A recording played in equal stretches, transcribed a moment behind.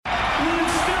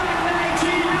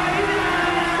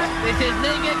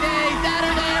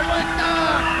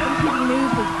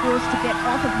forced to get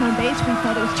off of home base. We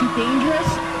felt it was too dangerous.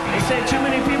 They said too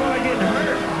many people are getting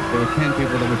hurt. There were 10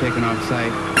 people that were taken off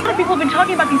site. A lot of people have been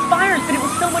talking about these fires, but it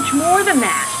was so much more than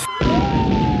that.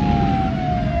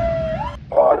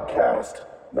 Podcast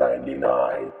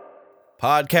 99.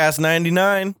 Podcast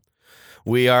 99.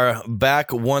 We are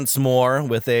back once more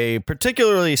with a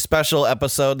particularly special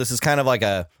episode. This is kind of like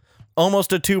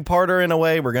almost a two-parter in a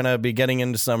way. We're going to be getting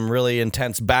into some really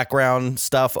intense background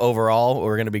stuff overall.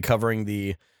 We're going to be covering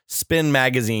the Spin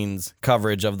Magazine's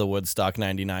coverage of the Woodstock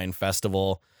 99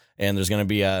 festival. And there's going to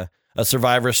be a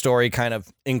survivor story kind of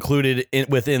included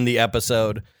within the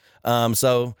episode.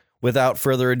 So without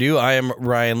further ado, I am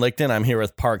Ryan Lichten. I'm here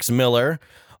with Parks Miller.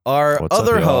 Our What's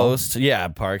other up, y'all? host,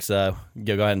 Parks, go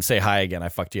ahead and say hi again. I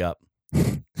fucked you up.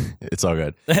 It's all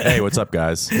good. Hey, what's up,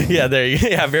 guys? Yeah, there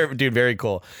you very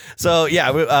cool. So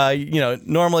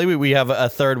normally we have a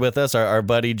third with us, our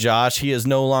buddy Josh. He is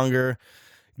no longer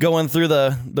going through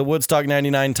the Woodstock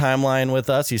 99 timeline with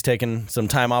us. He's taking some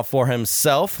time off for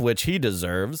himself, which he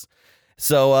deserves.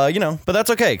 So, but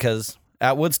that's okay, because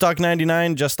at Woodstock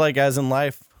 99, just like as in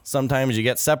life, sometimes you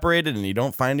get separated and you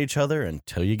don't find each other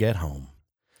until you get home.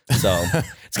 So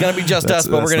it's going to be just us,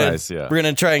 but we're going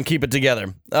to try and keep it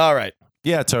together. All right.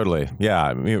 Yeah, totally.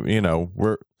 Yeah,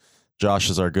 Josh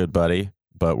is our good buddy,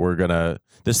 but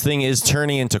this thing is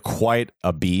turning into quite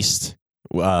a beast.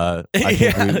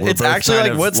 It's actually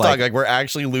like Woodstock. Like we're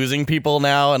actually losing people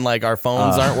now, and like our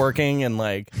phones aren't working, and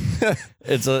like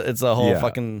it's a whole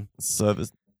fucking. So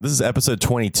this is episode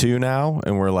 22 now,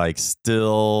 and we're like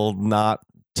still not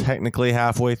technically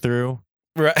halfway through,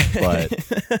 right?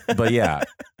 But yeah,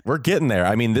 we're getting there.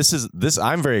 I mean, this.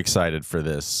 I'm very excited for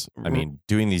this. I mean,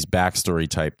 doing these backstory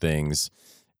type things.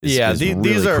 Is these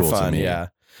really are cool fun. Yeah,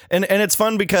 and it's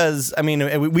fun because I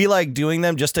mean we like doing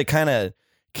them just to kind of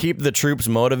keep the troops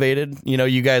motivated,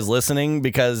 you guys listening,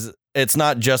 because it's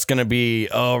not just going to be,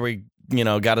 we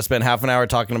got to spend half an hour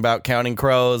talking about Counting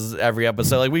Crows every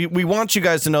episode. Like we want you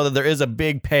guys to know that there is a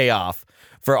big payoff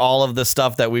for all of the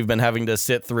stuff that we've been having to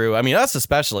sit through. I mean, us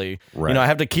especially, right. I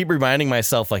have to keep reminding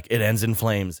myself, like, it ends in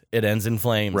flames. It ends in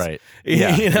flames. Right.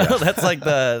 Yeah. That's like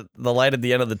the light at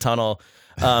the end of the tunnel.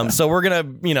 So we're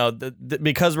going to,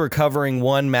 because we're covering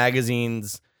one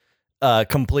magazine's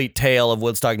complete tale of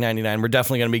Woodstock 99, we're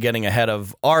definitely going to be getting ahead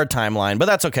of our timeline, but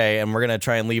that's okay. And we're going to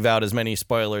try and leave out as many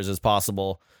spoilers as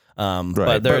possible. Right.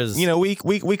 But there's, we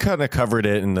kind of covered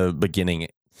it in the beginning,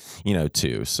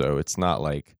 too. So it's not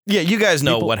like, you guys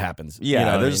know what happens.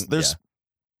 Yeah.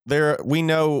 We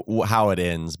know how it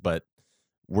ends, but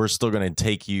we're still going to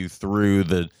take you through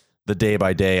the day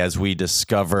by day as we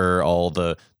discover all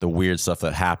the weird stuff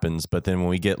that happens. But then when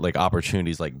we get like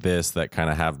opportunities like this that kind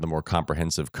of have the more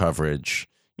comprehensive coverage,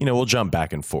 we'll jump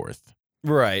back and forth.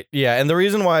 Right. Yeah. And the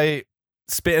reason why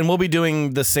and we'll be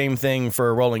doing the same thing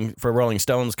for Rolling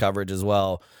Stone's coverage as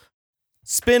well.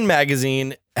 Spin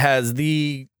Magazine has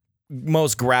the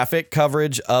most graphic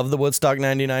coverage of the Woodstock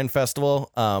 99 festival,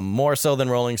 more so than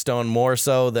Rolling Stone, more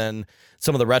so than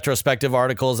some of the retrospective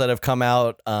articles that have come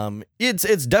out.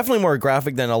 It's definitely more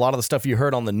graphic than a lot of the stuff you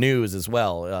heard on the news as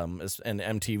well, and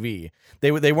MTV.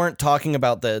 They weren't talking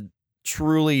about the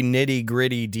truly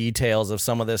nitty-gritty details of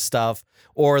some of this stuff,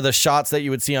 or the shots that you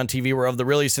would see on TV were of the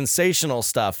really sensational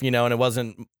stuff, and it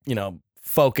wasn't,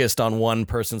 focused on one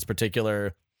person's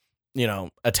particular,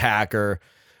 attack or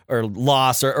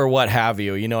loss or what have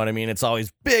you. You know what I mean? It's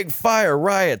always big fire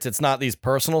riots. It's not these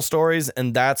personal stories.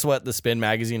 And that's what the Spin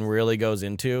Magazine really goes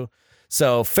into.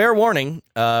 So fair warning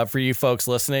for you folks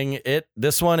listening.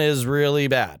 This one is really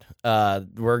bad.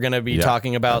 We're going to be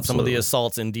talking about some of the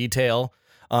assaults in detail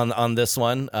on this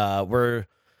one.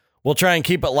 We'll try and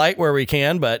keep it light where we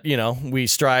can, but we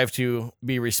strive to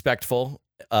be respectful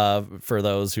for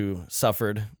those who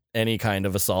suffered any kind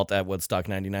of assault at Woodstock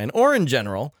 99 or in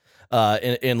general.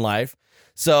 In life.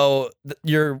 So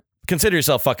consider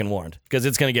yourself fucking warned, because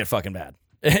it's going to get fucking bad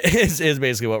is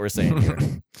basically what we're saying here.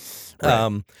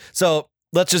 Right. So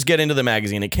let's just get into the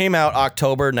magazine. It came out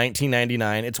October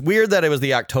 1999. It's weird that it was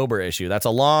the October issue. That's a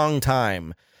long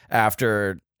time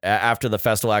after the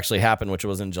festival actually happened, which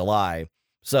was in July.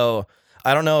 So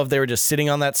I don't know if they were just sitting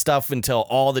on that stuff until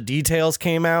all the details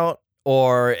came out,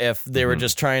 or if they were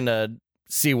just trying to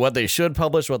see what they should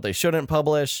publish, what they shouldn't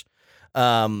publish.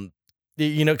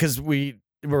 Because we're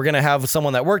going to have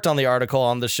someone that worked on the article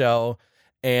on the show.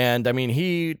 And I mean,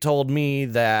 he told me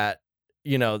that,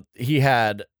 he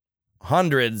had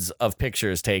hundreds of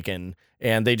pictures taken,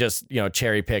 and they just,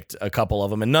 cherry picked a couple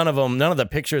of them. And none of the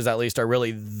pictures at least are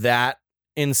really that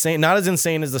insane. Not as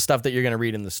insane as the stuff that you're going to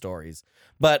read in the stories.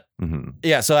 But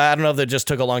so I don't know if they just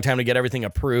took a long time to get everything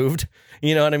approved,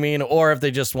 you know what I mean? Or if they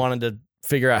just wanted to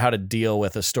figure out how to deal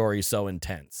with a story so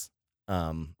intense.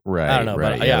 Right. I don't know,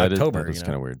 right. but yeah, that October. That's you know?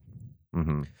 kind of weird.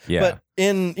 Mm-hmm. Yeah.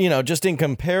 But just in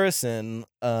comparison,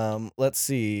 let's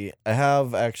see. I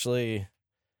have actually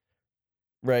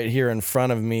right here in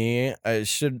front of me.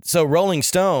 So Rolling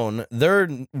Stone, their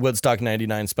Woodstock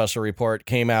 99 special report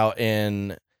came out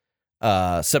in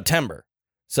September.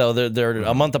 So they're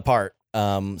a month apart.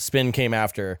 Spin came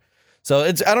after. So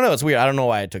I don't know, it's weird. I don't know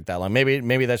why it took that long.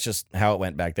 Maybe that's just how it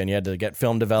went back then. You had to get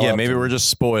film developed. Yeah, maybe we're just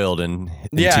spoiled in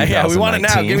yeah, we want it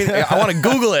now. 2019. I want to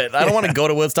Google it. I don't want to go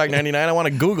to Woodstock 99. I want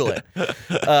to Google it.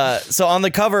 So on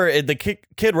the cover, the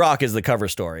Kid Rock is the cover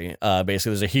story. Basically,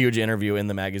 there's a huge interview in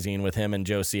the magazine with him and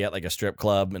Josie at like a strip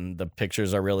club, and the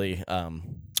pictures are really,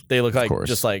 they look like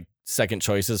just like second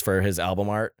choices for his album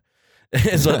art.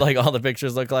 Is what like all the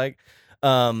pictures look like.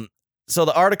 So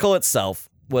the article itself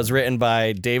was written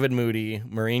by David Moody,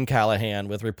 Maureen Callahan,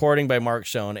 with reporting by Mark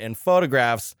Schoen and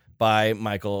photographs by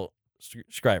Michael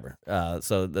Schreiber.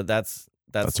 So that's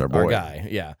our guy.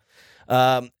 Yeah.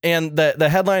 And the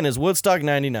headline is Woodstock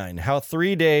 99, how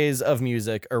 3 days of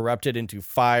music erupted into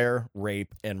fire,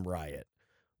 rape, and riot.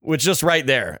 Which just right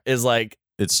there is like...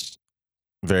 It's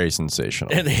very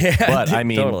sensational. Yeah, but I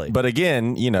mean, totally. But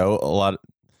again,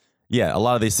 a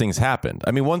lot of these things happened.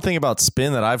 I mean, one thing about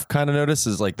Spin that I've kind of noticed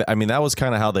is like, that was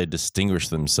kind of how they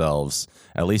distinguished themselves,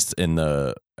 at least in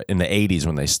the 80s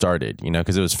when they started,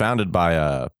 because it was founded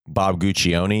by Bob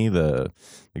Guccione, the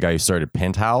guy who started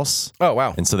Penthouse. Oh,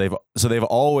 wow. And so they've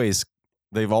always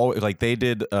like they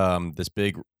did this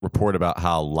big report about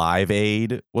how Live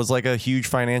Aid was like a huge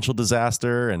financial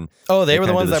disaster. And they were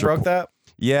the ones that broke that?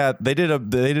 Yeah, they did a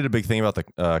big thing about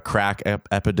the crack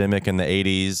epidemic in the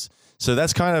 80s. So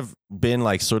that's kind of been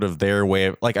like sort of their way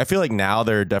of like, I feel like now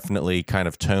they're definitely kind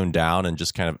of toned down and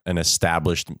just kind of an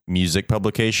established music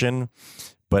publication.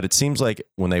 But it seems like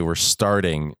when they were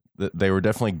starting, they were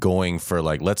definitely going for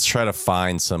like, let's try to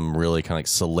find some really kind of like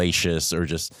salacious or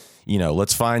just,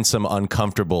 let's find some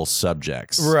uncomfortable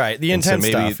subjects. Right. The intense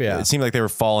stuff. Yeah. It seemed like they were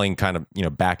falling kind of,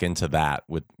 back into that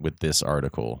with this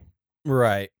article.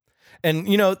 Right. And,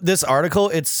 this article,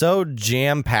 it's so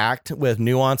jam-packed with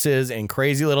nuances and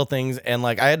crazy little things. And,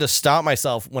 like, I had to stop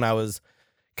myself when I was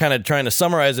kind of trying to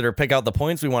summarize it or pick out the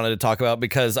points we wanted to talk about,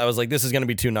 because I was like, this is going to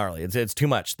be too gnarly. It's too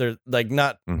much. They're, like,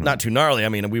 not too gnarly. I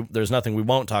mean, there's nothing we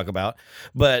won't talk about.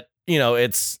 But, there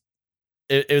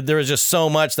was just so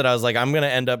much that I was like, I'm going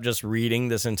to end up just reading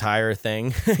this entire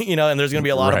thing, and there's going to be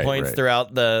a lot of points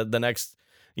throughout the next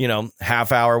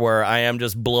half hour where I am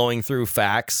just blowing through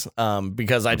facts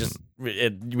because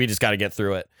we just got to get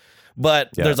through it. But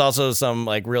there's also some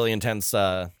like really intense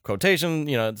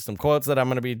quotation, some quotes that I'm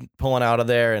going to be pulling out of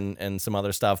there and some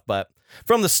other stuff. But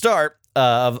from the start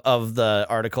of the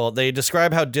article, they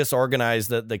describe how disorganized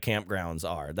the campgrounds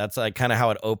are. That's like kind of how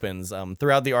it opens.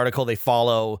 Throughout the article, they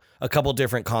follow a couple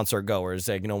different concert goers.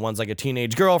 Like, one's like a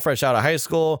teenage girl fresh out of high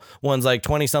school. One's like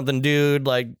 20-something dude,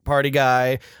 like party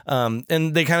guy.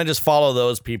 And they kind of just follow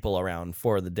those people around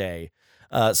for the day.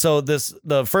 So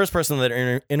the first person that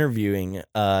they're interviewing,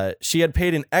 she had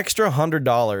paid an extra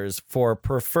 $100 for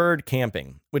preferred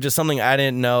camping, which is something I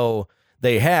didn't know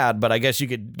they had, but I guess you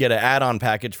could get an add-on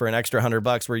package for an extra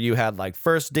 $100 where you had like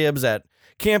first dibs at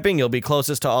camping. You'll be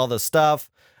closest to all the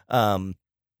stuff.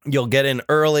 You'll get in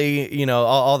early,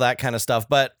 all that kind of stuff.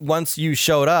 But once you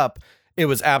showed up, it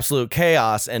was absolute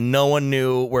chaos and no one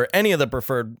knew where any of the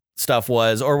preferred stuff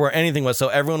was or where anything was. So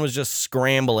everyone was just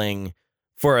scrambling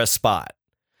for a spot.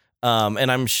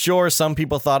 And I'm sure some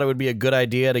people thought it would be a good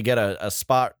idea to get a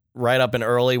spot right up and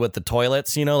early with the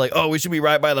toilets, like, oh, we should be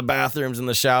right by the bathrooms and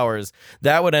the showers.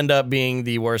 That would end up being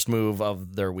the worst move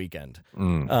of their weekend.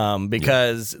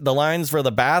 Because the lines for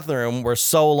the bathroom were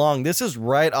so long. This is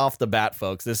right off the bat,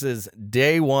 folks. This is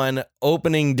day one,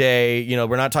 opening day.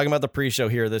 We're not talking about the pre-show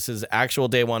here. This is actual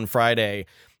day one, Friday.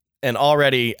 And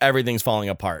already everything's falling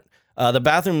apart. The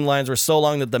bathroom lines were so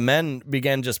long that the men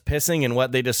began just pissing in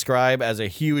what they describe as a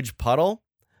huge puddle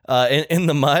in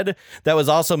the mud that was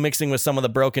also mixing with some of the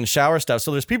broken shower stuff.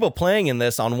 So there's people playing in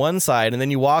this on one side, and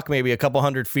then you walk maybe a couple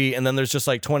hundred feet, and then there's just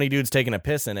like 20 dudes taking a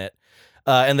piss in it.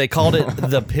 And they called it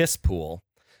the piss pool.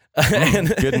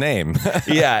 Good name.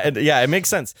 Yeah, it makes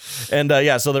sense. And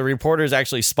so the reporters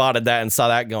actually spotted that and saw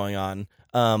that going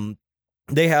on.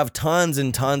 They have tons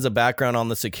and tons of background on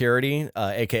the security,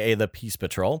 aka the Peace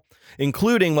Patrol,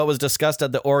 including what was discussed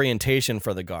at the orientation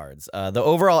for the guards. The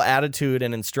overall attitude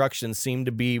and instructions seem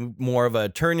to be more of a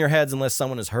turn your heads unless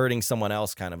someone is hurting someone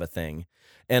else kind of a thing.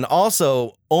 And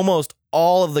also, almost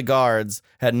all of the guards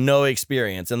had no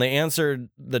experience, and they answered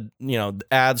the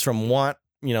ads from want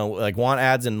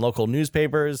ads in local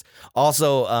newspapers.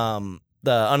 Also,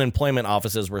 unemployment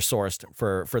offices were sourced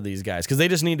for these guys because they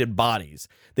just needed bodies.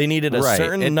 They needed a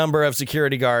certain number of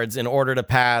security guards in order to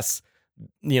pass,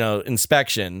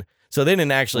 inspection. So they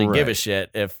didn't actually give a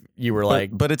shit if you were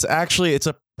but it's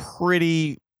a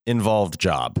pretty involved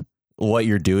job what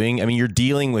you're doing. I mean, you're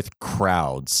dealing with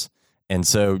crowds. And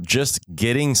so just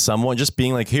getting someone, just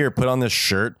being like, here, put on this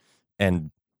shirt and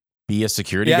be a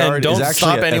security guard is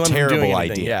actually a terrible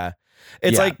idea. Yeah.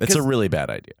 It's a really bad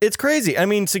idea. It's crazy. I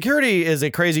mean, security is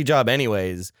a crazy job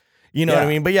anyways. You know what I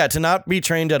mean? But yeah, to not be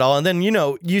trained at all. And then,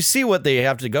 you see what they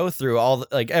have to go through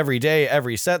every day,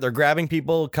 every set. They're grabbing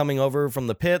people coming over from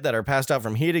the pit that are passed out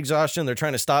from heat exhaustion. They're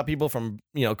trying to stop people from,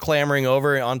 clambering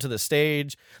over onto the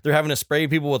stage. They're having to spray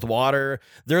people with water.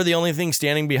 They're the only thing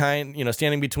standing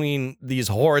between these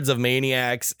hordes of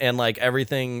maniacs and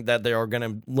everything that they are going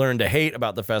to learn to hate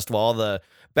about the festival. All the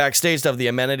backstage stuff, the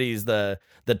amenities, the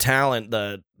talent,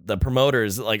 the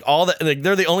promoters, all that,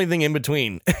 they're the only thing in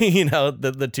between,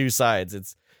 the two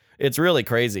sides. It's really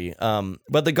crazy.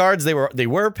 But the guards, they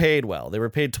were paid well. They were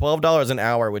paid $12 an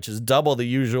hour, which is double the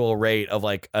usual rate of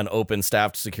an open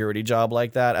staffed security job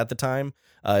like that at the time.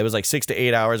 It was 6 to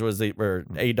 8 hours or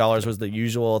 $8 was the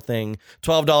usual thing.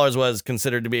 $12 was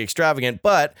considered to be extravagant,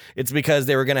 but it's because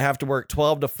they were going to have to work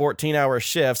 12 to 14-hour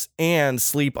shifts and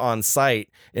sleep on site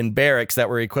in barracks that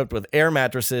were equipped with air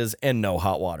mattresses and no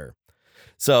hot water.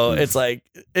 So it's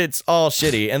all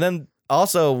shitty. And then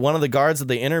also one of the guards that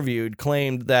they interviewed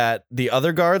claimed that the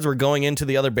other guards were going into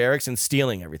the other barracks and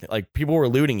stealing everything. People were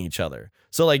looting each other.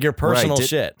 So your personal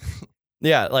shit.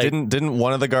 Yeah. Didn't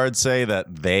one of the guards say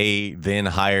that they then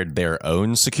hired their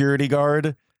own security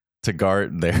guard to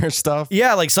guard their stuff?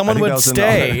 Yeah. Someone would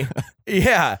stay.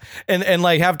 Yeah. And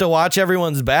have to watch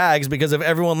everyone's bags because if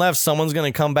everyone left, someone's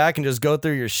going to come back and just go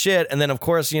through your shit. And then of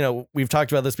course, we've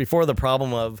talked about this before, the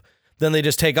problem of, then they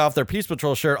just take off their Peace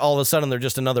Patrol shirt. All of a sudden, they're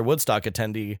just another Woodstock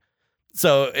attendee.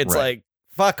 So it's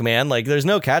fuck, man. There's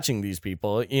no catching these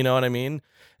people. You know what I mean?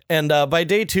 And by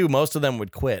day 2, most of them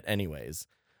would quit anyways.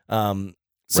 And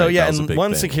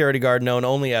one security guard known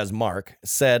only as Mark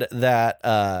said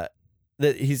that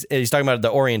he's talking about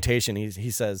the orientation. He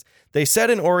says, they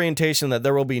said in orientation that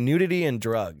there will be nudity and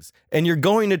drugs, and you're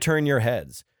going to turn your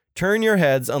heads. Turn your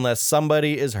heads unless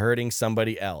somebody is hurting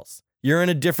somebody else. You're in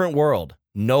a different world.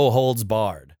 No holds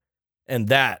barred. And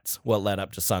that's what led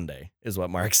up to Sunday, is what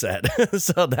Mark said.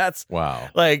 So that's wow.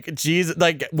 Jesus,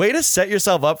 way to set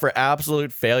yourself up for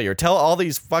absolute failure. Tell all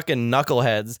these fucking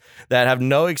knuckleheads that have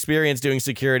no experience doing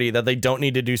security that they don't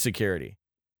need to do security.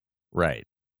 Right.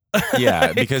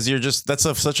 Yeah, because that's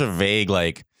such a vague,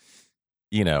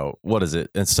 what is it?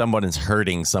 And someone is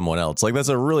hurting someone else. That's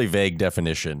a really vague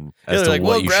definition as to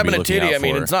what you should be looking out for. Grabbing a titty, I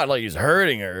mean, it's not like he's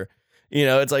hurting her.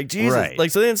 It's Jesus.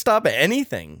 Right. So they didn't stop at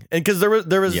anything. And because there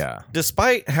was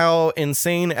despite how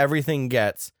insane everything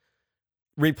gets,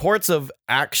 reports of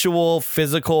actual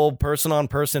physical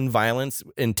person-on-person violence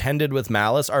intended with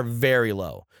malice are very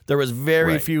low. There was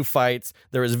very few fights.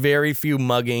 There was very few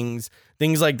muggings,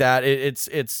 things like that.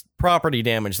 It's property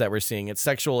damage that we're seeing. It's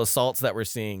sexual assaults that we're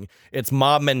seeing. It's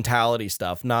mob mentality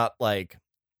stuff, not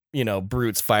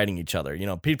brutes fighting each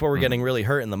other. People were getting really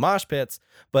hurt in the mosh pits,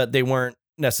 but they weren't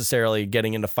necessarily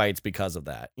getting into fights because of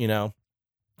that,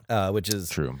 which is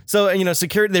true. So,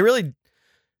 security, they really,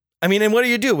 and what do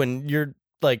you do when you're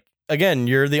again,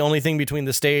 you're the only thing between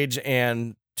the stage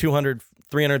and 200,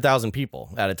 300,000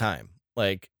 people at a time.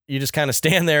 You just kind of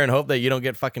stand there and hope that you don't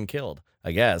get fucking killed,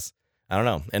 I guess. I don't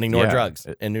know. And ignore drugs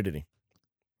and nudity.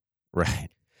 Right.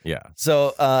 Yeah.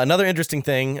 So another interesting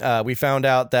thing, we found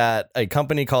out that a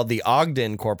company called the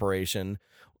Ogden Corporation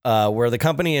were the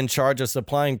company in charge of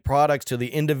supplying products to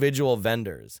the individual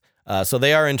vendors. So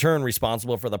they are in turn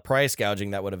responsible for the price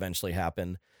gouging that would eventually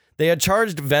happen. They had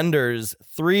charged vendors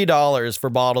 $3 for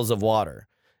bottles of water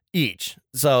each.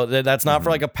 So that's not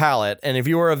for a pallet. And if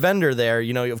you were a vendor there,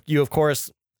 you of course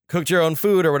cooked your own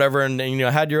food or whatever and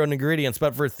had your own ingredients.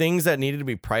 But for things that needed to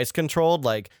be price controlled,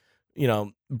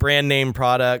 brand name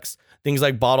products, things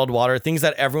like bottled water, things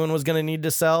that everyone was going to need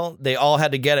to sell, they all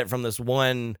had to get it from this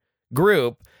one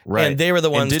group. Right. And they were the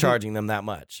ones charging them that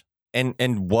much. And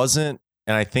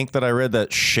I think that I read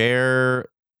that Cher,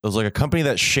 it was a company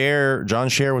that John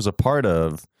Cher was a part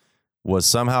of, was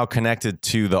somehow connected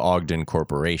to the Ogden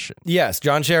Corporation. Yes,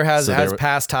 John Cher has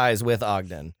past ties with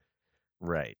Ogden.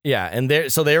 Right. Yeah, and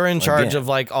they were in charge of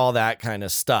all that kind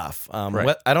of stuff.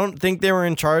 Right. I don't think they were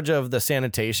in charge of the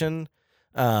sanitation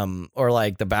or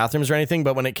the bathrooms or anything,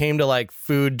 but when it came to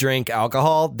food, drink,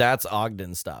 alcohol, that's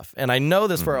Ogden stuff. And I know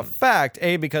this for a fact,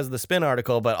 because of the Spin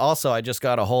article, but also I just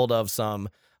got a hold of some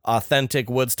authentic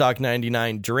Woodstock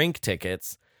 99 drink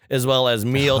tickets. as well as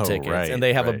meal Oh, tickets, right, and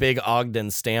they have a right. big Ogden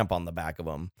stamp on the back of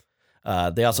them.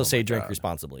 They also say drink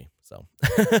responsibly, so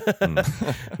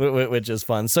which is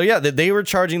fun. So yeah, they were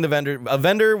charging the vendor. A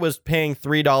vendor was paying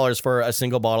 $3 for a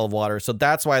single bottle of water, so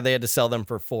that's why they had to sell them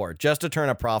for $4 just to turn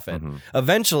a profit.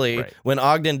 Eventually, when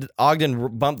Ogden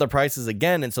bumped the prices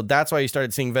again, and so that's why you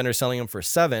started seeing vendors selling them for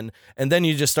 $7, and then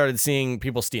you just started seeing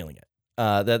people stealing it.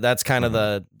 That's kind of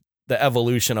the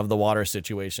evolution of the water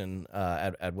situation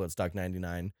at Woodstock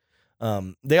 99.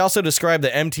 They also described the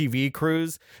MTV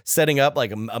crews setting up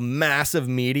like a massive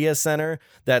media center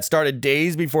that started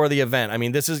days before the event. I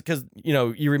mean, this is because,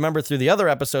 you remember through the other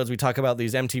episodes, we talk about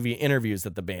these MTV interviews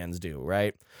that the bands do,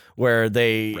 right? Where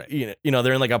they,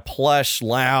 they're in like a plush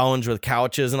lounge with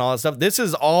couches and all that stuff. This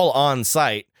is all on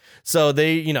site. So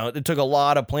they, it took a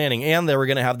lot of planning, and they were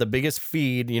going to have the biggest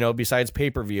feed, besides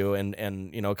pay-per-view and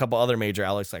a couple other major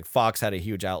outlets like Fox had a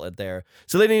huge outlet there.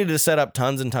 So they needed to set up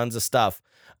tons and tons of stuff.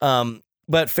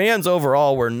 But fans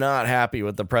overall were not happy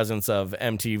with the presence of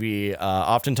MTV,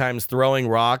 oftentimes throwing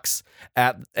rocks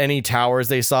at any towers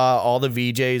they saw. All the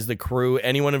VJs, the crew,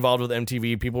 anyone involved with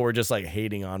MTV, people were just like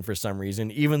hating on for some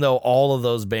reason, even though all of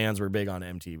those bands were big on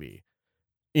MTV.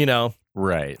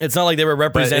 Right. It's not like they were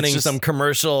representing some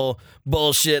commercial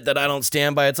bullshit that I don't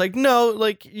stand by. It's like, no,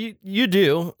 like you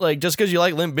do. Like, just because you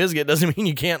like Limp Bizkit doesn't mean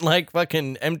you can't like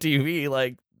fucking MTV.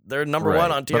 Like, they're number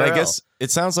one on TRL. But I guess it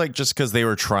sounds like just because they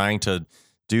were trying to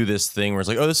do this thing where it's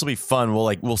like, oh, this will be fun.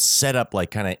 We'll set up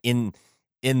like kind of in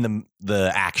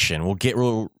the action. We'll get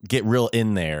real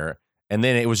in there. And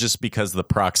then it was just because of the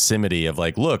proximity of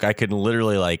like, look, I could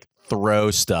literally like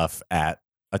throw stuff at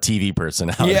a TV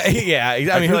personality. Yeah.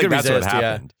 I mean, who like could that's resist? what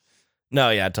happened.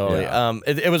 No, yeah, totally. Yeah.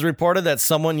 It was reported that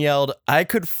someone yelled, "I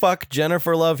could fuck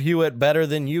Jennifer Love Hewitt better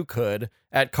than you could"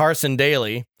 at Carson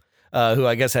Daly, who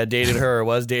I guess had dated her or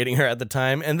was dating her at the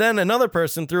time. And then another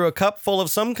person threw a cup full of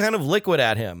some kind of liquid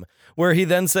at him, where he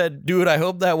then said, "Dude, I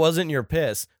hope that wasn't your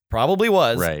piss." Probably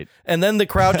was. Right. And then the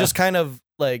crowd just kind of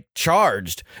like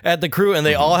charged at the crew, and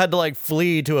they all had to like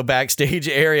flee to a backstage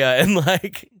area and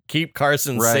like keep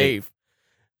Carson safe.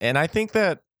 And I think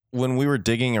that when we were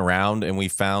digging around and we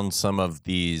found some of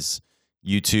these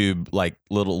YouTube like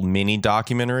little mini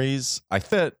documentaries,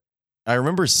 I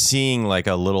remember seeing like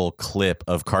a little clip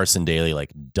of Carson Daly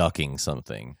like ducking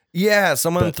something. Yeah,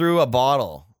 someone threw a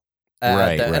bottle.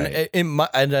 Right.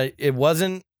 And it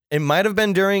wasn't. It might have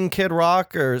been during Kid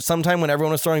Rock or sometime when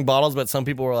everyone was throwing bottles, but some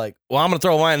people were like, "Well, I'm gonna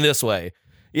throw mine this way."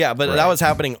 Yeah, but that was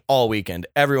happening all weekend.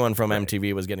 Everyone from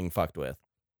MTV was getting fucked with.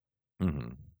 Mm-hmm.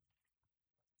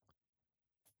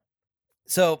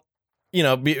 So,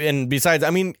 and besides, I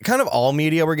mean, kind of all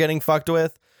media were getting fucked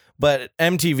with, but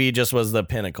MTV just was the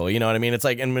pinnacle. You know what I mean? It's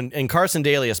like, and Carson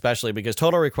Daly especially, because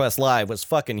Total Request Live was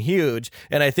fucking huge.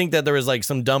 And I think that there was like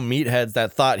some dumb meatheads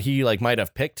that thought he like might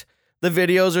have picked the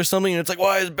videos or something. And it's like,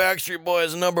 why is Backstreet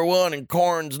Boys number 1 and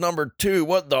Korn's number 2?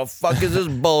 What the fuck is this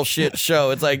bullshit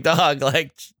show? It's like, dog,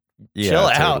 like, chill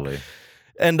out.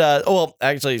 And, well,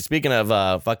 actually, speaking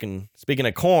of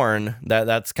Korn,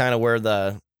 that's kind of where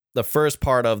the first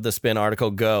part of the Spin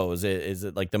article goes. Is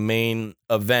it like the main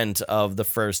event of the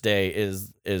first day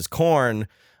is Korn,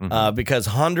 because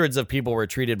hundreds of people were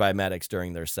treated by medics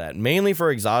during their set, mainly for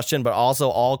exhaustion, but also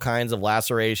all kinds of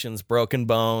lacerations, broken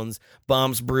bones,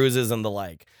 bumps, bruises, and the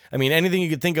like. I mean, anything you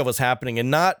could think of was happening,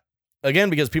 and not, again,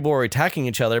 because people were attacking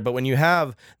each other, but when you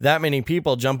have that many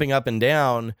people jumping up and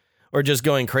down or just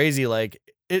going crazy, like,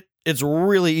 it's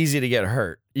really easy to get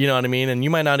hurt. You know what I mean? And you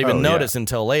might not even notice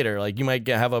until later. Like, you might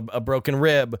have a broken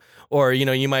rib, or,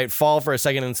 you might fall for a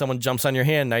second and someone jumps on your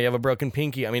hand. Now you have a broken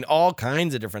pinky. I mean, all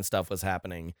kinds of different stuff was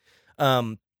happening.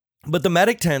 But the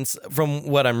medic tents, from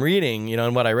what I'm reading,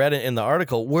 and what I read in the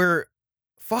article, were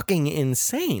fucking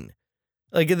insane.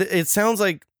 Like, it sounds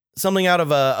like something out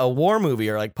of a war movie,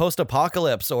 or like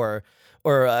post-apocalypse, or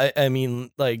I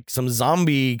mean, like some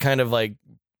zombie kind of like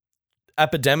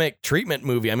epidemic treatment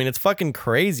movie. I mean, it's fucking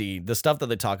crazy, the stuff that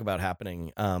they talk about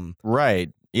happening.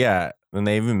 Right. Yeah. And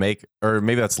they even make, or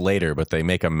maybe that's later, but they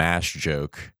make a MASH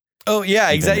joke. Oh yeah,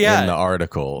 exactly. Yeah. In the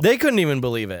article. They couldn't even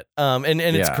believe it. And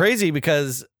it's crazy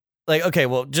because, like, okay,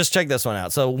 well, just check this one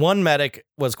out. So one medic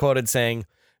was quoted saying,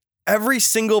 "Every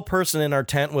single person in our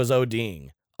tent was ODing.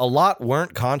 A lot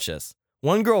weren't conscious.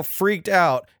 One girl freaked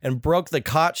out and broke the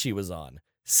cot she was on.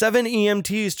 7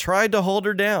 EMTs tried to hold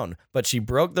her down, but she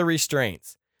broke the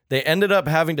restraints. They ended up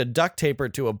having to duct tape her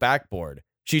to a backboard.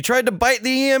 She tried to bite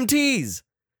the EMTs."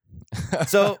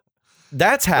 So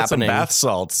that's happening. That's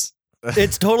some bath salts.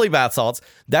 It's totally bath salts.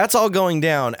 That's all going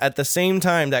down at the same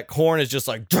time that Korn is just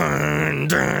like, dun,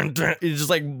 dun, dun. It's just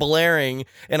like blaring.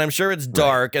 And I'm sure it's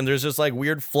dark and there's just like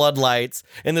weird floodlights.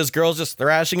 And this girl's just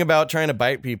thrashing about trying to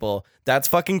bite people. That's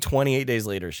fucking 28 Days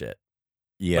Later shit.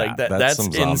 Yeah, like that's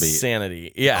some zombie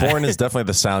insanity. Yeah. Korn is definitely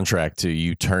the soundtrack to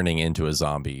you turning into a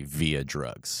zombie via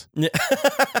drugs.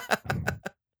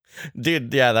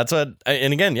 Dude, yeah, that's what.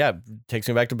 And again, yeah, takes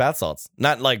me back to bath salts.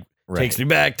 Not like takes me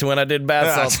back to when I did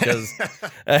bath salts because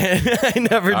I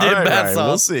never did bath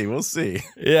salts. We'll see.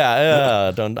 Yeah,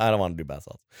 I don't want to do bath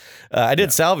salts. I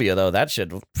did salvia though. That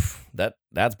shit,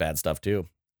 that's bad stuff too.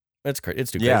 It's too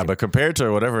crazy. Yeah, but compared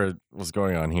to whatever was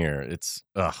going on here, it's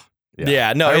ugh.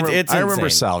 Yeah, no, it's I remember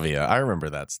insane. salvia. I remember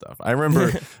that stuff. I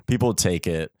remember people take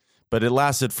it, but it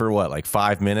lasted for what, like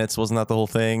 5 minutes? Wasn't that the whole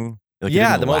thing? Like,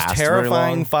 yeah, the most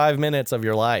terrifying 5 minutes of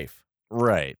your life.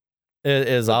 Right. It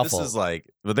is awful. This is like,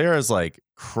 but there is like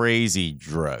crazy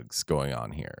drugs going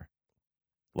on here.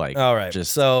 Like, all right,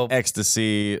 just so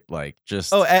ecstasy, like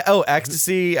just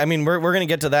ecstasy. I mean, we're gonna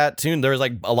get to that soon. There's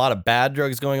like a lot of bad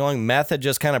drugs going on. Meth had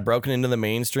just kind of broken into the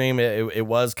mainstream. It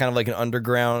was kind of like an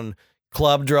underground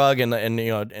club drug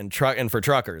and for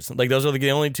truckers. Like those are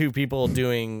the only two people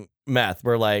doing meth.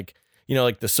 Were like,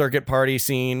 like the circuit party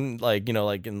scene, like,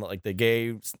 like in like the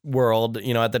gay world,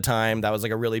 at the time, that was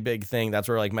like a really big thing. That's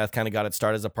where like meth kind of got its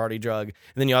start as a party drug. And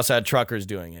then you also had truckers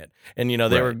doing it. And,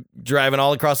 they were driving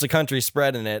all across the country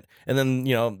spreading it. And then,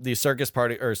 these circuit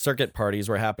parties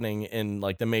were happening in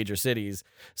like the major cities.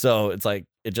 So it's like,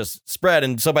 it just spread.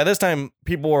 And so by this time,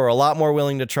 people were a lot more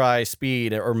willing to try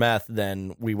speed or meth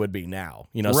than we would be now.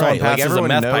 Someone passes a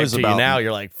meth pipe to you now,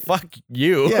 you're like, fuck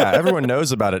you. Yeah, everyone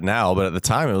knows about it now, but at the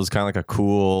time it was kind of like a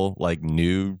cool, like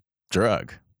new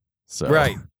drug. So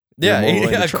right. Yeah,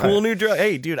 a cool new drug.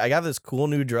 Hey, dude, I got this cool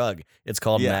new drug. It's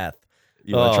called meth.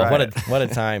 What a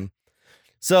time.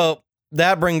 So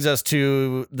that brings us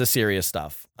to the serious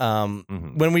stuff.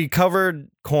 When we covered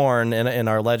Korn in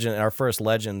our first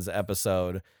Legends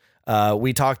episode,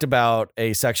 we talked about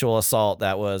a sexual assault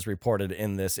that was reported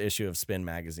in this issue of Spin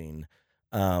magazine.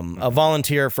 A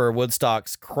volunteer for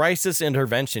Woodstock's crisis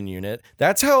intervention unit.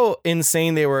 That's how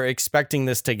insane they were expecting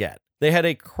this to get. They had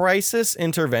a crisis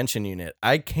intervention unit.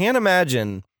 I can't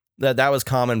imagine that was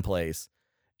commonplace.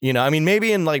 I mean,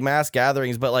 maybe in like mass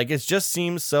gatherings, but like it just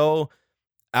seems so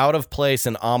out of place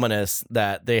and ominous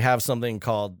that they have something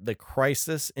called the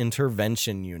crisis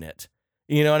intervention unit.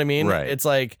 You know what I mean? Right. It's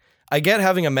like, I get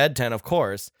having a med tent, of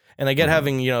course, and I get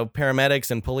having,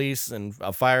 paramedics and police and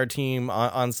a fire team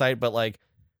on site, but like,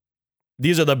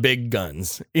 these are the big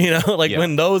guns,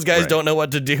 when those guys don't know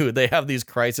what to do, they have these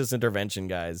crisis intervention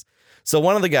guys. So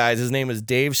one of the guys, his name is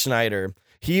Dave Schneider.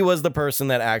 He was the person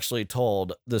that actually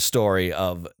told the story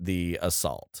of the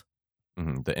assault.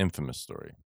 The infamous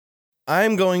story.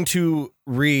 I'm going to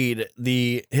read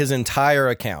his entire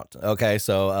account. Okay,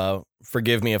 so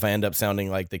forgive me if I end up sounding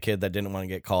like the kid that didn't want to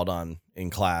get called on in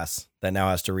class that now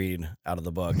has to read out of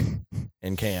the book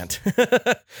and can't.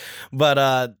 But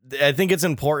I think it's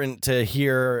important to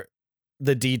hear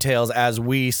the details as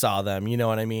we saw them. You know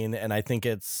what I mean? And I think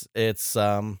it's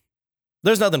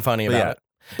there's nothing funny about it.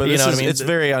 But it's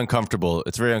very uncomfortable.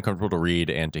 It's very uncomfortable to read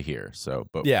and to hear. So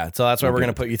that's why we're going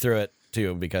to put you through it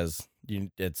too, because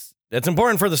it's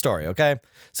important for the story. Okay.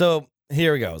 So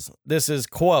here it goes. This is,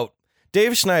 quote,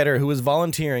 Dave Schneider, who was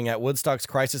volunteering at Woodstock's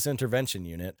crisis intervention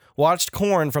unit, watched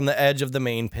Korn from the edge of the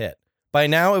main pit. By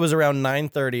now it was around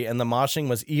 9:30 and the moshing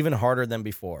was even harder than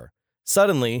before.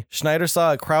 Suddenly, Schneider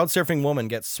saw a crowd surfing woman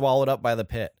get swallowed up by the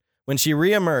pit. When she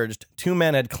reemerged, two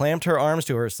men had clamped her arms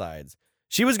to her sides.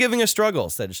 She was giving a struggle,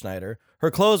 said Schneider.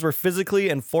 Her clothes were physically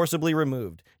and forcibly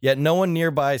removed, yet no one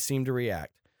nearby seemed to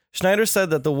react. Schneider said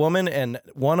that the woman and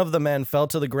one of the men fell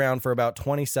to the ground for about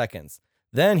 20 seconds.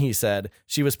 Then, he said,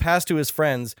 she was passed to his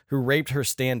friends who raped her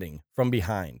standing from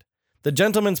behind. The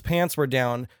gentleman's pants were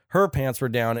down, her pants were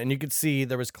down, and you could see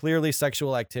there was clearly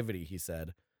sexual activity, he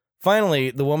said.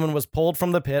 Finally, the woman was pulled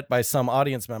from the pit by some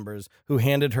audience members who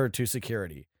handed her to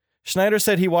security. Schneider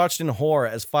said he watched in horror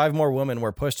as 5 more women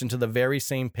were pushed into the very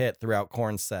same pit throughout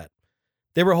Korn's set.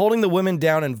 They were holding the women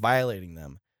down and violating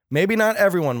them. Maybe not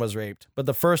everyone was raped, but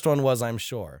the first one was, I'm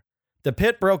sure. The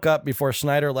pit broke up before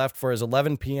Schneider left for his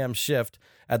 11 p.m. shift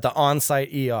at the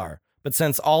on-site ER, but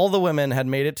since all the women had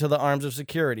made it to the arms of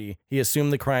security, he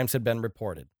assumed the crimes had been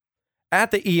reported.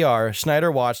 At the ER, Schneider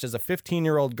watched as a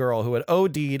 15-year-old girl who had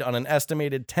OD'd on an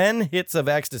estimated 10 hits of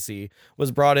ecstasy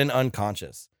was brought in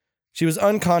unconscious. She was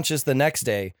unconscious the next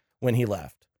day when he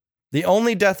left. The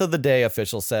only death of the day,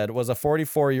 officials said, was a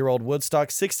 44-year-old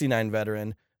Woodstock 69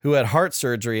 veteran who had heart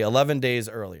surgery 11 days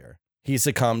earlier. He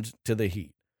succumbed to the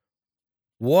heat.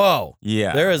 Whoa.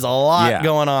 Yeah. There is a lot Yeah.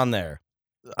 going on there.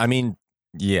 I mean,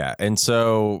 yeah. And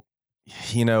so,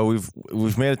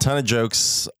 we've made a ton of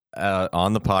jokes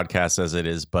on the podcast as it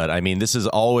is, but I mean, this has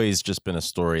always just been a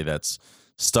story that's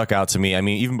stuck out to me. I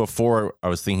mean, even before I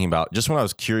was thinking about, just when I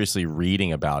was curiously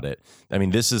reading about it, I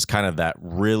mean, this is kind of that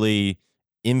really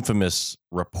infamous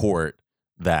report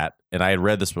that, and I had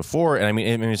read this before, and I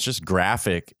mean, it's just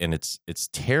graphic and it's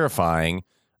terrifying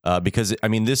because I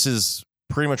mean, this is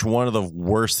pretty much one of the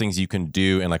worst things you can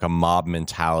do in like a mob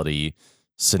mentality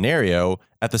scenario.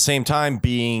 At the same time,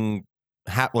 being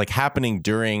happening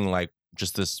during like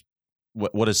just this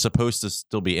what is supposed to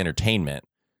still be entertainment,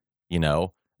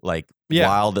 while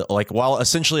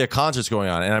essentially a concert's going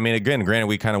on. And I mean, again, granted,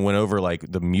 we kind of went over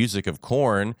like the music of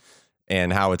Korn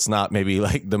and how it's not maybe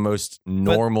like the most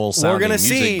normal sounding we're gonna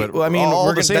music, see. but I mean, all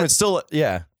we're the same, gonna, it's still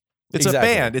It's exactly. a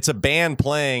band. It's a band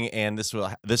playing, and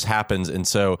this happens. And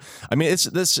so, I mean, it's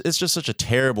just such a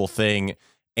terrible thing.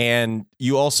 And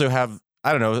you also have,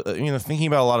 I don't know, thinking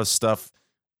about a lot of stuff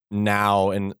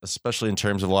now, and especially in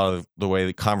terms of a lot of the way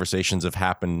the conversations have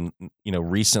happened,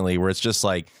 recently, where it's just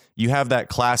like you have that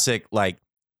classic, like,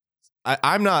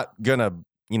 I'm not gonna,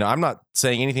 I'm not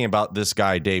saying anything about this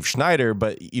guy, Dave Schneider,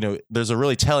 but, there's a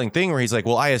really telling thing where he's like,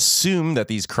 well, I assume that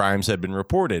these crimes have been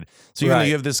reported. So even though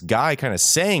you have this guy kind of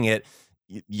saying it,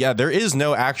 yeah, there is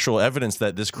no actual evidence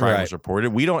that this crime was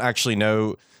reported. We don't actually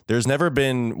know.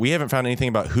 We haven't found anything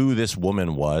about who this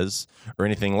woman was or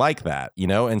anything like that,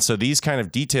 And so these kind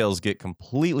of details get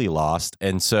completely lost.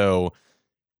 And so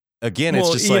again,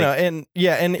 it's just like, in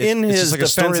his just like a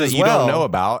defense story that as you well, don't know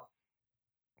about.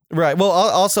 Right. Well,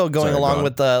 also going Sorry, along go on.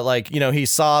 with the, he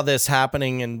saw this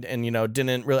happening and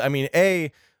didn't really, I mean,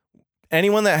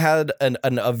 anyone that had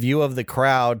a view of the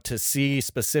crowd to see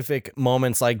specific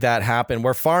moments like that happen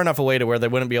were far enough away to where they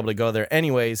wouldn't be able to go there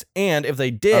anyways. And if they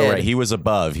did, Oh, right. He was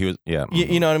above. He was, yeah.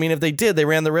 you know what I mean? If they did, they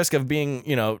ran the risk of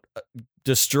being,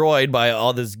 destroyed by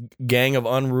all this gang of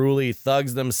unruly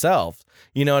thugs themselves.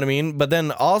 You know what I mean? But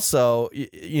then also,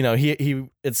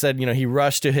 it said, he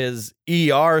rushed to his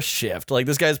ER shift. Like,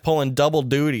 this guy's pulling double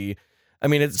duty. I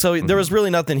mean, there was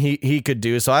really nothing he could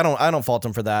do. So I don't fault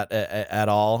him for that at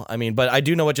all. I mean, but I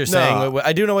do know what you're saying.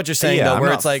 I do know what you're saying though,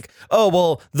 where it's like, oh,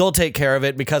 well, they'll take care of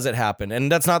it because it happened.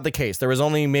 And that's not the case. There was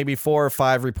only maybe 4 or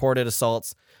 5 reported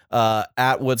assaults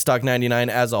at Woodstock 99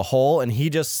 as a whole. And he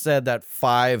just said that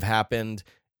 5 happened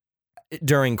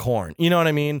during Korn. You know what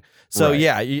I mean? So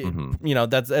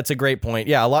that's a great point.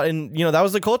 Yeah, a lot, and that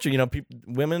was the culture.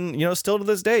 Women, still to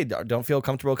this day don't feel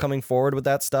comfortable coming forward with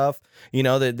that stuff.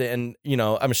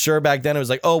 I'm sure back then it was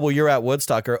like, oh, well, you're at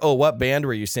Woodstock, or oh, what band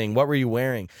were you seeing? What were you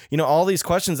wearing? All these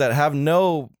questions that have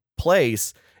no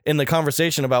place in the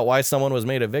conversation about why someone was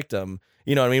made a victim.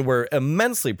 You know what I mean? Were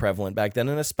immensely prevalent back then,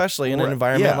 and especially in an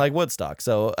environment like Woodstock.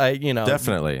 So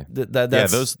definitely,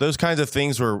 that's those kinds of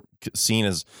things were seen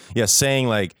as saying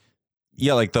like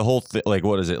the whole like,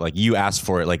 what is it, like, you asked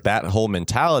for it, like that whole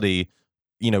mentality,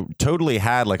 totally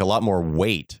had like a lot more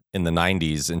weight in the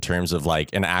 90s in terms of like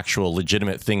an actual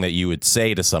legitimate thing that you would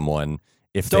say to someone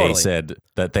if they said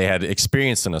that they had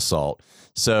experienced an assault.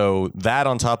 So that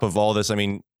on top of all this, I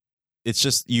mean, it's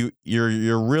just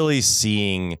you're really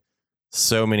seeing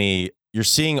so many. You're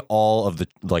seeing all of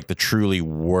the truly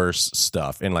worst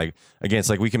stuff. And like, again, it's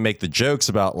like we can make the jokes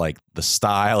about like the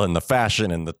style and the fashion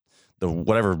and the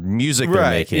whatever music they're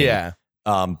making. Yeah.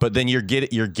 But then you're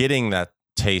getting that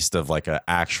taste of like a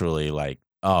actually like,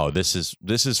 oh, this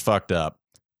is fucked up,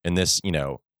 and this,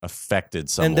 affected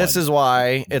someone. And this is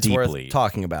why it's deeply worth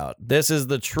talking about. This is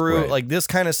the true, like, this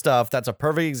kind of stuff. That's a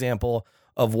perfect example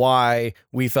of why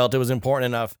we felt it was important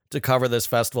enough to cover this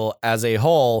festival as a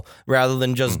whole, rather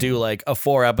than just do like a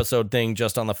 4-episode thing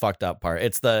just on the fucked up part.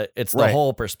 It's the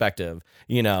whole perspective,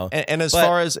 And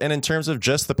and in terms of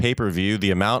just the pay-per-view, the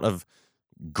amount of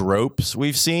gropes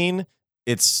we've seen,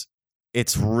 it's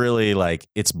really like,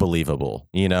 it's believable,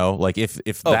 like if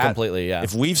that completely, yeah.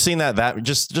 If we've seen that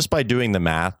just by doing the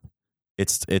math,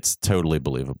 it's totally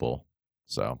believable.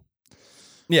 So.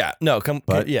 Yeah, no,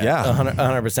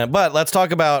 100%. But let's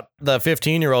talk about the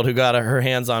 15-year-old who got her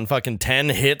hands on fucking 10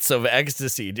 hits of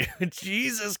ecstasy, dude.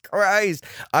 Jesus Christ.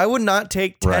 I would not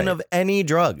take 10 of any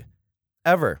drug,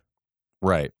 ever.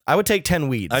 Right. I would take 10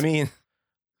 weeds. I mean,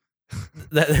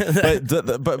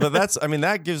 but that's, I mean,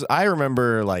 that gives, I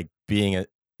remember like being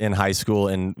in high school,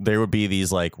 and there would be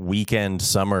these like weekend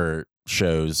summer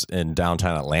shows in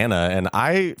downtown Atlanta, and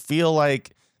I feel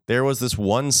like there was this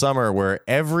one summer where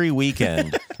every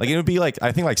weekend, like it would be like,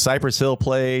 I think like Cypress Hill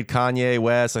played, Kanye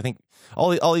West, I think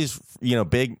all these,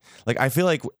 big, like I feel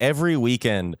like every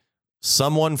weekend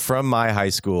someone from my high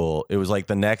school, it was like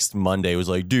the next Monday, was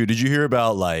like, dude, did you hear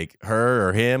about like her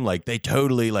or him? Like they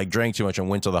totally like drank too much and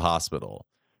went to the hospital.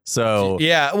 So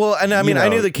yeah, well, and I mean, I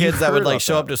knew the kids that would heard like about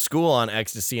show that. up to school on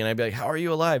ecstasy, and I'd be like, "How are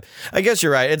you alive?" I guess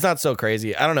you're right. It's not so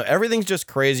crazy. I don't know. Everything's just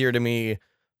crazier to me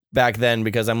back then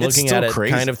because I'm It's looking still at it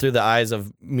crazy. kind of through the eyes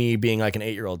of me being like an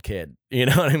 8-year-old kid. You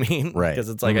know what I mean? Right. Because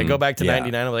it's like I go back to Yeah.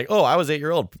 99. I'm like, oh, I was 8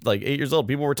 years old.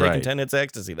 People were taking Right. 10 hits of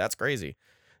ecstasy. That's crazy.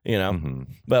 You know, Mhm.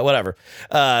 but whatever.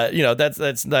 You know,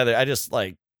 that's neither. I just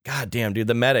like, God damn, dude,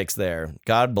 the medics there.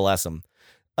 God bless them.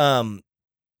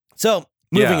 So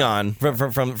moving Yeah. on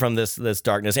from this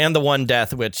darkness and the one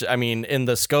death, which I mean, in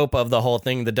the scope of the whole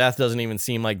thing, the death doesn't even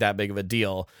seem like that big of a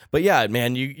deal. But yeah,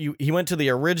 man, he went to the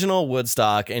original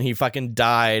Woodstock and he fucking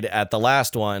died at the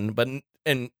last one.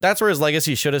 And that's where his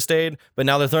legacy should have stayed. But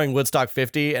now they're throwing Woodstock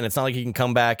 50, and it's not like he can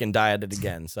come back and die at it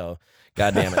again. So,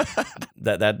 God damn it,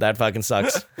 that fucking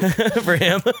sucks for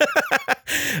him.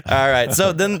 All right,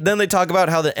 so then they talk about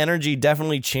how the energy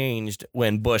definitely changed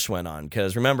when Bush went on,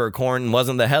 because remember, Korn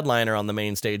wasn't the headliner on the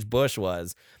main stage. Bush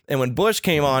was, and when Bush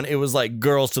came on, it was like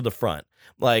girls to the front.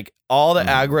 Like all the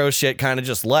aggro shit kind of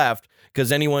just left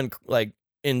because anyone like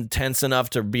intense enough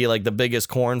to be like the biggest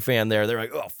Korn fan there, they're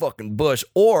like, oh, fucking Bush.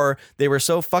 Or they were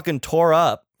so fucking tore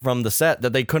up from the set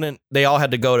that they all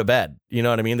had to go to bed. You know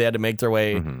what I mean? They had to make their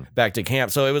way back to camp.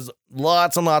 So it was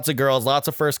lots and lots of girls, lots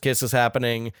of first kisses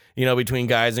happening, you know, between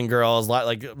guys and girls,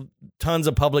 like tons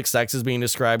of public sex is being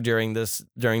described during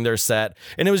their set.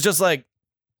 And it was just like,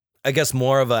 I guess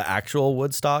more of an actual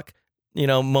Woodstock, you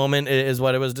know, moment is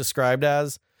what it was described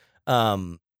as.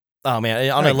 Oh man,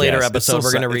 on a later episode,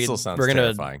 we're going to read,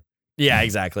 terrifying. yeah,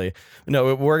 exactly.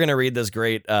 No, we're going to read this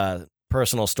great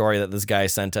personal story that this guy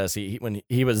sent us. When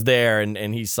he was there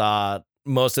and he saw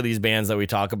most of these bands that we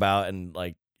talk about, and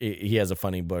like he has a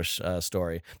funny Bush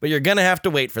story. But you're going to have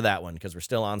to wait for that one because we're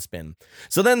still on Spin.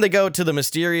 So then they go to the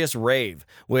mysterious rave,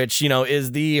 which, you know,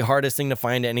 is the hardest thing to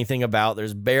find anything about.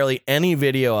 There's barely any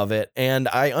video of it. And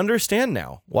I understand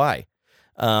now why.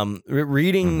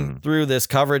 Reading through this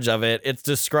coverage of it, it's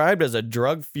described as a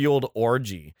drug-fueled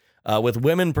orgy with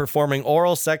women performing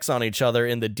oral sex on each other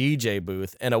in the DJ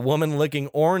booth and a woman licking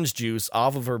orange juice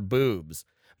off of her boobs.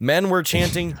 Men were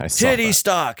chanting, titty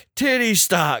stock,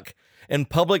 and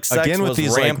public sex Again with was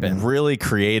these rampant. like really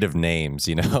creative names,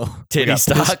 you know. Titty we got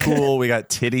stock. Piss Pool, we got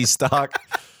titty stock.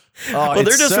 Oh, Well, they're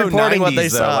it's just so reporting what 90s they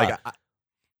though. saw. Like,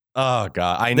 oh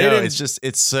god, I They know. didn't-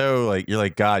 It's so like you're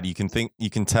like, God, you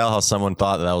can tell how someone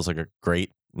thought that was like a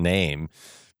great name.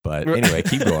 But anyway,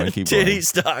 keep going, keep titty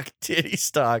going.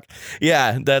 stock.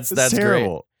 Yeah, that's great.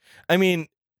 Terrible. I mean,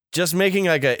 just making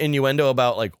like an innuendo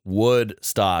about like wood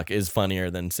stock is funnier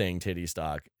than saying titty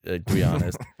stock, to be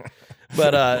honest.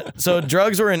 But so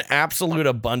drugs were in absolute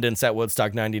abundance at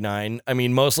Woodstock 99. I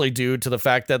mean, mostly due to the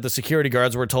fact that the security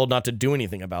guards were told not to do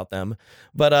anything about them.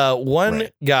 But one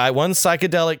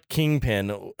psychedelic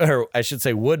kingpin, or I should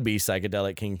say would-be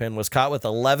psychedelic kingpin, was caught with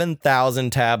 11,000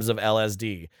 tabs of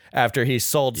LSD after he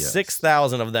sold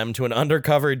 6,000 of them to an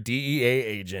undercover DEA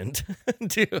agent.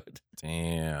 Dude.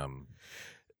 Damn.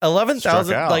 11,000,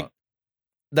 Struck out. like,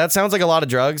 that sounds like a lot of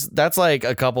drugs. That's like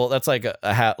a couple, that's like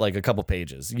a couple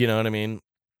pages. You know what I mean?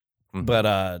 Mhm.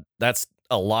 But that's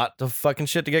a lot of fucking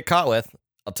shit to get caught with.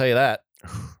 I'll tell you that.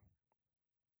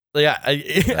 Yeah,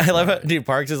 I love it. Dude,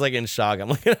 Parks is like in shock. I'm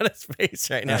looking at his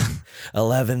face right now.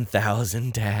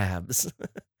 11,000 tabs.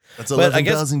 That's But I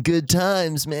guess- 11,000 good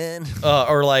times, man.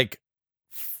 Or like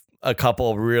a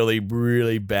couple really,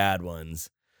 really bad ones.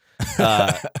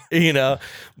 You know,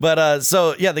 but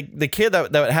so yeah, the kid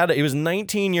that had it, he was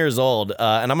 19 years old,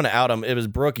 and I'm gonna out him. It was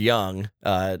Brooke Young.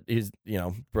 He's, you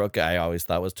know, Brooke, I always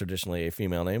thought was traditionally a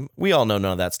female name. We all know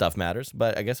none of that stuff matters,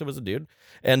 but I guess it was a dude.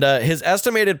 And his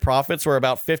estimated profits were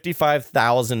about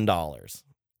 $55,000.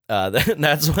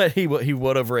 That's what he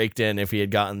would have raked in if he had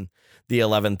gotten the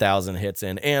 11,000 hits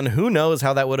in. And who knows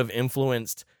how that would have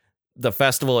influenced the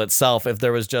festival itself if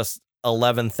there was just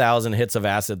 11,000 hits of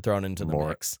acid thrown into the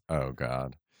mix. Oh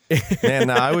god. Man,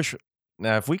 now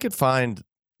if we could find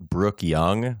Brooke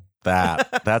Young,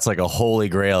 that's like a holy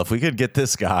grail. If we could get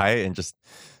this guy and just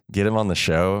get him on the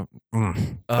show,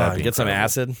 that'd be Get some incredible.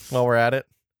 acid while we're at it.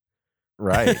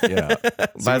 Right, yeah.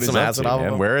 See Buy what some he's up acid to, off of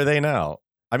man. him. Where are they now?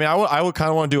 I mean, I would kind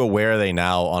of want to do a where are they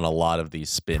now on a lot of these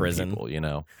spin Prison. people, you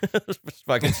know.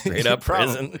 Fucking straight up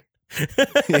prison.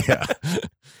 Yeah.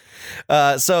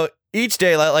 So each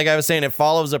day, like I was saying, it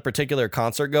follows a particular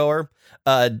concert goer.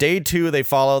 Day 2, they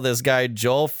follow this guy,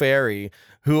 Joel Ferry,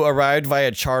 who arrived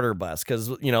via charter bus. Because,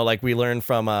 you know, like we learned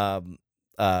from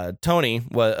Tony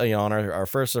was, on our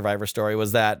first Survivor story,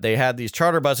 was that they had these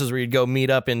charter buses where you'd go meet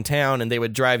up in town and they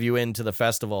would drive you into the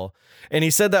festival. And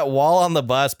he said that while on the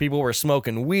bus, people were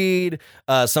smoking weed.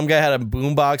 Some guy had a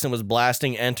boombox and was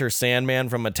blasting Enter Sandman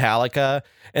from Metallica.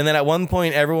 And then at one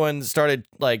point, everyone started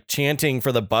like chanting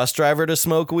for the bus driver to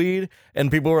smoke weed.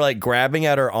 And people were like grabbing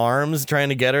at her arms, trying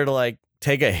to get her to like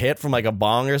take a hit from like a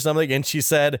bong or something. And she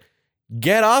said,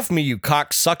 "Get off me, you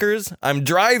cocksuckers. I'm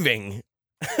driving."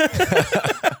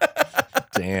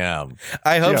 Damn.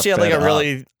 I hope she had like a fed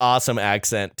really awesome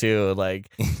accent too. Like,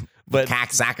 but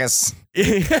Cocksuckers.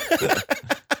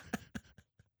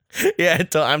 yeah,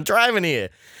 I'm driving here.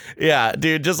 Yeah,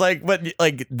 dude, just like, but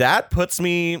like that puts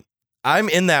me, I'm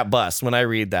in that bus when I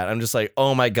read that. I'm just like,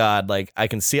 oh my God, like I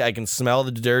can smell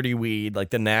the dirty weed, like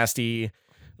the nasty,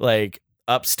 like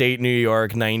upstate New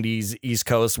York 90s East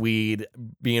Coast weed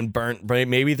being burnt,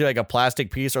 maybe through like a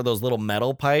plastic piece or those little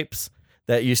metal pipes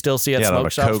that you still see at smoke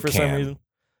like shops Coke for some can. reason.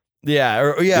 I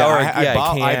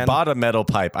I bought a metal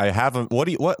pipe. I haven't. What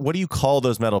do you call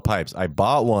those metal pipes? I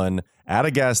bought one at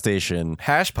a gas station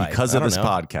hash pipe because of this know.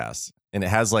 podcast, and it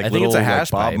has like I think little it's a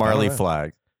hash like Bob pipe. Marley I don't know.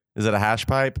 flag. Is it a hash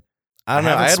pipe? I don't know.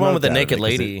 haven't I had one with smoked the out of naked it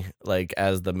 'cause lady like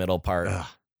as the middle part. Ugh.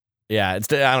 Yeah,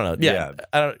 it's I don't know. Yeah, Yeah.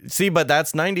 I don't see, but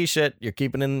that's 90s shit. You're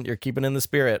keeping in the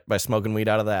spirit by smoking weed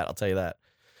out of that. I'll tell you that.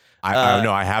 I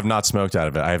know I have not smoked out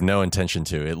of it. I have no intention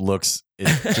to. It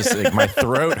just like my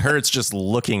throat hurts just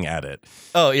looking at it.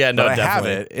 Oh yeah, no, But I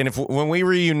definitely. have it, and when we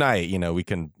reunite,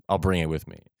 I'll bring it with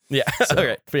me. Yeah. So.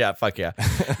 Okay. Yeah. Fuck yeah.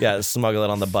 Yeah. Smuggle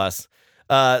it on the bus.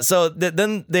 So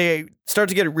then they start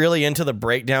to get really into the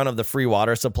breakdown of the free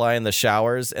water supply in the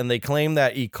showers, and they claim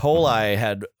that E. coli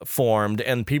had formed,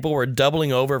 and people were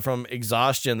doubling over from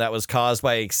exhaustion that was caused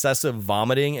by excessive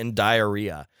vomiting and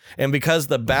diarrhea. And because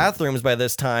the bathrooms by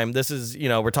this time, this is,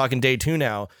 we're talking day 2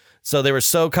 now, so they were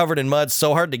so covered in mud,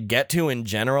 so hard to get to in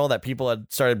general that people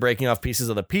had started breaking off pieces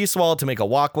of the peace wall to make a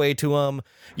walkway to them,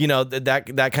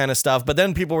 that kind of stuff. But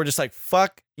then people were just like,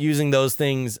 fuck using those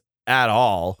things at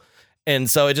all. And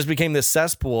so it just became this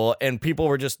cesspool, and people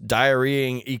were just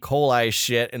diarrheaing E. coli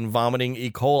shit and vomiting E.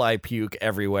 coli puke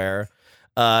everywhere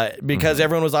because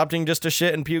everyone was opting just to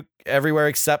shit and puke everywhere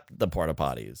except the porta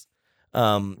potties.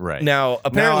 Right. Now,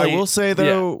 apparently, I will say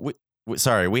though,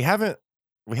 we haven't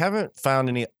found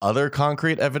any other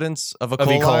concrete evidence of E.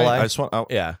 coli. I just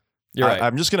want, yeah, you're right.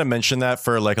 I'm just going to mention that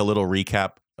for like a little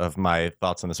recap of my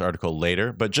thoughts on this article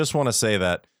later, but just want to say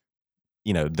that,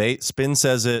 Spin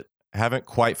says it. Haven't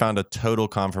quite found a total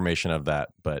confirmation of that,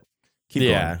 but keep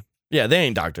going. Yeah, they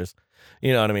ain't doctors.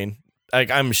 You know what I mean?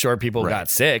 Like, I'm sure people got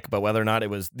sick, but whether or not it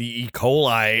was the E.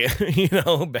 coli,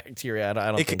 bacteria, I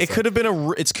don't think it so. could have been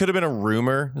a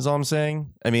rumor, is all I'm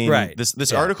saying. I mean,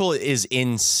 this article is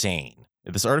insane.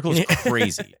 This article is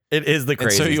crazy. It is the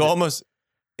craziest. And so you almost,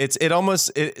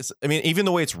 I mean, even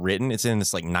the way it's written, it's in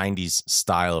this like 90s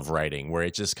style of writing where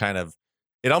it just kind of,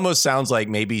 it almost sounds like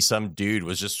maybe some dude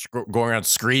was just going around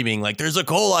screaming like "There's E.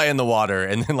 coli in the water,"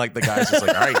 and then like the guy's just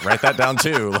like, "All right, write that down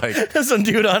too." Like some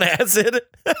dude on acid.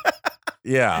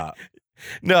 Yeah.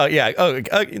 No, yeah. Oh,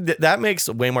 that makes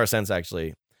way more sense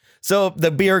actually. So the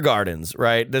beer gardens,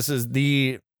 right? This is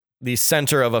the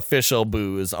center of official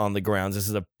booze on the grounds. This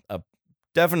is a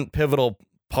definite pivotal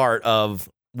part of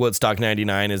Woodstock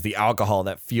 99 is the alcohol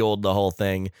that fueled the whole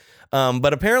thing.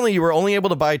 But apparently you were only able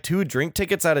to buy 2 drink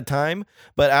tickets at a time.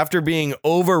 But after being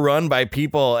overrun by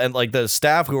people and like the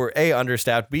staff who were A,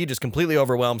 understaffed, B, just completely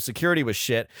overwhelmed, security was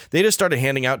shit, they just started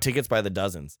handing out tickets by the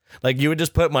dozens. Like you would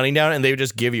just put money down and they would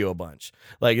just give you a bunch.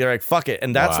 Like they're like, fuck it.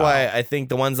 And that's why I think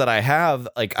the ones that I have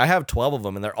 12 of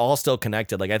them and they're all still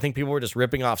connected. Like I think people were just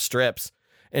ripping off strips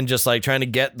and just like trying to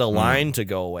get the line to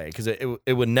go away because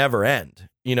it would never end.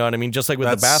 You know what I mean? Just like with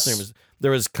the bathrooms,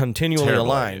 there was continually a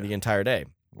line the entire day.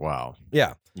 Wow.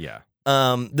 Yeah. Yeah.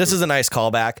 This is a nice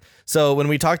callback. So when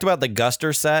we talked about the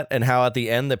Guster set and how at the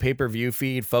end the pay-per-view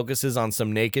feed focuses on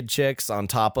some naked chicks on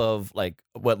top of like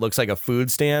what looks like a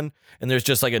food stand, and there's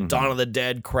just like a Dawn of the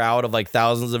Dead crowd of like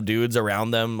thousands of dudes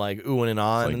around them like oohing and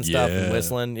on like, and stuff and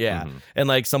whistling. Yeah. And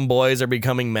like some boys are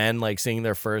becoming men, like seeing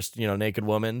their first, naked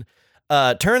woman.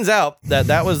 Turns out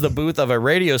that was the booth of a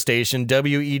radio station,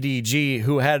 WEDG,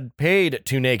 who had paid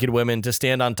 2 naked women to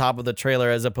stand on top of the trailer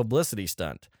as a publicity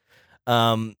stunt.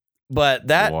 But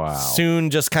that soon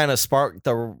just kind of sparked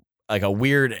a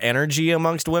weird energy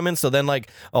amongst women. So then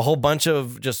like a whole bunch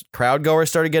of just crowd goers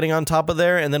started getting on top of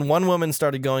there. And then one woman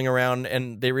started going around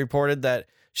and they reported that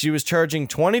she was charging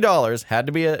 $20, had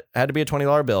to be a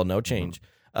 $20 bill, no change.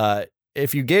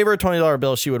 If you gave her a $20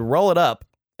 bill, she would roll it up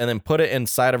and then put it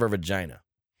inside of her vagina.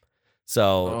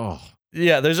 So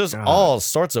Yeah, there's just God. all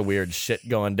sorts of weird shit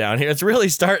going down here. It's really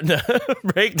starting to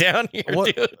break down here,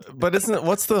 dude. But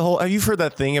what's the whole? Have you heard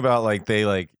that thing about like they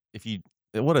like if you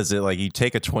what is it like you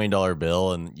take a $20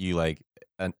 bill and you like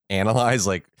analyze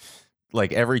like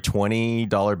every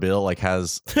 $20 bill like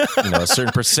has a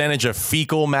certain percentage of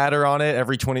fecal matter on it.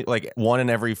 Every 20 like one in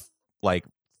every like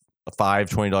 5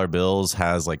 $20 bills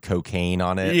has like cocaine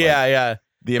on it. Yeah, like, yeah.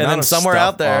 The And amount then of somewhere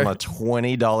stuff out there- on a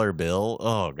 $20 bill.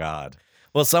 Oh God.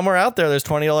 Well, somewhere out there's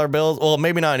 $20 bills. Well,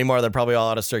 maybe not anymore. They're probably all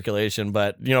out of circulation.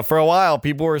 But for a while,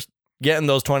 people were getting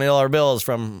those $20 bills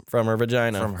from her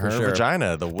vagina. From for her sure.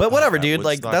 vagina. But whatever, that dude.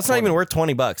 Like Woodstock that's not even 20. worth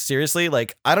 $20. Seriously,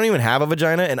 like I don't even have a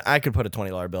vagina, and I could put a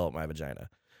 $20 bill at my vagina.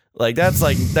 Like that's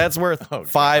worth Oh,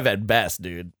 $5 at best,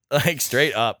 dude. Like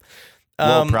straight up.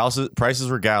 Well, prices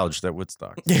were gouged at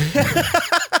Woodstock.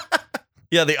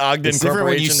 Yeah, the Ogden It's different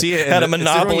when you Corporation see it. had a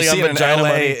monopoly on vagina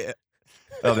money.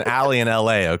 An alley in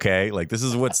LA, okay? Like this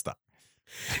is Woodstock.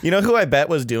 You know who I bet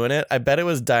was doing it? I bet it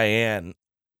was Diane.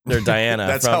 Or Diana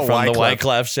That's from the Wyclef.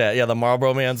 Wyclef shit. Yeah, the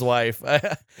Marlboro Man's wife. I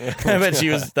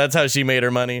bet that's how she made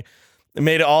her money.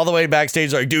 Made it all the way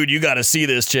backstage like, dude, you got to see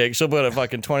this chick. She'll put a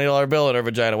fucking $20 bill in her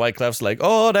vagina. Wyclef's like,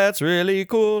 oh, that's really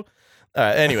cool. All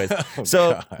right, anyways.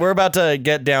 God. We're about to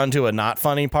get down to a not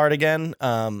funny part again.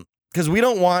 Because we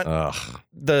don't want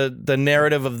the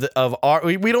narrative of our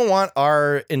we don't want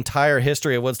our entire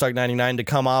history of Woodstock 99 to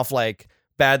come off like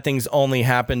bad things only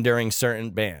happen during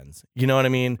certain bands. You know what I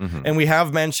mean? Mhm. And we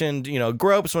have mentioned,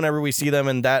 gropes whenever we see them,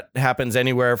 and that happens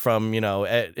anywhere from,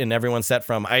 in everyone's set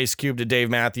from Ice Cube to Dave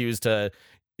Matthews to,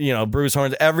 Bruce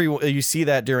Horns. You see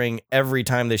that during every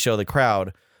time they show the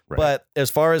crowd. Right. But as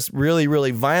far as really,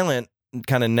 really violent,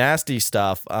 kind of nasty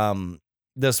stuff,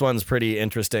 this one's pretty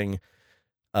interesting.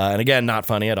 And again, not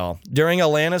funny at all. During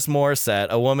Alanis Morissette,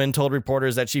 a woman told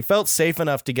reporters that she felt safe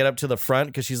enough to get up to the front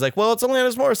because she's like, well, it's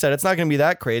Alanis Morissette. It's not going to be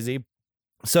that crazy.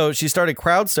 So she started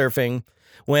crowd surfing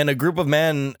when a group of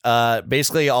men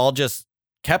basically all just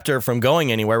kept her from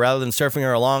going anywhere. Rather than surfing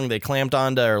her along, they clamped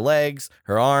onto her legs,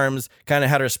 her arms, kind of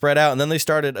had her spread out, and then they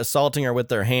started assaulting her with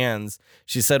their hands.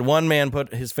 She said one man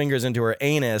put his fingers into her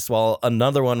anus while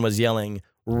another one was yelling,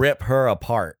 "Rip her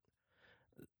apart."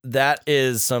 That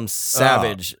is some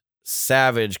savage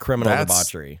criminal That's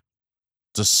debauchery.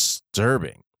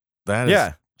 Disturbing. That is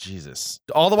Yeah. Jesus.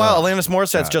 All the while, Oh, Alanis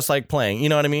Morissette's God. just like playing. You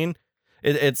know what I mean?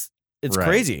 It's Right.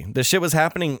 crazy. The shit was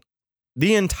happening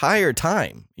the entire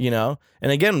time,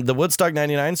 And again, the Woodstock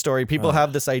 99 story, people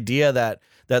have this idea that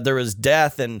there was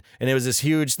death and it was this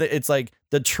huge it's like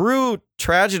the true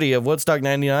tragedy of Woodstock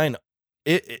 99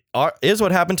 is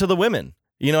what happened to the women.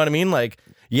 You know what I mean? Like,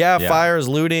 yeah. Fires,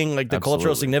 looting, like the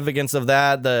cultural Absolutely. significance of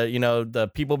that,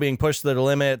 the people being pushed to their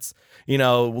limits,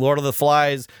 Lord of the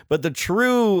Flies. But the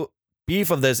true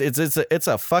beef of this, it's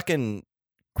a fucking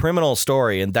criminal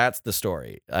story, and that's the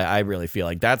story. I really feel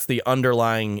like that's the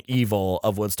underlying evil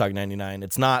of Woodstock 99.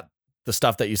 It's not the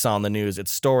stuff that you saw on the news.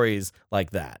 It's stories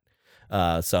like that.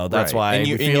 So that's Right. why And we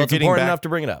you're feel it's getting important back- enough to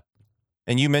bring it up.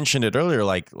 And you mentioned it earlier,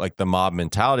 like the mob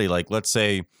mentality. Like, let's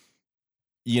say,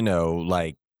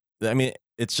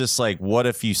 it's just like, what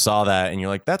if you saw that and you're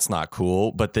like, that's not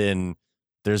cool. But then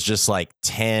there's just like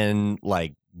 10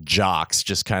 like jocks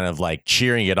just kind of like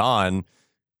cheering it on.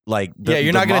 Like,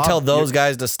 You're not going to mob- tell those you're-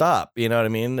 guys to stop. You know what I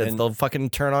mean? They'll fucking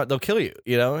turn on. They'll kill you.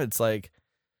 It's like,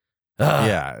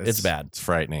 it's bad. It's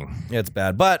frightening. It's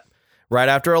bad. But right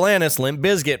after Alanis, Limp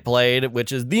Bizkit played,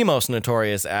 which is the most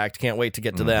notorious act. Can't wait to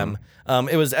get to them.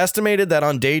 It was estimated that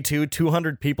on day 2,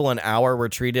 200 people an hour were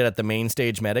treated at the main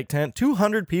stage medic tent.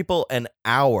 200 people an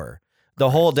hour the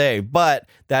whole day. But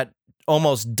that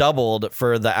almost doubled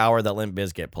for the hour that Limp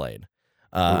Bizkit played.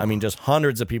 Just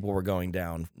hundreds of people were going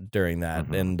down during that.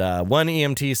 And one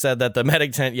EMT said that the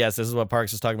medic tent, yes, this is what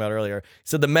Parks was talking about earlier,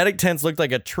 said the medic tents looked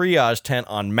like a triage tent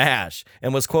on MASH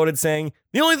and was quoted saying,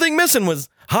 the only thing missing was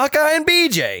Hawkeye and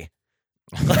BJ.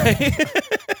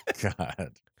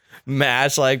 God.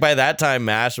 MASH, like by that time,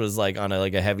 MASH was like on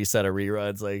a heavy set of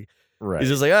reruns. Like, Right. he's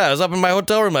just like, I was up in my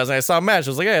hotel room last night. I saw MASH.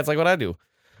 I was like, yeah, it's like what I do.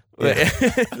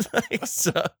 It's like,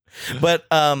 so, but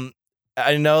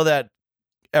I know that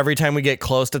every time we get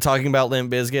close to talking about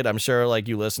Limp Bizkit, I'm sure like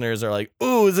you listeners are like,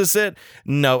 ooh, is this it?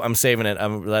 No, I'm saving it.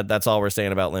 That's all we're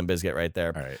saying about Limp Bizkit right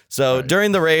there. All right. So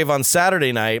during the rave on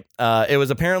Saturday night, it was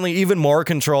apparently even more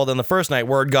controlled than the first night.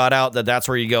 Word got out that that's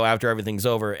where you go after everything's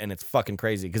over, and it's fucking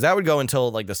crazy because that would go until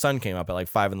like the sun came up at like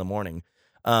 5 a.m.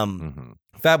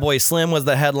 Fatboy Slim was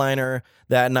the headliner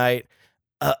that night.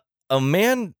 A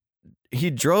man he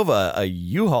drove a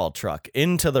U-Haul truck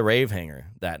into the rave hangar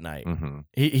that night. Mm-hmm.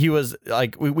 He was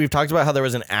like, we've talked about how there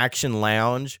was an action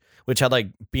lounge, which had like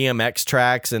BMX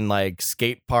tracks and like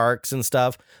skate parks and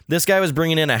stuff. This guy was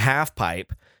bringing in a half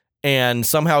pipe and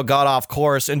somehow got off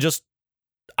course and just,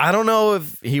 I don't know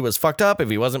if he was fucked up, if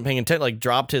he wasn't paying attention, like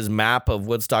dropped his map of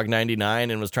Woodstock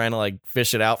 99 and was trying to like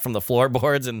fish it out from the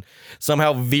floorboards and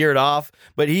somehow veered off.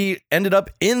 But he ended up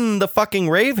in the fucking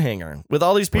rave hangar with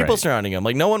all these people surrounding him.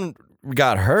 Like no one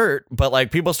got hurt, but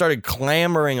like people started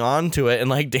clamoring onto it and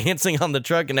like dancing on the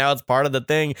truck, and now it's part of the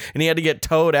thing, and he had to get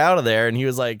towed out of there, and he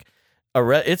was like,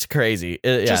 it's crazy.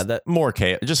 More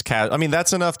chaos. Just I mean,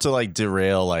 that's enough to like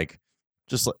derail like.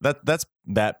 Just that's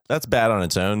bad on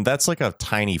its own. That's like a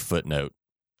tiny footnote.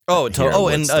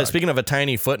 And speaking of a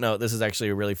tiny footnote, this is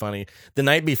actually really funny. The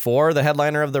night before, the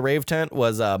headliner of the rave tent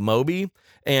was Moby,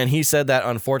 and he said that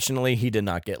unfortunately he did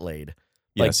not get laid.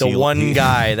 Yes, like the one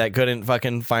guy that couldn't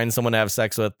fucking find someone to have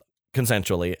sex with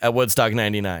consensually at Woodstock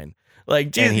 99.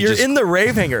 Like, geez, you're in the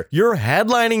rave hangar. You're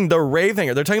headlining the rave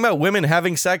hangar. They're talking about women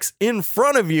having sex in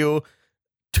front of you,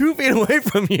 2 feet away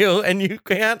from you, and you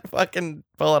can't fucking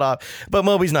pull it off. But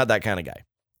Moby's not that kind of guy.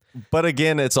 But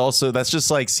again, it's also, that's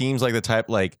just like, seems like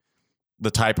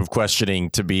the type of questioning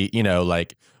to be, you know,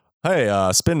 like, hey,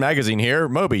 Spin Magazine here.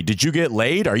 Moby, did you get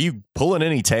laid? Are you pulling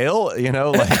any tail? You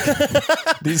know,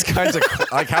 like these kinds of,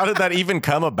 like, how did that even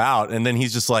come about? And then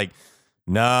he's just like,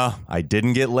 nah, I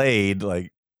didn't get laid.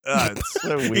 Like, it's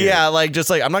so weird. Yeah, like, just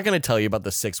like, I'm not going to tell you about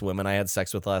the 6 women I had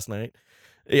sex with last night.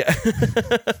 Yeah.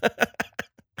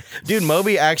 Dude,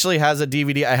 Moby actually has a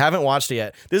DVD. I haven't watched it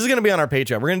yet. This is going to be on our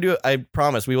Patreon. We're going to do, I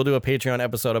promise, we will do a Patreon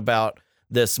episode about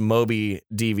this Moby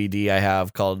DVD I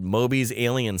have called Moby's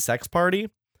Alien Sex Party.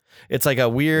 It's like a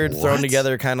weird thrown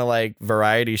together kind of like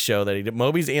variety show that he did.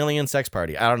 Moby's Alien Sex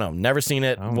Party. I don't know. Never seen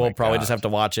it. We'll probably just have to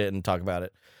watch it and talk about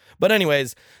it. But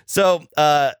anyways, so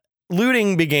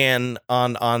looting began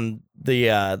on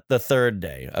the third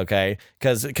day, okay?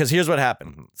 Because here's what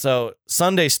happened. So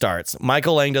Sunday starts.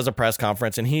 Michael Lang does a press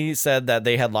conference, and he said that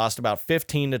they had lost about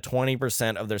 15 to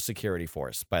 20% of their security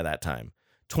force by that time.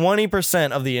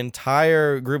 20% of the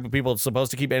entire group of people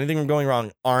supposed to keep anything from going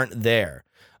wrong aren't there.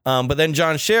 But then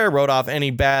John Scher wrote off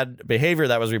any bad behavior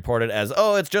that was reported as,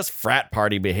 oh, it's just frat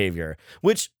party behavior,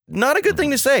 which not a good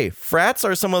thing to say. Frats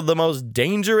are some of the most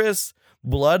dangerous,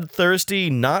 bloodthirsty,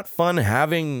 not fun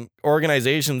having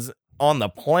organizations on the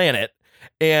planet.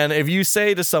 And if you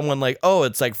say to someone like, oh,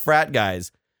 it's like frat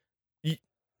guys,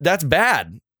 that's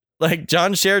bad. Like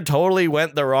John Scher totally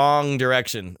went the wrong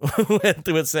direction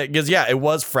with saying, because yeah, it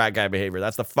was frat guy behavior.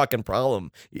 That's the fucking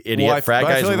problem. You idiot. Well, frat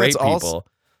guys rape people.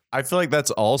 I feel like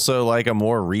that's also like a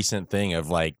more recent thing of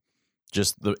like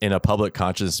just in a public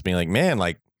consciousness being like, man,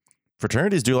 like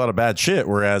fraternities do a lot of bad shit.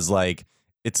 Whereas like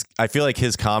I feel like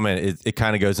his comment, it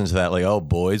kind of goes into that like, oh,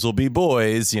 boys will be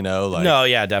boys, you know? Like, no,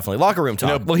 yeah, definitely. Locker room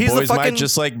talk. You know, well, boys might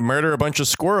just like murder a bunch of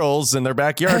squirrels in their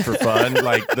backyard for fun.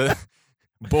 Like the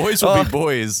boys will be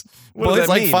boys. What boys does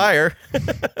that like mean? fire.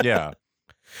 Yeah.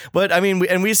 But I mean,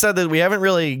 we said that we haven't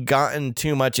really gotten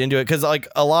too much into it because like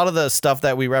a lot of the stuff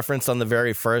that we referenced on the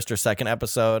very first or second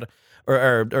episode,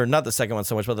 or not the second one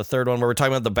so much, but the third one where we're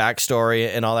talking about the backstory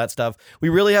and all that stuff, we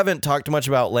really haven't talked much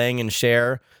about Lang and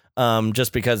Scher,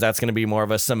 just because that's going to be more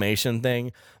of a summation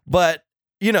thing. But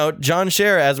you know, John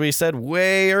Scher, as we said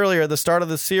way earlier at the start of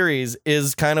the series,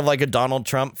 is kind of like a Donald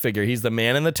Trump figure. He's the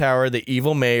man in the tower, the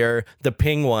evil mayor, the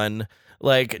ping one.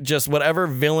 Like, just whatever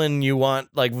villain you want,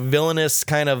 like villainous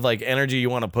kind of like energy you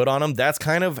want to put on him, that's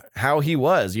kind of how he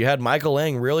was. You had Michael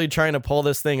Lang really trying to pull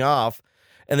this thing off,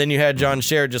 and then you had John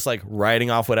Scher just like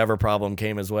writing off whatever problem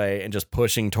came his way and just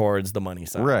pushing towards the money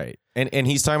side. Right. And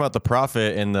he's talking about the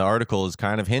prophet, and the article is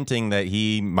kind of hinting that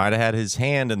he might have had his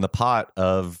hand in the pot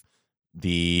of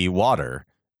the water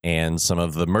and some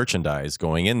of the merchandise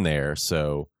going in there.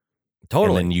 So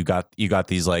totally. And then you got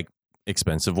these like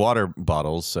expensive water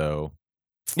bottles, so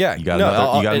yeah, you got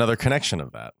another connection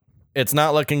of that. It's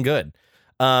not looking good.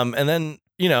 And then,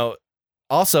 you know,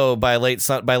 also by late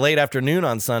afternoon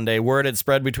on Sunday, word had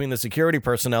spread between the security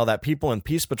personnel that people in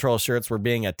Peace Patrol shirts were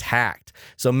being attacked.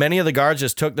 So many of the guards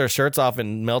just took their shirts off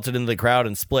and melted into the crowd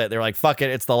and split. They're like, fuck it,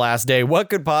 it's the last day. What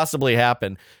could possibly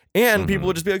happen? And people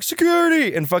would just be like,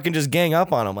 security, and fucking just gang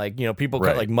up on them. Like, you know, people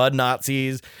cut like mud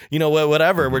Nazis, you know,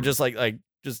 whatever. We're just like,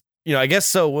 just, you know, I guess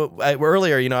so.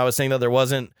 Earlier, you know, I was saying that there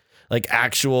wasn't like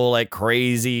actual like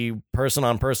crazy person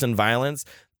on person violence.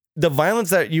 The violence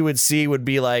that you would see would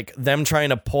be like them trying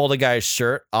to pull the guy's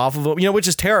shirt off of him, you know, which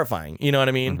is terrifying. You know what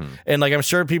I mean? And like, I'm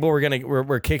sure people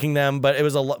were kicking them, but it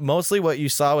was mostly what you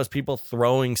saw was people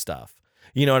throwing stuff.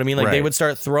 You know what I mean? Like they would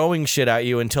start throwing shit at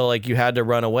you until like you had to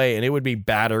run away, and it would be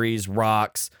batteries,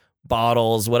 rocks,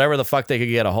 bottles, whatever the fuck they could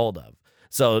get a hold of.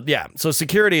 So yeah, so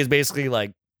security is basically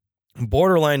like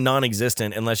borderline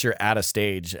non-existent unless you're at a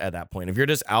stage at that point. If you're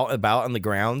just out and about on the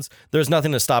grounds, there's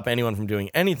nothing to stop anyone from doing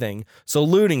anything. So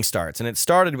looting starts, and it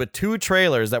started with 2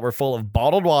 trailers that were full of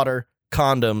bottled water,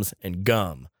 condoms, and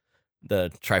gum.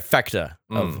 The trifecta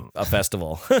of a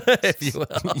festival, if you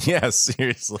will. Yeah,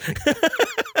 seriously.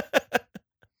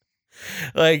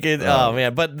 Like it, oh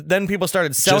man! But then people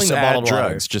started selling Just the bottled drugs.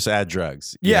 water. Just add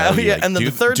drugs. Yeah, You yeah. like, And then do-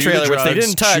 the third do trailer, which they drugs,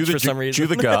 didn't touch chew the- for some reason. Chew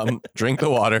the gum, drink the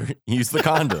water, use the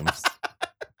condoms.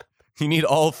 You need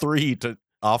all 3 to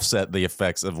offset the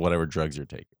effects of whatever drugs you're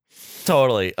taking.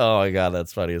 Totally. Oh my god,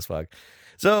 that's funny as fuck.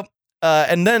 So,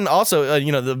 and then also,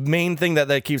 the main thing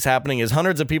that keeps happening is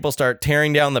hundreds of people start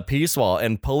tearing down the peace wall,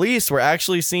 and police were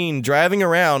actually seen driving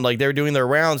around like they were doing their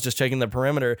rounds, just checking the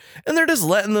perimeter, and they're just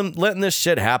letting this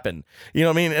shit happen. You know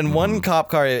what I mean? And one cop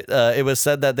car, it was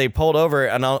said that they pulled over,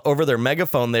 and over their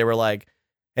megaphone, they were like,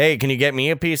 "Hey, can you get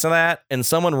me a piece of that?" And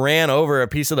someone ran over a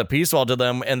piece of the peace wall to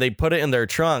them, and they put it in their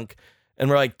trunk. And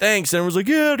we're like, thanks. And it was like,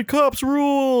 yeah, the cops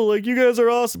rule. Like, you guys are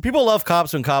awesome. People love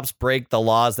cops when cops break the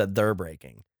laws that they're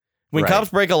breaking. When Right. cops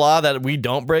break a law that we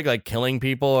don't break, like killing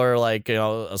people or like,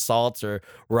 assaults or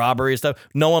robbery stuff,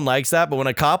 no one likes that. But when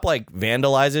a cop like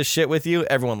vandalizes shit with you,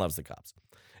 everyone loves the cops.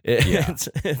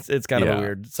 It's kind of a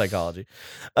weird psychology.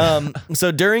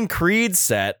 So during Creed's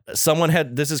set,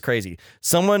 this is crazy.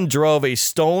 Someone drove a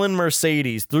stolen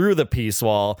Mercedes through the peace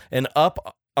wall and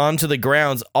up onto the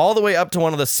grounds all the way up to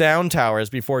one of the sound towers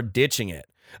before ditching it.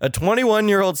 A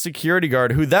 21-year-old security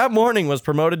guard who that morning was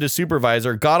promoted to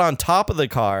supervisor got on top of the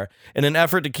car in an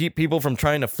effort to keep people from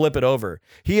trying to flip it over.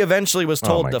 He eventually was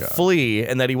told to flee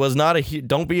and that he was not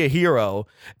don't be a hero.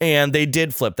 And they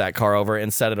did flip that car over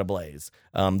and set it ablaze.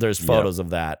 There's photos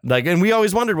of that. And we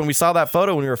always wondered when we saw that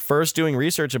photo, when we were first doing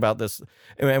research about this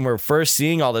and we're first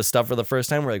seeing all this stuff for the first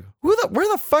time, we're like,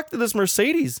 where the fuck did this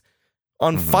Mercedes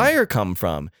on fire come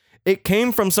from? It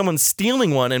came from someone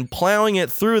stealing one and plowing it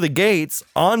through the gates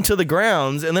onto the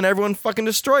grounds, and then everyone fucking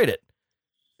destroyed it.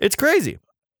 It's crazy.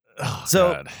 Oh,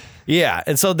 so, God. yeah.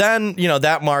 And so then,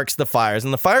 that marks the fires.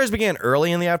 And the fires began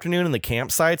early in the afternoon in the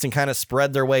campsites and kind of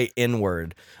spread their way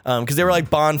inward because they were like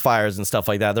bonfires and stuff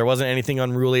like that. There wasn't anything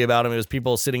unruly about them. It was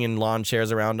people sitting in lawn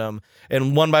chairs around them.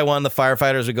 And one by one, the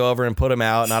firefighters would go over and put them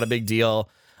out. Not a big deal.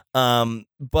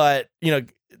 But,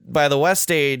 by the West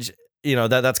Stage,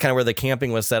 that's kind of where the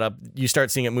camping was set up. You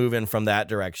start seeing it move in from that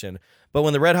direction. But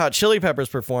when the Red Hot Chili Peppers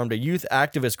performed, a youth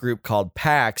activist group called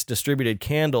PAX distributed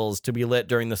candles to be lit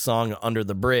during the song Under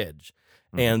the Bridge.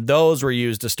 And those were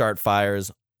used to start fires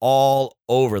all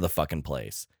over the fucking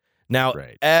place. Now,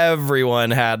 everyone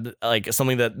had like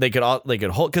something that they could hold,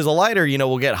 because a lighter,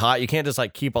 will get hot. You can't just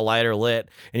like keep a lighter lit,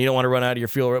 and you don't want to run out of your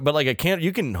fuel. But like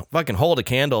you can fucking hold a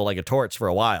candle like a torch for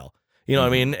a while. You know what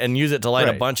I mean? And use it to light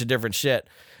a bunch of different shit.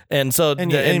 And so,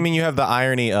 you have the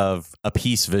irony of a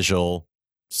peace visual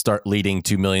start leading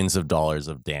to millions of dollars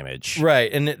of damage. Right.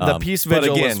 And the peace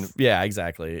vigil was,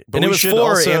 exactly. And it was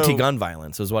for anti-gun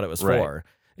violence is what it was for,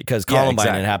 because Columbine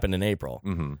had happened in April.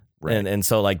 Mm-hmm. Right. And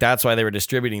so like, that's why they were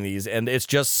distributing these. And it's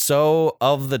just so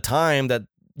of the time that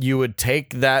you would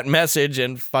take that message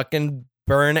and fucking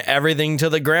burn everything to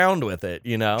the ground with it,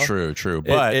 True.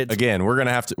 But again, we're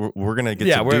gonna get to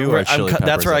do our Chili Peppers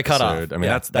that's where I cut episode. off. I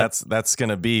mean, that's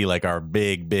gonna be like our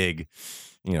big,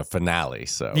 finale.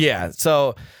 So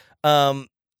So,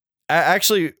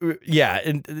 actually,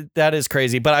 that is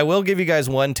crazy. But I will give you guys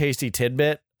one tasty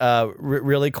tidbit,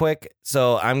 really quick.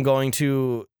 So I'm going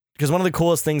to, because one of the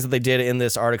coolest things that they did in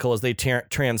this article is they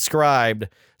transcribed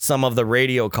some of the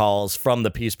radio calls from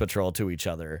the Peace Patrol to each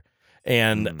other.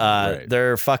 And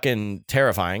they're fucking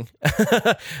terrifying,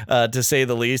 to say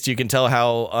the least. You can tell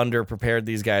how underprepared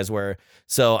these guys were.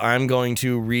 So I'm going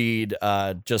to read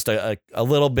just a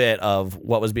little bit of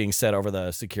what was being said over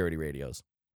the security radios.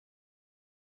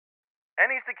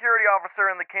 Any security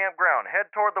officer in the campground, head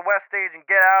toward the West Stage and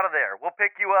get out of there. We'll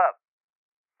pick you up.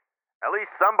 At least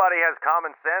somebody has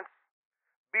common sense.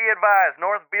 Be advised,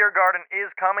 North Beer Garden is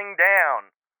coming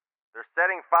down. They're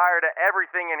setting fire to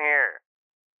everything in here.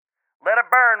 Let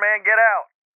it burn, man. Get out.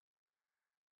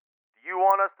 Do you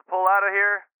want us to pull out of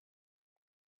here?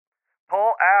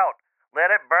 Pull out. Let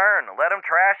it burn. Let them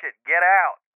trash it. Get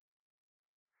out.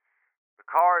 The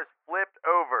car is flipped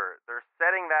over. They're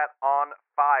setting that on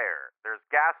fire. There's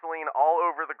gasoline all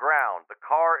over the ground. The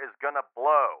car is gonna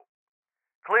blow.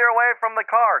 Clear away from the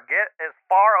car. Get as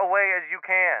far away as you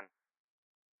can.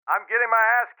 I'm getting my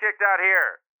ass kicked out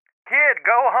here. Kid,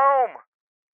 go home.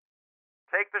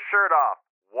 Take the shirt off.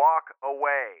 Walk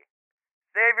away.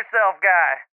 Save yourself,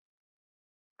 guy.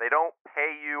 They don't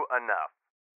pay you enough.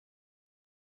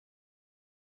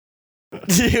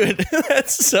 Dude,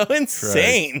 that's so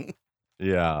insane.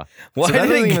 Yeah. Why So that did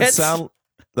doesn't it even get sound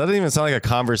that doesn't even sound like a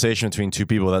conversation between two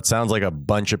people. That sounds like a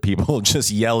bunch of people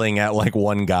just yelling at like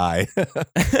one guy.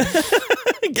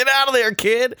 Get out of there,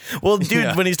 kid. Well, dude,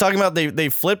 Yeah. when he's talking about they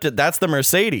flipped it, that's the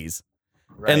Mercedes.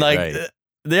 And like,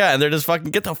 yeah, and they're just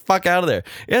fucking get the fuck out of there.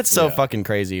 It's so Yeah. fucking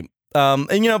crazy.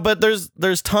 And but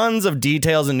there's tons of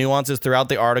details and nuances throughout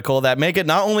the article that make it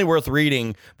not only worth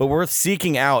reading, but worth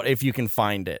seeking out if you can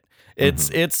find it.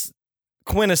 It's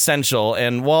quintessential,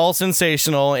 and while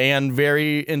sensational and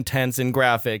very intense and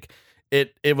graphic,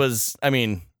 it was, I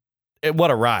mean,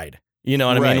 what a ride. You know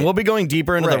what I mean? Right. We'll be going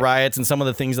deeper into the Right. riots and some of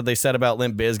the things that they said about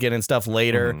Limp Bizkit and stuff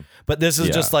later, Mhm. but this is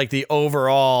Yeah. just like the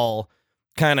overall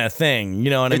kind of thing. You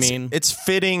know what I mean? It's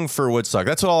fitting for Woodstock.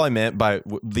 That's all I meant by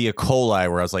the E. coli,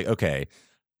 where I was like, okay,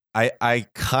 I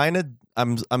kind of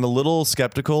I'm a little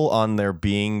skeptical on there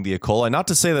being the E. coli. Not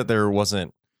to say that there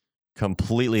wasn't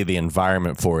completely the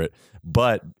environment for it,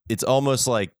 but it's almost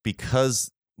like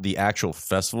because the actual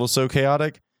festival is so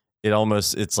chaotic,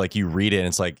 it's like you read it and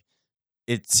it's like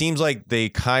it seems like they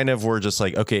kind of were just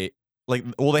like, okay, like,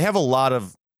 well, they have a lot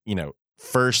of,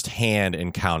 first-hand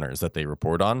encounters that they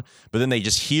report on, but then they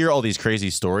just hear all these crazy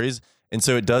stories. And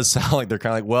so it does sound like they're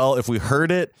kind of like, well, if we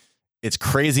heard it, it's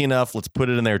crazy enough. Let's put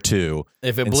it in there too.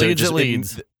 If it And so bleeds, it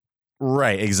leads.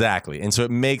 Right, exactly. And so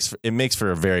it makes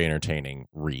for a very entertaining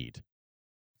read.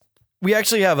 We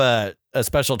actually have a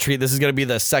special treat. This is going to be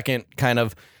the second kind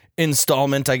of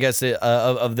installment, I guess,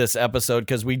 of this episode,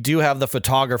 because we do have the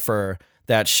photographer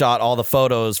that shot all the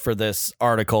photos for this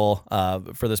article,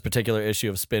 for this particular issue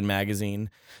of Spin Magazine.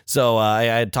 So I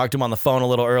had talked to him on the phone a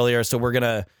little earlier, so we're going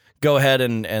to go ahead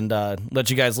and let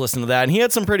you guys listen to that. And he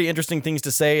had some pretty interesting things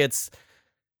to say. It's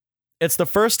the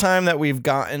first time that we've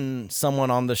gotten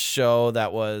someone on the show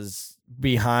that was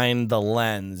behind the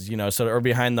lens, or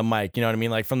behind the mic, you know what I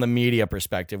mean? Like from the media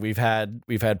perspective, we've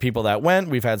had people that went,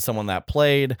 we've had someone that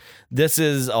played. This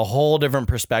is a whole different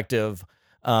perspective.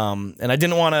 And I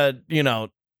didn't want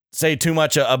to, say too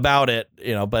much about it,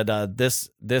 but this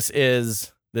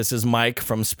is Mike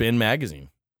from Spin Magazine.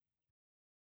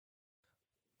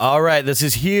 All right, this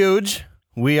is huge.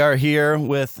 We are here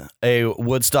with a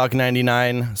Woodstock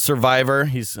 99 survivor.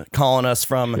 He's calling us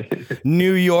from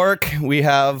New York. We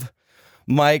have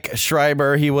Mike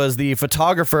Schreiber. He was the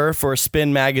photographer for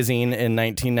Spin Magazine in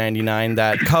 1999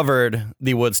 that covered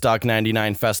the Woodstock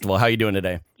 99 festival. How you doing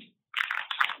today?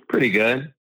 Pretty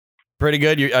good. Pretty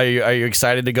good. Are you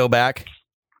excited to go back?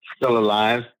 Still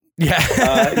alive.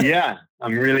 Yeah. Yeah,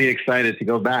 I'm really excited to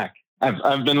go back.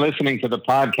 I've been listening to the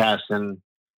podcast, and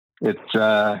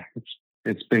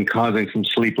it's been causing some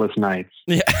sleepless nights.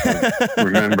 Yeah.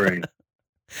 remembering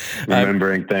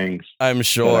things I'm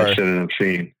sure. that I shouldn't have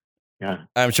seen. Yeah.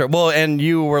 I'm sure. Well, and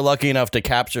you were lucky enough to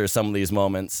capture some of these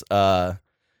moments. Yeah.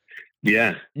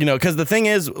 Because the thing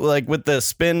is, like with the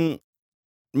Spin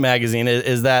Magazine,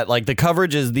 is that like the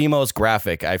coverage is the most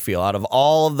graphic, I feel, out of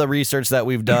all of the research that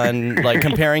we've done, like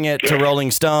comparing it to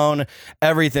Rolling Stone,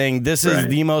 everything. This is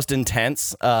the most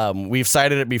intense. We've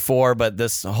cited it before, but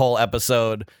this whole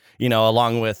episode,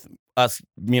 along with us,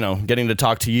 getting to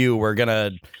talk to you, we're going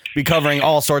to be covering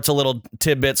all sorts of little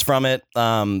tidbits from it,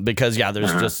 because,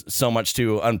 there's just so much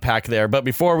to unpack there. But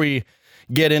before we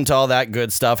get into all that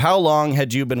good stuff, how long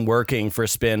had you been working for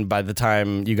Spin by the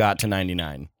time you got to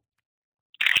 99?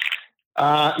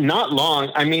 Not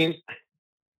long. I mean,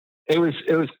 it was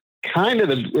kind of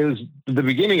the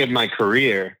beginning of my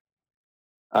career.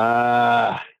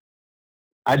 I'd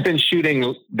been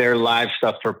shooting their live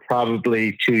stuff for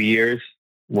probably 2 years,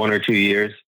 1 or 2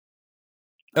 years.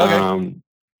 Okay.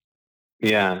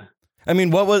 Yeah. I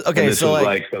mean, what was okay?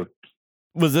 So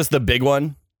was this the big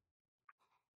one?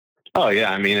 Oh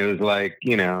yeah. I mean, it was like,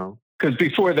 because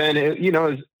before then, it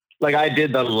was like I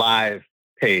did the live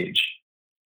page.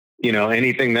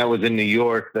 Anything that was in New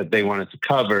York that they wanted to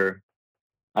cover.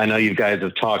 I know you guys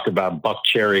have talked about Buck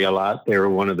Cherry a lot. They were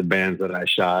one of the bands that I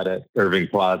shot at Irving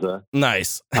Plaza.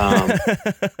 Nice. I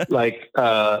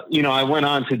went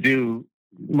on to do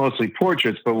mostly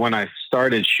portraits, but when I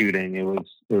started shooting, it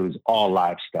was all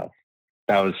live stuff.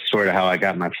 That was sort of how I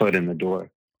got my foot in the door.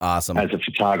 Awesome. As a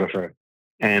photographer.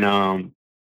 And I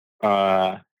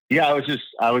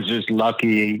was just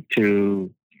lucky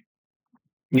to,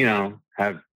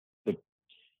 have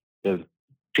the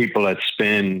people at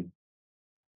Spin,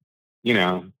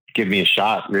 give me a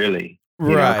shot, really.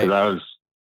 Right. Because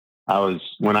I was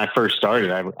when I first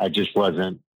started, I just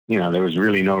wasn't, there was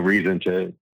really no reason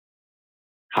to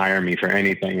hire me for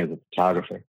anything as a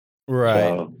photographer. Right.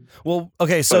 So, well,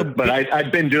 okay. So, but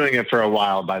I'd been doing it for a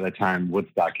while by the time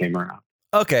Woodstock came around.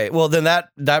 Okay, well then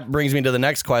that brings me to the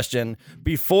next question.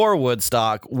 Before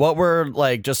Woodstock, what were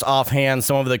like just offhand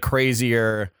some of the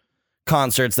crazier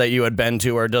concerts that you had been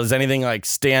to, or does anything like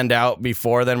stand out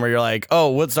before then where you're like,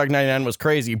 oh, Woodstock 99 was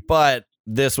crazy, but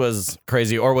this was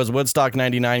crazy, or was Woodstock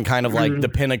 99 kind of like the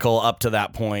pinnacle up to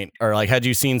that point, or like had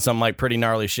you seen some like pretty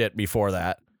gnarly shit before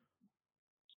that?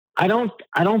 I don't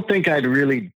think there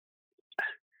really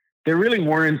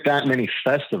weren't that many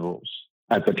festivals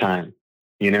at the time,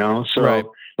 you know? So Right.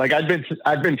 like I've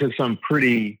been to some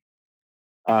pretty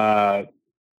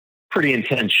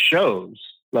intense shows,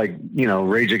 like, you know,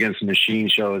 Rage Against the Machine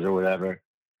shows or whatever,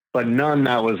 but none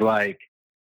that was like,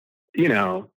 you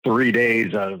know, 3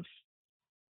 days of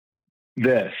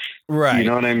this. Right. You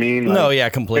know what I mean? Like, No, yeah,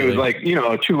 completely. it was like, you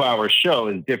know, a 2-hour show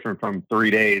is different from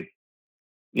 3 days,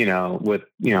 you know, with,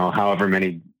 you know, however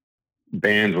many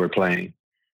bands were playing.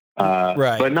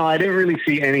 Right. But no, I didn't really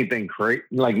see anything crazy.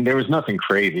 Like there was nothing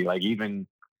crazy, like even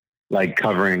like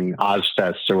covering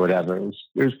Ozfest or whatever. It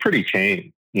was pretty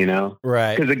tame, you know?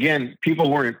 Right. Because again, people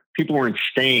weren't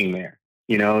staying there.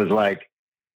 You know, it was like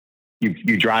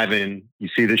you drive in, you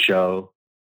see the show,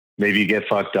 maybe you get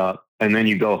fucked up, and then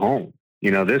you go home.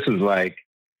 You know, this is like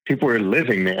people were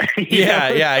living there. Yeah,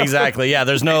 yeah, exactly. Yeah,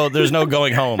 there's no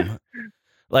going home.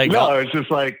 Like no, it's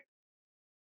just like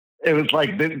it was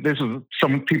like this was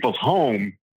some people's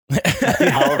home.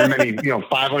 However many,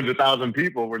 500,000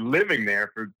 people were living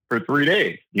there for 3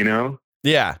 days. You know.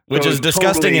 Yeah, which So is it's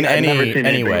disgusting in I'd never seen any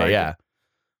anything way. like Yeah.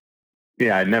 it.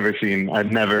 Yeah, I'd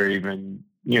never even.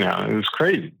 It was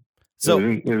crazy. So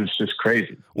it was just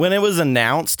crazy. When it was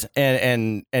announced,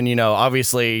 and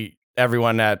obviously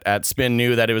everyone at Spin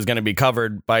knew that it was going to be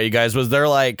covered by you guys.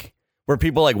 Were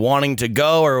people like wanting to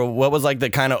go, or what was like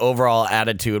the kind of overall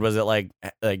attitude? Was it like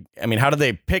I mean, how did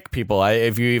they pick people,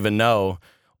 if you even know,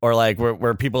 or like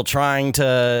were people trying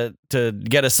to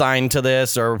get assigned to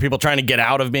this, or were people trying to get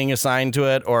out of being assigned to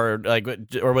it, or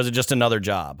was it just another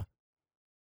job?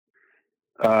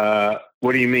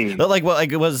 What do you mean? But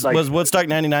was Woodstock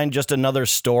 99 just another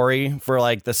story for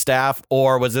like the staff,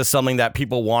 or was this something that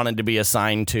people wanted to be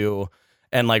assigned to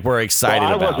and like were excited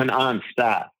about? I wasn't on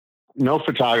staff. No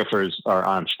photographers are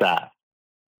on staff.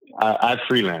 I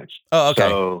freelance. Oh, okay.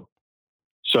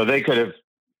 So they could have,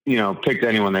 picked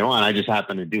anyone they want. I just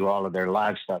happened to do all of their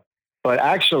live stuff. But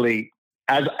actually,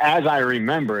 as I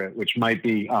remember it, which might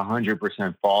be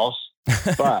 100% false,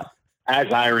 but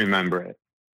as I remember it,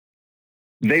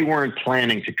 they weren't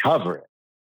planning to cover it.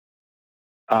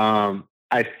 I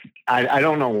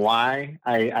don't know why.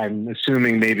 I'm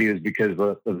assuming maybe it was because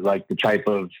of like the type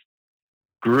of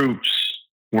groups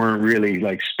weren't really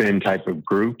like Spin type of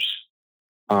groups.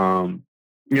 Like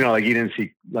you didn't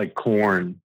see like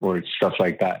Korn or stuff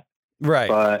like that. Right.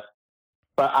 But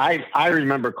I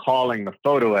remember calling the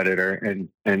photo editor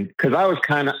and because I was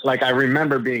kind of like, I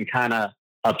remember being kind of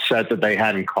upset that they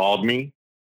hadn't called me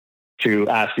to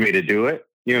ask me to do it,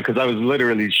 because I was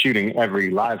literally shooting every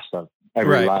live stuff,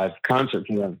 every live concert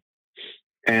for them.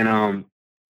 And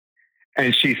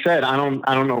she said, I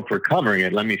don't know if we're covering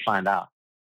it. Let me find out.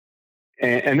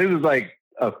 And this was like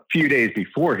a few days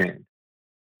beforehand.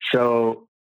 So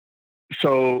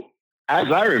as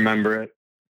I remember it,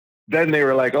 then they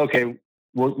were like, okay,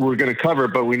 we're going to cover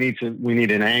it, but we need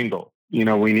an angle.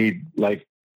 We need like,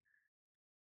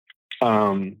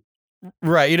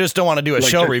 right. You just don't want to do a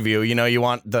show review. You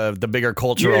want the bigger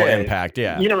cultural impact.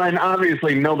 Yeah. And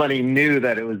obviously nobody knew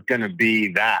that it was going to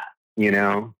be that,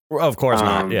 Of course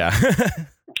not. Yeah.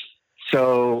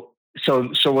 So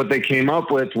what they came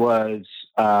up with was,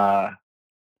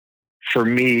 for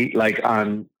me, like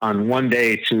on one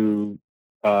day to,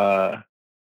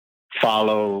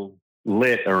 follow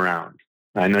Lit around.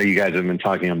 I know you guys have been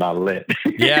talking about Lit.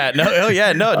 Yeah. No. Oh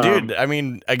yeah. No, dude. I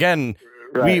mean, again,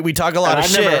 right. we talk a lot of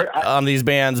shit on these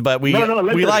bands, but we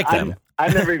like them.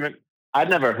 I'd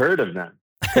never heard of them.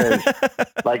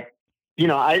 Like,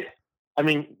 I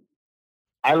mean,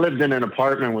 I lived in an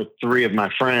apartment with 3 of my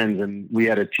friends and we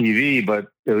had a TV, but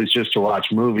it was just to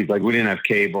watch movies. Like we didn't have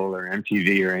cable or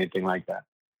MTV or anything like that.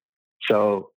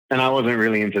 So, and I wasn't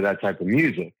really into that type of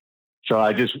music.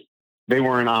 So they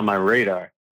weren't on my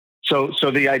radar.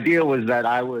 So the idea was that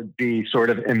I would be sort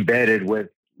of embedded with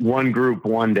one group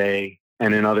one day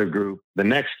and another group the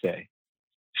next day.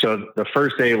 So the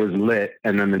first day it was Lit,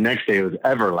 and then the next day it was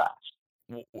Everlast.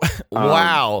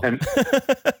 Wow. And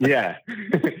yeah,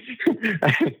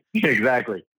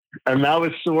 exactly. And that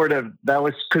was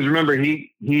because remember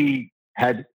he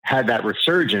had that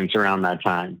resurgence around that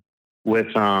time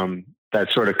with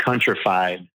that sort of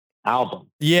countrified album.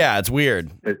 Yeah, it's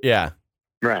weird. Yeah.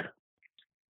 Right.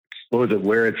 What was it?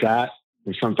 Where It's At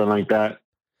or something like that.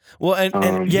 Well, and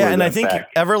yeah, was and I that think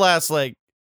back. Everlast, like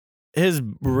his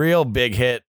real big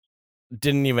hit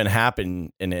didn't even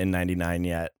happen in 99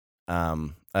 yet. I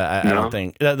No? don't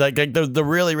think like the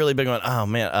really, really big one. Oh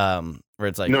man. Where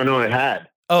it's like, No, it had.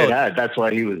 Oh. It had. That's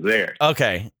why he was there.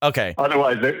 okay.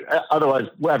 Otherwise,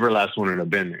 Everlast wouldn't have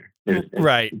been there. It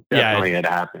Right. definitely had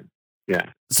happened. Yeah.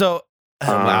 So,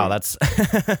 wow, that's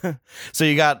so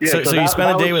you got, so you that-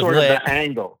 spent that a day was with sort of Lit. the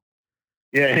angle.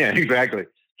 Yeah, exactly.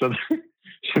 So,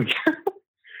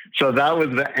 so that was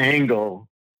the angle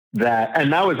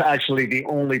and that was actually the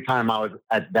only time I was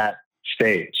at that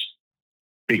stage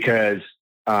because,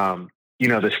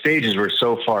 the stages were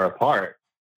so far apart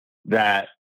that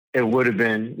it would have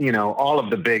been, all of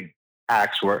the big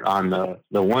acts were on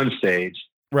the one stage,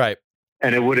 Right.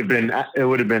 and it would have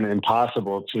been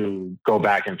impossible to go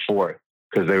back and forth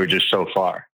because they were just so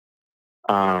far.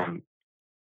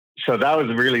 So that was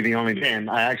really the only day. And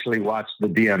I actually watched the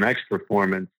DMX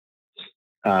performance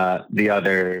the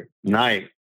other night,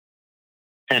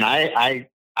 and I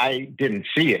didn't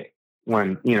see it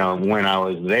when I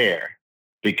was there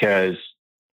because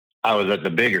I was at the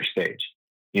bigger stage,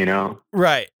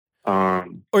 Right.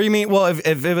 Or you mean, well, if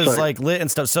it was Sorry. like Lit and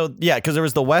stuff. So yeah, because there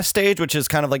was the West stage, which is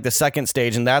kind of like the second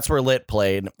stage, and that's where Lit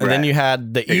played. And then Right. you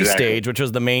had the East Exactly. stage, which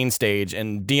was the main stage,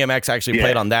 and DMX actually Yeah.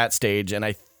 played on that stage. And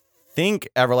I think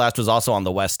Everlast was also on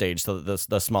the West stage, so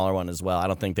the smaller one as well. I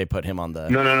don't think they put him on the.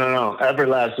 No.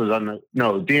 Everlast was on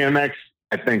DMX,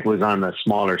 I think, was on the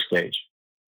smaller stage.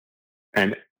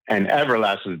 And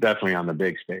Everlast was definitely on the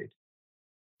big stage.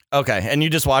 Okay, and you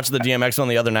just watched the DMX one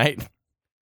the other night.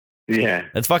 Yeah.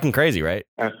 That's fucking crazy, right?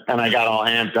 And I got all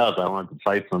amped up. I wanted to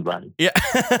fight somebody. Yeah,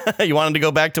 you wanted to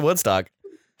go back to Woodstock.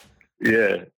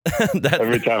 Yeah. That-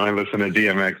 Every time I listen to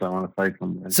DMX, I want to fight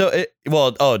somebody. So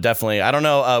definitely. I don't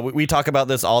know. We talk about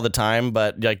this all the time,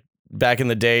 but like back in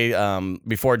the day,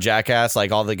 before Jackass,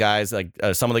 like all the guys, like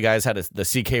some of the guys had the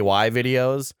CKY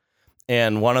videos,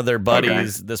 and one of their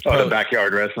buddies, this the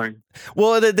backyard wrestling.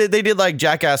 well, they did like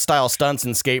Jackass style stunts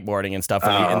and skateboarding and stuff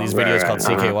in these videos called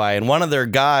CKY. And one of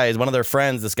their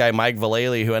friends, this guy Mike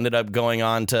Vallely, who ended up going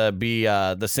on to be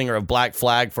the singer of Black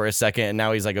Flag for a second, and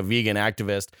now he's like a vegan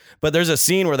activist. But there's a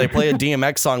scene where they play a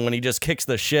DMX song when he just kicks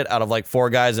the shit out of like 4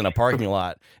 guys in a parking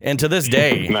lot. And to this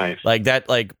day, Nice. like that,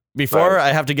 like before Right.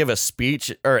 I have to give a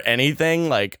speech or anything,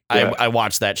 like Yeah. I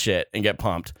watch that shit and get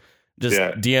pumped. Just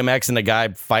Yeah. DMX and a guy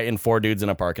fighting 4 dudes in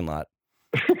a parking lot.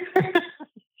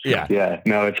 Yeah. Yeah.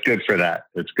 No, it's good for that.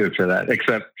 It's good for that.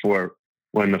 Except for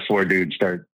when the 4 dudes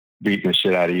start beating the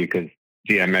shit out of you because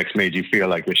DMX made you feel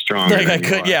like you're stronger. Like I than you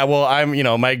could, are. yeah.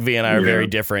 Well, Mike V and I are Yeah. very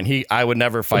different. I would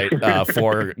never fight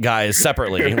 4 guys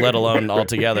separately, let alone all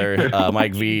together.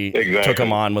 Mike V Exactly. took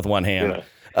him on with one hand. Yeah.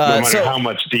 No matter so how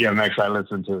much DMX I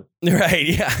listen to. right,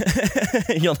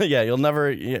 yeah, you'll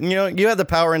never, you had the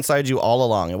power inside you all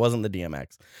along. It wasn't the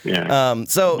DMX. Yeah.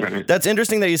 So Right. that's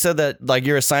interesting that you said that like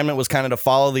your assignment was kind of to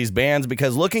follow these bands,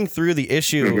 because looking through the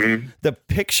issue, Mhm. the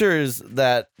pictures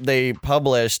that they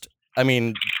published, I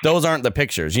mean, those aren't the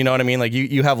pictures. You know what I mean? Like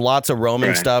you have lots of roaming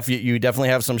Right. stuff. You definitely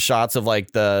have some shots of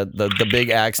like the big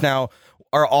acts. Now,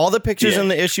 are all the pictures Yeah. in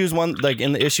the issues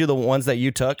the ones that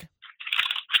you took?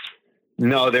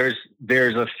 No, there's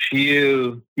a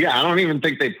few. Yeah, I don't even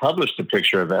think they published a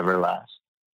picture of Everlast.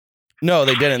 No,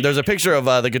 they didn't. There's a picture of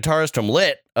the guitarist from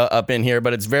Lit up in here,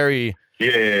 but it's very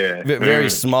Yeah.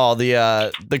 very small.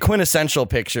 The quintessential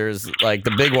pictures, like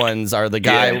the big ones, are the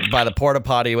guy Yeah. by the porta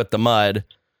potty with the mud.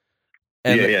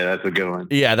 And Yeah, that's a good one.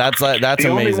 yeah, that's The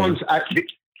only amazing. ones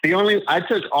I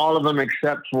took all of them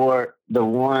except for the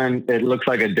one that looks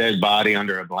like a dead body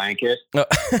under a blanket Oh.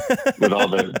 with all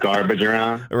the garbage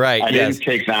around. Right. I Yes. didn't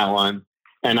take that one,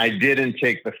 and I didn't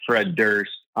take the Fred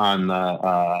Durst on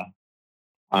the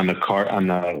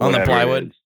whatever it plywood?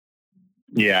 is.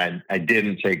 Yeah, I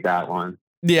didn't take that one.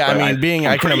 Yeah, I But mean,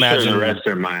 I'm I can pretty sure imagine. the rest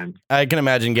are mine. I can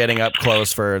imagine getting up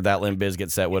close for that Limp Bizkit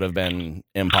set would have been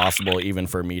impossible, even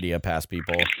for media pass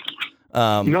people.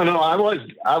 No,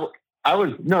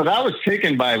 that was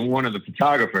taken by one of the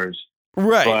photographers.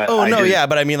 Right. But Oh I no, didn't- yeah,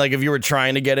 but I mean, like if you were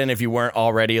trying to get in, if you weren't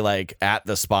already like at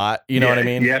the spot, you know what I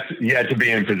mean? You had to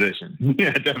be in position.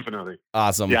 Yeah, definitely.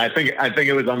 Awesome. Yeah, I think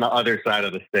it was on the other side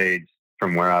of the stage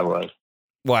from where I was.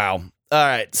 Wow. All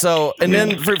right. So, and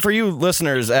then for you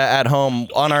listeners at home,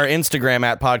 on our Instagram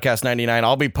at Podcast99,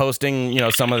 I'll be posting,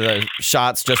 some of the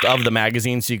shots just of the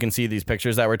magazine so you can see these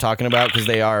pictures that we're talking about, because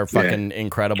they are fucking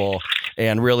incredible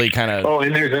and really kind of. Oh,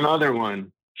 and there's another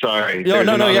one. Sorry. No, There's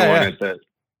no, another yeah, one at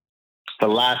the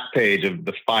last page of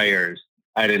the fires.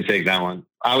 I didn't take that one.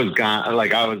 I was gone.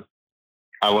 Like I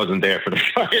wasn't there for the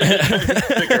fires.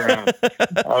 Stick around.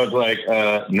 I was like,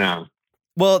 no.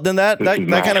 Well, then that This is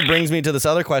kind of not brings me to this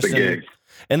other the question. gig.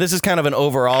 And this is kind of an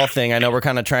overall thing. I know we're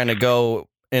kind of trying to go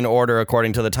in order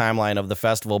according to the timeline of the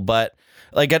festival, but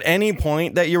like at any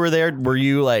point that you were there, were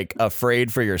you like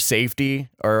afraid for your safety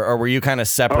or were you kind of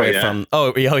separate yeah. from,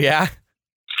 oh yeah?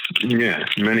 Yeah,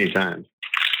 many times.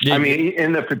 I mean,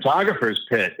 in the photographer's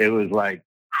pit, it was like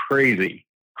crazy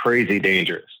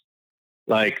dangerous.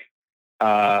 Like,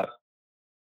 I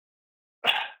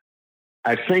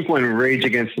think when Rage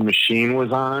Against the Machine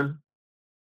was on,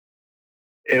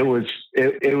 it was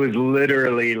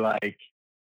literally like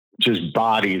just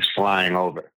bodies flying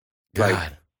over.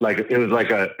 God. Like it was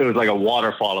like a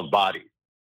waterfall of bodies.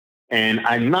 And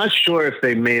I'm not sure if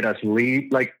they made us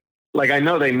leave. Like I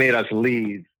know they made us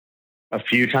leave a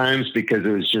few times because it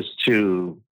was just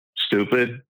too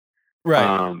stupid.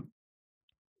 Right.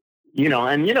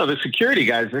 The security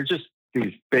guys, they're just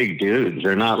these big dudes.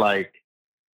 They're not like,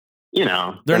 they're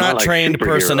not like trained superheroes.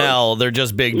 personnel. They're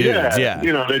just big dudes. Yeah.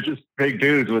 They're just big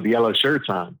dudes with yellow shirts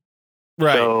on.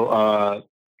 Right.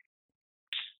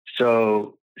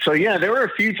 So yeah, there were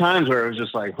a few times where it was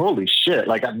just like, holy shit,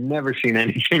 like I've never seen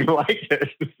anything like this.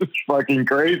 It's fucking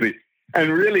crazy.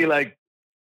 And really like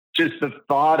just the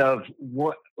thought of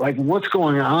what's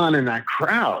going on in that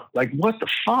crowd? Like what the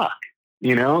fuck?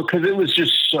 Cause it was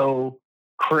just so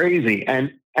crazy.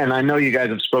 And I know you guys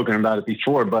have spoken about it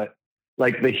before, but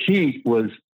like the heat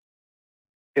was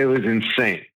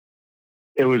insane.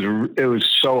 It was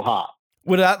so hot.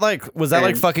 Was that like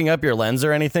fucking up your lens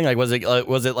or anything? Like, was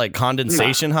it like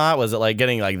condensation hot? Was it like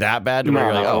getting like that bad? To where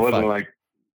you're like, oh, it wasn't fuck.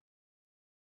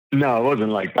 No, it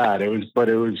wasn't like that. It was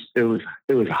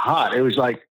hot. It was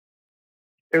like,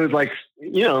 cause it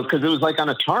was like on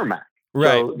a tarmac.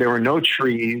 Right. So there were no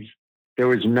trees. There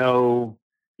was no,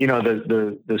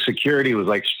 the security was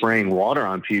like spraying water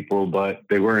on people, but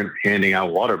they weren't handing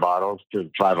out water bottles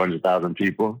to 500,000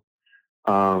 people.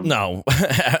 No,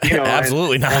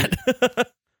 absolutely not.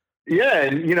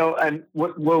 And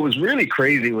what was really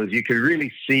crazy was you could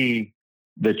really see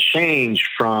the change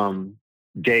from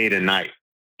day to night,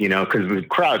 because the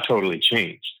crowd totally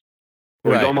changed. It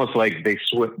was almost like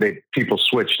people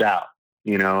switched out,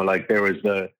 like there was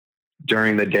the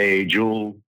during the day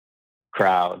Jewel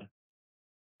crowd,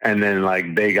 and then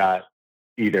like they got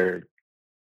either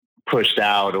pushed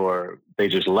out or they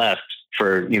just left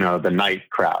for, the night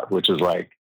crowd, which is like,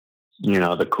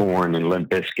 the Korn and Limp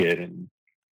Bizkit and,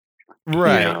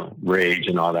 Rage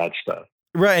and all that stuff.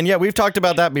 Right. And yeah, we've talked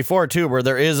about that before too, where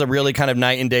there is a really kind of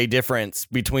night and day difference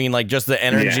between like just the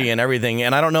energy and everything.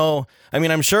 And I don't know, I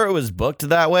mean, I'm sure it was booked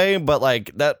that way, but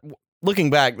like that,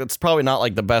 looking back, that's probably not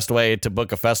like the best way to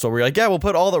book a festival where you're like, yeah, we'll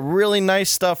put all the really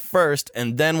nice stuff first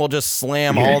and then we'll just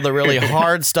slam all the really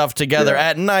hard stuff together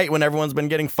at night when everyone's been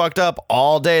getting fucked up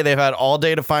all day. They've had all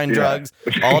day to find drugs,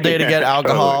 all day to get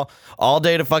alcohol, all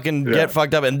day to fucking get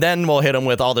fucked up. And then we'll hit them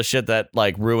with all the shit that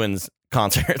like ruins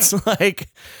concerts.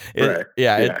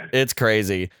 It's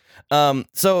crazy.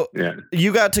 So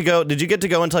you got to go, did you get to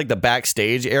go into like the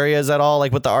backstage areas at all?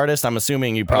 Like with the artist? I'm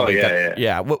assuming you probably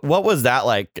What was that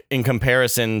like in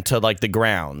comparison to like the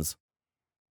grounds?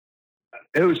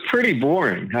 It was pretty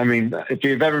boring. I mean, if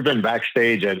you've ever been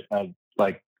backstage at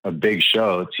like a big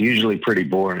show, it's usually pretty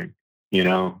boring,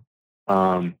 The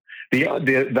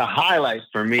highlight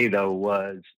for me though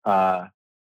was, I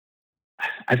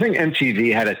think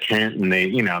MTV had a tent and they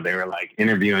were like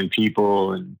interviewing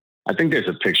people, and I think there's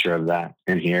a picture of that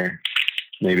in here,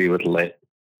 maybe with Lit.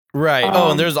 Right.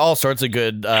 And there's all sorts of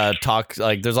good talk.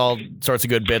 Like there's all sorts of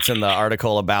good bits in the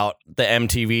article about the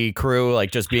MTV crew,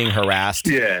 like just being harassed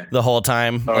the whole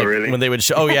time. Oh, like, really? When they would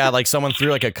show, like someone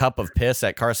threw like a cup of piss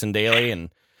at Carson Daly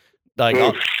and like,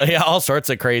 all sorts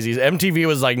of crazies. MTV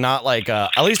was like not like,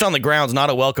 at least on the grounds, not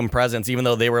a welcome presence, even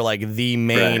though they were like the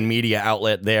main media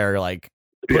outlet there, like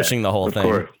pushing the whole thing.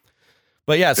 Course.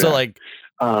 But so like,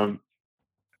 but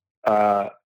I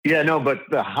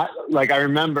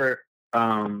remember,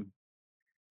 I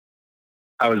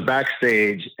was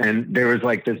backstage and there was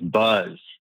like this buzz,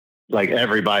 like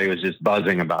everybody was just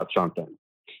buzzing about something.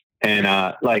 And,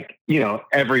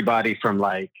 everybody from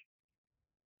like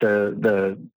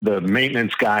the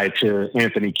maintenance guy to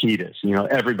Anthony Kiedis,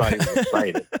 everybody was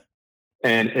excited.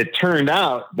 And it turned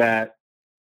out that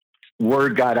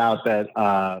word got out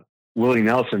that, Willie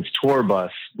Nelson's tour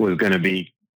bus was going to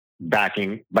be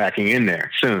backing in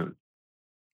there soon.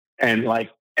 And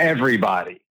like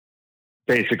everybody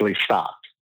basically stopped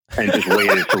and just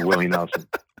waited for Willie Nelson,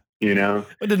 Did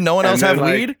no one else have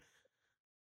weed?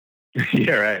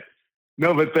 Yeah, right.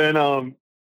 No, but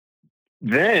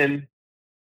then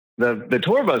the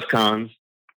tour bus comes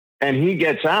and he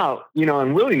gets out,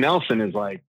 and Willie Nelson is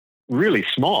like really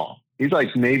small, He's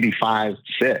like maybe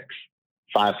 5'6",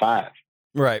 5'5".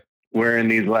 Right. Wearing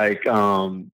these like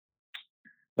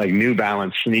New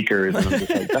Balance sneakers, and I'm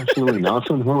just like, that's Willie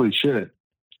Nelson. Holy shit!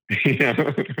 You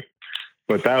know.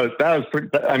 But that was pretty,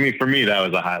 I mean, for me, that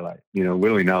was a highlight. You know,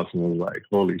 Willie Nelson was like,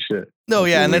 holy shit. No,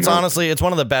 yeah, and Willie it's Nelson. honestly, it's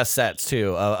one of the best sets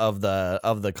too of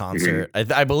the concert.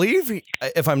 I believe,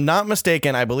 if I'm not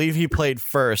mistaken, I believe he played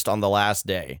first on the last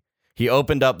day. He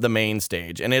opened up the main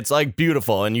stage, and it's like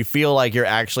beautiful, and you feel like you're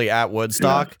actually at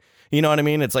Woodstock. Yeah. You know what I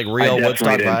mean? It's like real Woodstock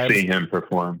vibes. I definitely didn't see him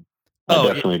perform. I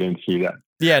definitely didn't see that.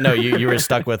 Yeah, no, you were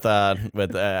stuck with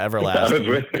Everlast. I was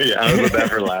with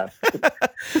Everlast.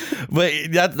 But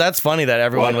that's funny that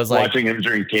everyone was like watching him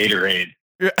drink Gatorade.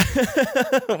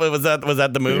 was that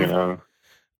the move? You know?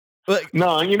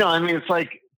 No, you know, I mean, it's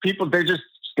like people they're just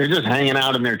hanging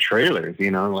out in their trailers, you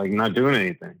know, like not doing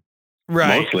anything.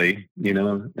 Right. Mostly, you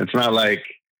know, it's not like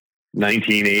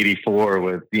 1984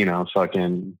 with, you know,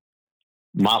 fucking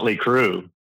Motley Crue.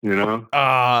 You know?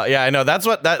 Yeah, I know. That's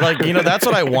what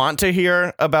I want to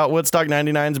hear about Woodstock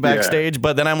 99's backstage. Yeah.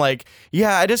 But then I'm like,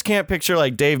 yeah, I just can't picture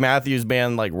like Dave Matthews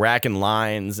Band like racking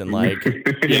lines and like,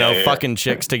 you know, fucking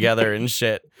chicks together and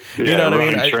shit. You know what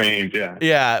I mean? Trained, yeah.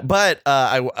 Yeah. But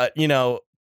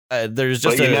there's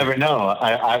just you never know.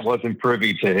 I wasn't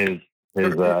privy to his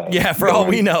yeah, for all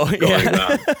we know.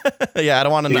 Yeah. Yeah, I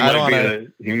don't want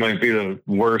to. He might be the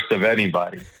worst of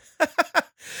anybody.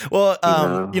 Well,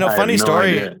 funny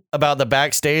story about the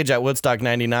backstage at Woodstock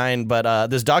 99, but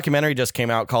this documentary just came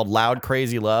out called Loud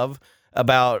Crazy Love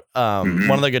about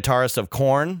one of the guitarists of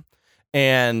Korn.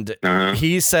 And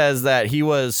he says that he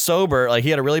was sober, like he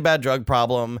had a really bad drug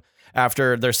problem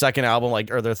after their second album,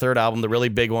 or their third album, the really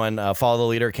big one, Follow the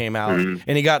Leader, came out.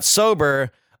 And he got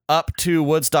sober up to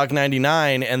Woodstock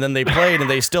 99, and then they played, and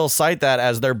they still cite that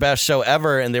as their best show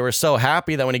ever. And they were so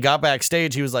happy that when he got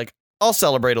backstage, he was like, I'll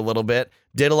celebrate a little bit.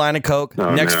 Did a line of coke.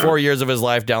 Next 4 years of his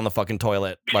life down the fucking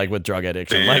toilet, like with drug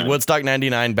addiction. Damn. Like Woodstock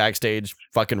 99 backstage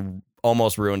fucking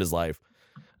almost ruined his life.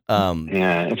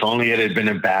 Yeah, if only it had been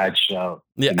a bad show.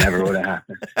 Yeah. It never would have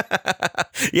happened.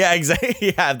 Yeah,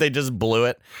 exactly. Yeah, if they just blew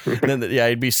it. Then, yeah,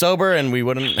 he'd be sober and we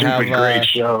wouldn't have a great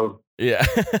show. Yeah.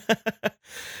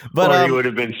 But or he would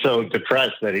have been so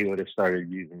depressed that he would have started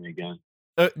using again.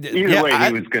 Either way,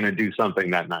 he was going to do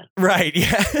something that night. Right.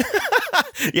 Yeah.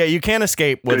 Yeah, you can't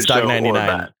escape Woodstock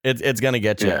 99. It's going to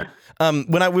get you. Yeah.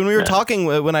 When we were talking,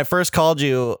 when I first called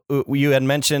you, you had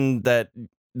mentioned that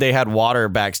they had water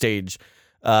backstage,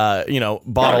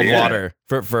 bottled water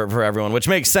for everyone, which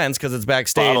makes sense because it's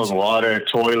backstage. Bottled water,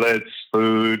 toilets,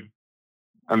 food.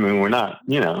 I mean, we're not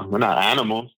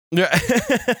animals. Yeah.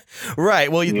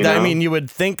 Right. Well, I mean, you would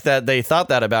think that they thought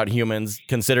that about humans,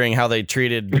 considering how they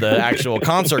treated the actual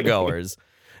concert goers.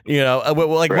 You know,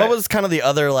 like what was kind of the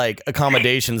other like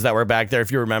accommodations that were back there,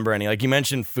 if you remember any? Like you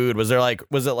mentioned food. Was it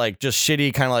like just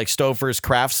shitty kind of like Stouffer's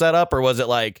craft setup, or was it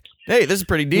like, hey, this is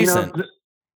pretty decent? You know,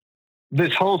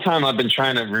 this whole time I've been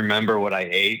trying to remember what I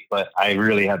ate, but I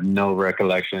really have no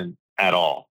recollection at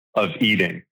all of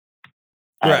eating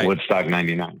at Woodstock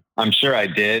 99. I'm sure I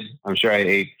did. I'm sure I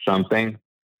ate something,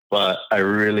 but for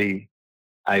the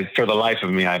life of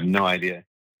me, I have no idea.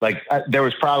 Like there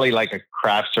was probably like a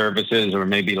craft services or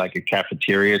maybe like a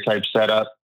cafeteria type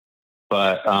setup,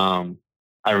 but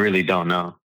I really don't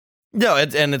know. No,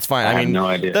 it's fine. I mean, have no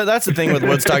idea. That's the thing with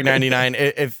Woodstock 99.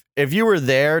 If you were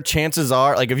there, chances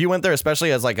are, like if you went there,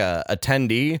 especially as like a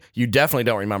attendee, you definitely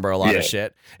don't remember a lot of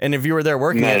shit. And if you were there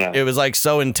working, it was like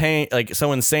so insane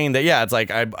that it's like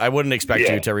I wouldn't expect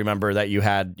you to remember that you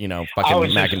had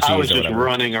fucking mac and cheese. I was or just whatever.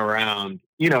 running around.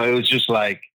 It was just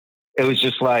like as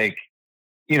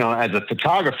a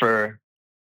photographer,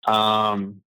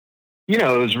 it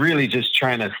was really just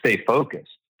trying to stay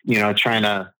focused.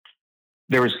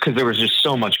 There was just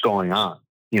so much going on.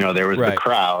 There was the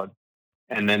crowd,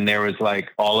 and then there was like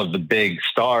all of the big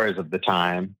stars of the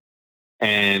time.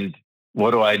 And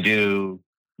what do I do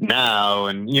now?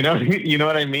 And you know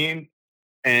what I mean?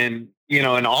 And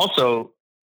and also,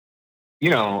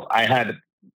 I had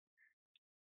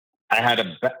I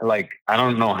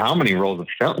don't know how many rolls of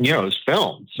film. It was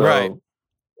filmed, so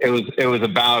it was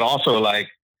about also like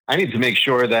I need to make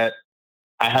sure that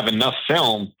I have enough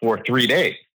film for 3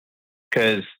 days.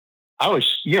 Because I was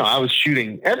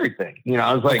shooting everything.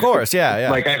 I was like, of course, yeah.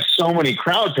 Like I have so many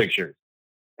crowd pictures,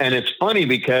 and it's funny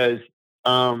because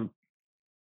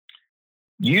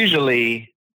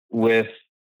usually with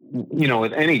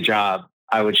any job,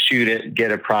 I would shoot it,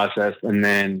 get it processed, and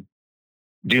then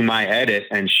do my edit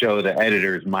and show the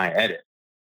editors my edit.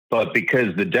 But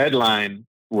because the deadline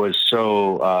was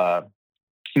so,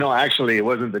 no, actually, it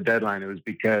wasn't the deadline. It was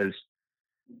because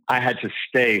I had to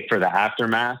stay for the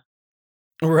aftermath.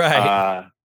 Right.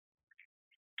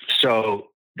 So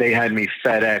they had me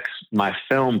FedEx my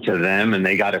film to them, and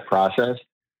they got it processed,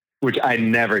 which I'd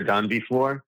never done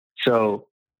before. So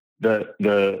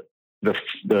the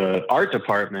art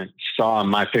department saw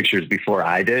my pictures before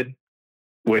I did,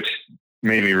 which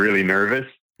made me really nervous.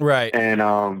 Right.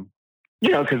 And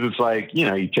because it's like,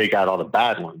 you take out all the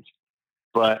bad ones,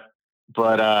 but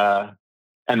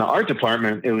and the art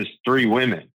department, it was 3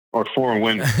 women or 4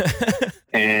 women,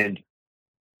 and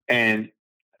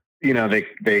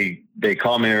they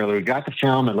called me earlier. We got the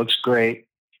film. It looks great.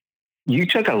 You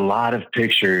took a lot of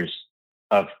pictures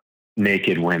of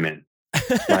naked women.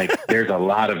 Like there's a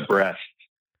lot of breasts.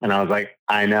 And I was like,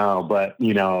 I know, but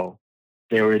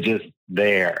they were just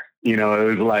there. It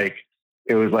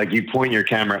was like you point your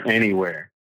camera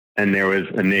anywhere and there was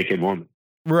a naked woman.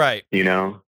 Right.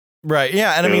 Right.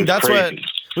 Yeah. And I mean, that's crazy.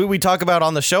 What we talk about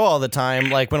on the show all the time.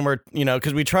 Like when we're,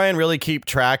 because we try and really keep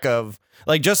track of,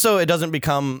 like, just so it doesn't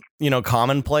become,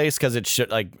 commonplace, because it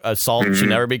should, like, assault should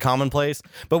never be commonplace.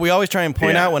 But we always try and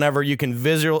point out whenever you can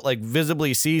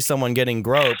visibly see someone getting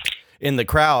groped in the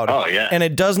crowd. Oh, yeah. And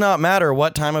it does not matter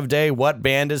what time of day, what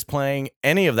band is playing,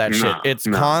 any of that shit. It's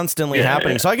constantly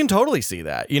happening. Yeah. So I can totally see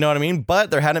that. You know what I mean? But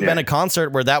there hadn't been a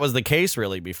concert where that was the case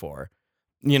really before,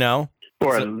 Or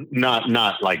so,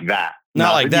 not like that.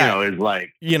 Not like that. It's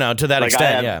like, to that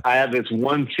extent. I have this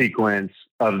one sequence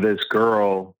of this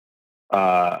girl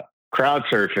crowd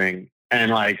surfing,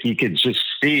 and like you could just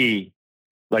see,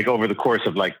 like, over the course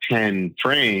of like 10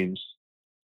 frames,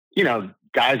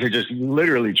 guys are just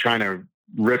literally trying to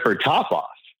rip her top off,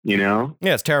 Yeah,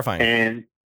 it's terrifying. And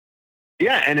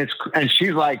and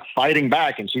she's like fighting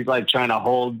back, and she's like trying to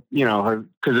hold, her,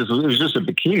 because it was just a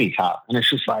bikini top, and it's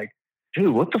just like,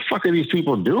 dude, what the fuck are these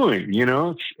people doing?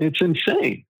 It's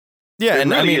insane. Yeah, it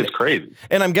and really I mean, it's crazy.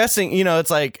 And I'm guessing,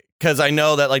 it's like, because I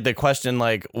know that like the question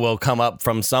like will come up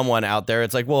from someone out there.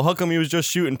 It's like, well, how come he was just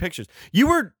shooting pictures?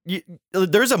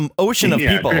 There's an ocean of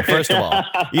people. First of all,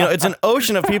 it's an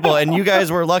ocean of people, and you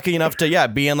guys were lucky enough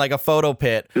to be in like a photo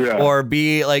pit or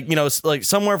be like like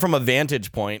somewhere from a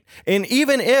vantage point. And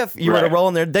even if you were to roll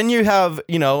in there, then you have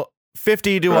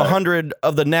 50 to 100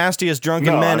 of the nastiest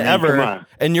drunken men ever,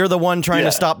 and you're the one trying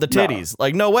to stop the titties.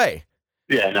 Like, no way.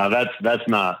 Yeah, no, that's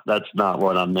not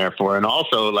what I'm there for. And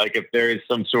also, like, if there is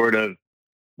some sort of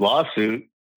lawsuit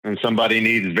and somebody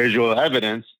needs visual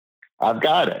evidence, I've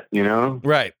got it,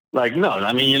 Right. Like, no,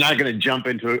 I mean, you're not going to jump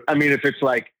into it. I mean, if it's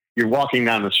like you're walking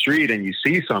down the street and you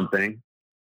see something,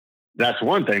 that's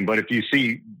one thing. But if you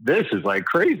see this is like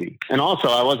crazy. And also,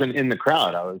 I wasn't in the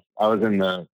crowd. I was in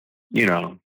the,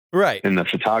 right, in the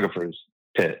photographer's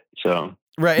pit. So.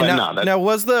 Right. Now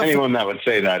was anyone that would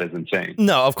say that is insane.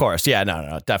 No, of course. Yeah,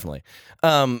 no, definitely.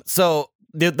 So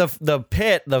the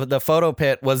pit, the photo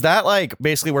pit, was that like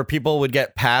basically where people would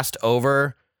get passed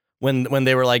over when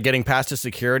they were like getting past to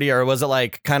security, or was it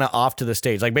like kind of off to the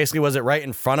stage? Like basically, was it right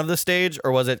in front of the stage,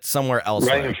 or was it somewhere else?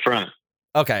 Right in front.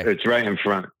 Okay. It's right in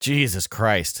front. Jesus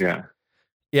Christ. Yeah.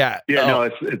 Yeah. Yeah. No,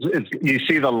 it's you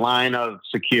see the line of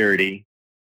security,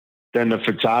 then the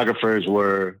photographers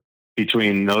were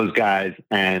between those guys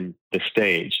and the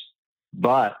stage.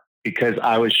 But because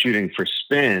I was shooting for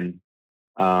Spin,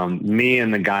 me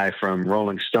and the guy from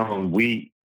Rolling Stone,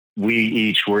 we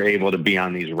each were able to be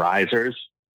on these risers.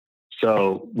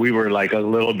 So we were like a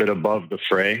little bit above the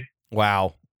fray.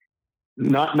 Wow.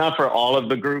 Not for all of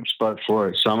the groups, but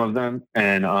for some of them.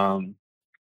 And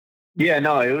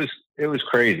it was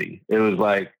crazy. It was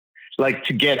like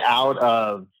to get out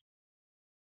of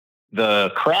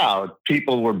the crowd,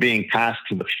 people were being passed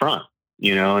to the front,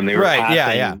 and they were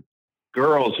passing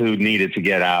girls who needed to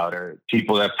get out, or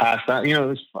people that passed out. It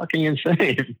was fucking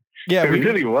insane. Yeah, it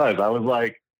really was. I was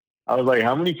like,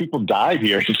 how many people died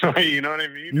here? You know what I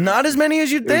mean? Not as many as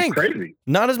you'd think. Crazy.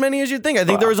 Not as many as you'd think. I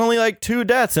think there was only like 2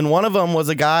 deaths, and one of them was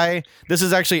a guy. This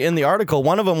is actually in the article.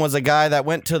 One of them was a guy that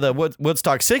went to the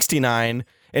Woodstock 69,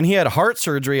 and he had heart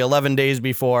surgery 11 days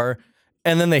before,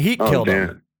 and then the heat killed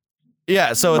him.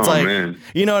 Yeah, so it's man.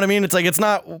 You know what I mean? It's like it's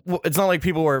not like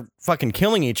people were fucking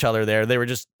killing each other there. They were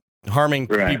just harming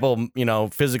people,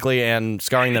 physically and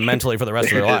scarring them mentally for the rest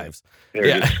of their lives. They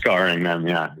were just scarring them,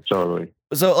 yeah, totally.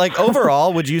 So like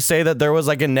overall, would you say that there was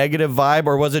like a negative vibe,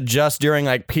 or was it just during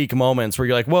like peak moments where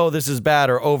you're like, whoa, this is bad?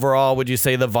 Or overall, would you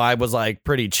say the vibe was like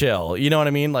pretty chill? You know what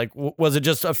I mean? Like, was it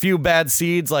just a few bad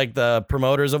seeds like the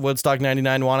promoters of Woodstock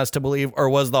 99 want us to believe, or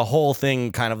was the whole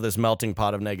thing kind of this melting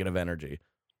pot of negative energy?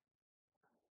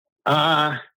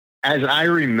 As I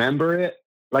remember it,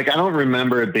 like, I don't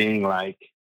remember it being like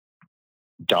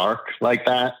dark like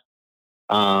that.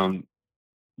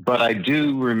 But I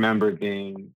do remember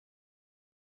being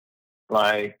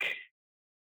like,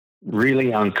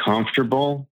 really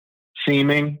uncomfortable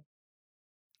seeming.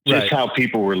 Just Right. how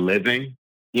people were living,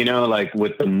 you know, like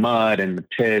with the mud and the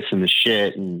piss and the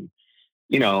shit and,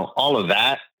 you know, all of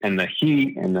that and the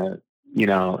heat and the, you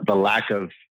know, the lack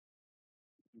of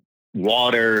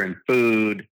water and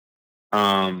food.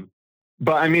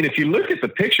 But I mean, if you look at the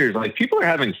pictures, like people are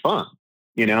having fun,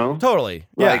 you know, Totally.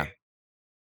 Yeah.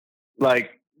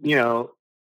 like, you know,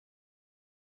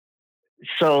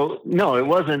 so no, it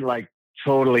wasn't like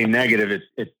totally negative.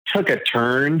 It took a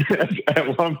turn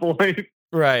at one point,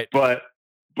 Right. but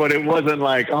it wasn't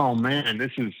like, oh man,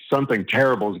 this is something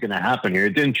terrible is going to happen here.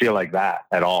 It didn't feel like that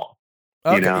at all.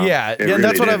 Okay. You know? Yeah. It Yeah. really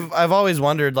That's what didn't. I've always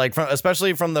wondered, like,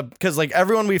 especially from because like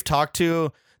everyone we've talked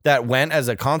to that went as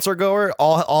a concert goer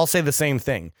all say the same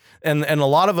thing. And a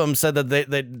lot of them said that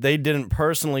they didn't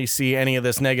personally see any of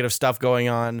this negative stuff going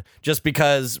on, just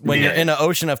because when you're in an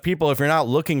ocean of people, if you're not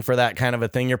looking for that kind of a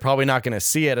thing, you're probably not going to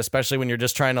see it, especially when you're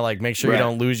just trying to like make sure you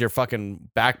don't lose your fucking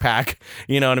backpack,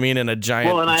 you know what I mean, in a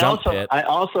giant jump pit. I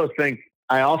also think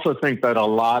that a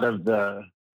lot of the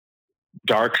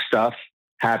dark stuff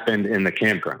happened in the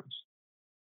campgrounds.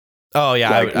 Oh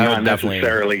yeah, Like, I would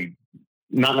definitely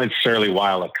not necessarily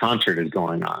while a concert is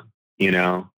going on, you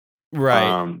know?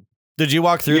 Right. Did you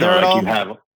walk through You know, there at like all? you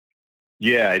have,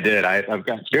 yeah, I did. I've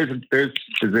got,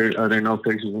 are there no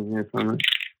pictures in here from it?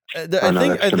 I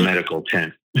think that's the medical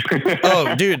tent.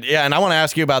 Oh, dude, yeah, and I want to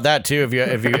ask you about that too.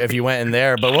 If you went in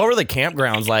there, but what were the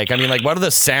campgrounds like? I mean, like, what are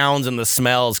the sounds and the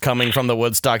smells coming from the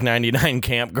Woodstock '99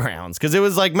 campgrounds? Because it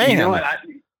was like mayhem. You know what?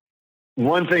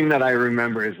 One thing that I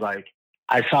remember is like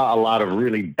I saw a lot of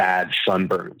really bad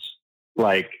sunburns,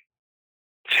 like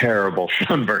terrible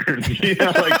sunburns. You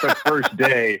know, like the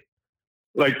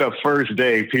first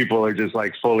day, people are just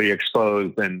like fully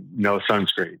exposed and no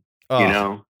sunscreen. Oh. You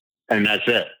know, and that's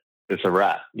it. It's a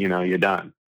wrap. You know, you're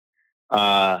done.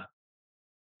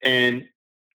 And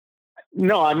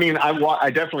no, I mean, I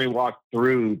definitely walked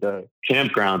through the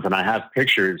campgrounds and I have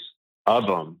pictures of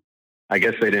them. I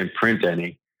guess they didn't print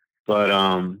any, but,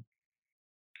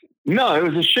 no, it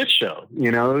was a shit show,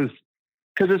 you know, it was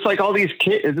cause it's like all these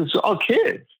kids, it's all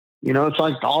kids, you know, it's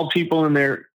like all people in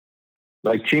their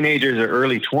like teenagers or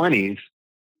early 20s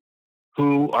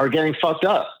who are getting fucked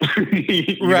up.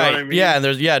 You know right. what I mean? Yeah. And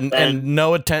there's, and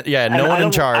no attempt. Yeah. No one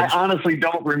in charge. I honestly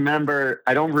don't remember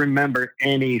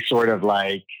any sort of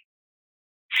like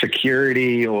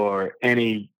security or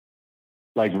any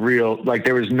like real, like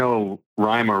there was no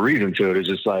rhyme or reason to it. It's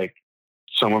just like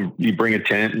you bring a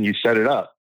tent and you set it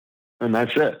up and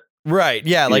that's it. Right.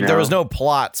 Yeah. Like there was no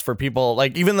plots for people.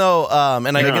 Like even though,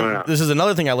 this is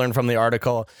another thing I learned from the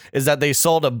article is that they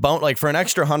sold a boat, like for an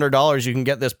extra $100, you can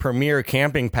get this premier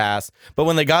camping pass. But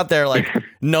when they got there, like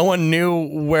no one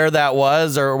knew where that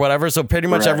was or whatever. So pretty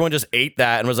much everyone just ate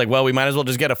that and was like, well, we might as well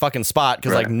just get a fucking spot.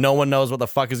 Cause like no one knows what the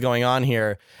fuck is going on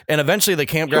here. And eventually the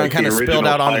campground like kind of spilled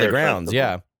out onto the grounds.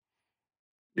 Festival.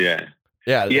 Yeah.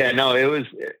 Yeah. No,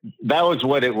 that was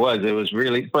what it was. It was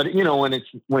really, but you know,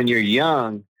 when you're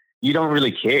young, you don't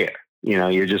really care. You know,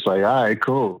 you're just like, all right,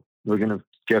 cool. We're going to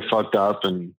get fucked up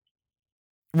and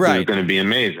it's going to be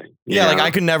amazing. Yeah. Like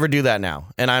I could never do that now.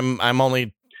 And I'm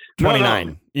only 29,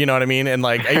 No. You know what I mean? And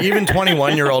like, even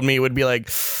 21-year-old me would be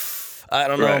like, I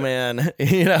don't know, man,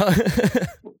 you know?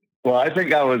 Well, I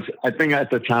think at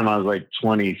the time I was like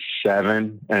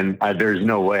 27 and there's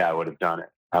no way I would have done it.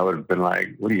 I would have been like,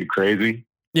 what are you, crazy?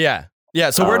 Yeah.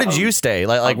 Yeah. So where did you stay?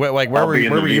 Like where were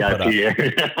you put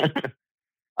up?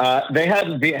 They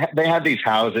had these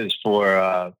houses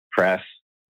for press,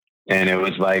 and it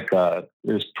was like it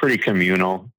was pretty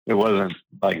communal. It wasn't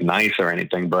like nice or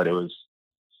anything, but it was,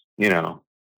 you know,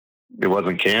 it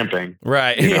wasn't camping,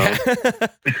 right? You know?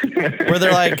 Yeah. Were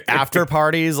there like after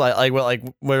parties, were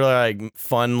there like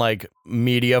fun like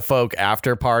media folk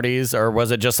after parties, or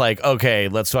was it just like okay,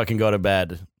 let's fucking go to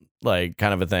bed, like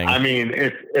kind of a thing? I mean,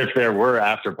 if there were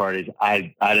after parties,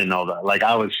 I didn't know that. Like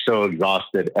I was so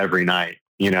exhausted every night.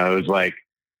 You know, it was like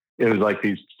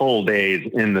these full days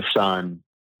in the sun,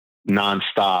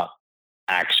 nonstop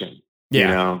action. Yeah. You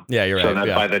know? Yeah, you're right. So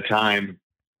that by the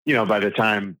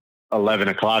time 11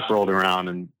 o'clock rolled around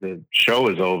and the show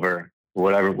was over,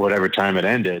 whatever time it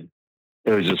ended,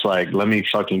 it was just like, let me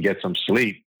fucking get some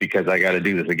sleep because I got to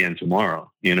do this again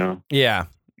tomorrow, you know? Yeah.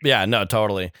 Yeah, no,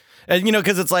 totally. And, you know,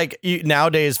 because it's like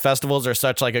nowadays festivals are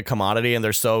such like a commodity and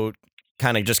they're so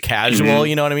kind of just casual,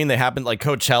 you know what I mean? They happen like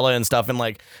Coachella and stuff, and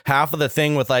like half of the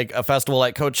thing with like a festival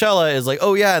like Coachella is like,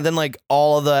 oh yeah, and then like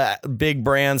all of the big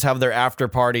brands have their after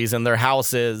parties and their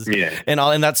houses,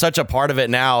 and that's such a part of it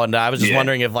now. And I was just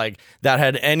wondering if like that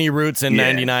had any roots in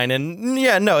 '99, and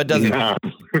no, it doesn't.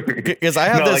 Because I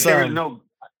have this. Like,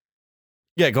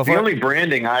 Yeah, go for The it. only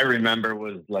branding I remember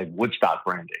was like Woodstock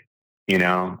branding. You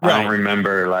know, I Right. don't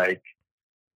remember like,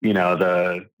 you know,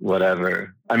 the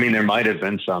whatever. I mean, there might have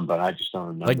been some, but I just don't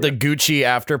remember. Like the Gucci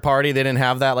after party, they didn't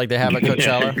have that like they have at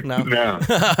Coachella. No. No.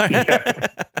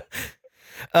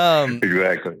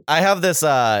 Exactly. I have this.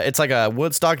 It's like a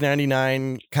Woodstock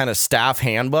 '99 kind of staff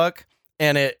handbook,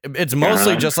 and it's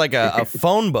mostly just like a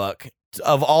phone book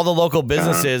of all the local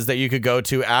businesses that you could go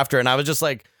to after. And I was just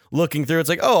like looking through. It's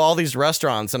like, oh, all these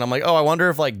restaurants, and I'm like, oh, I wonder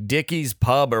if like Dickie's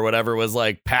Pub or whatever was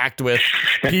like packed with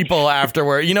people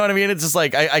afterward. You know what I mean? It's just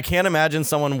like I can't imagine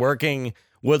someone working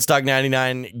Woodstock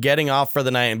 '99 getting off for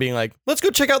the night and being like, let's go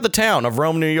check out the town of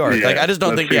Rome, New York. Yeah, like I just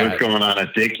don't let's think. see Yeah, what's going on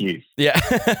at Dickie's. yeah.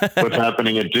 What's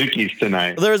happening at Dickie's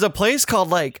tonight? There was a place called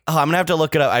like, oh, I'm gonna have to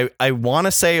look it up. I want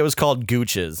to say it was called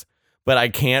Gooch's, but I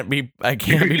can't be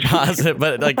positive.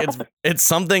 But like it's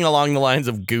something along the lines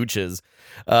of Gooch's.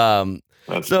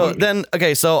 That's So funny. then,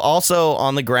 okay, so also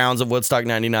on the grounds of Woodstock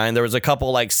 '99, there was a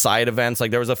couple like side events.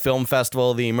 Like there was a film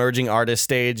festival, the Emerging Artist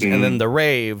Stage, and then the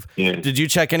rave. Yeah. Did you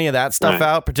check any of that stuff Right.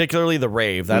 out? Particularly the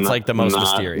rave. That's like the most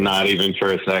mysterious. Not even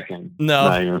for a second. No.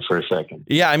 Not even for a second.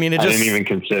 Yeah, I mean, it I just didn't even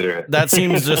consider it. that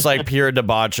seems just like pure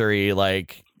debauchery.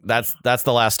 Like that's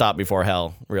the last stop before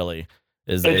hell. Really,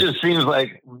 is It just seems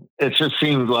like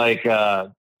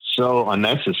so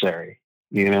unnecessary.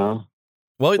 You know,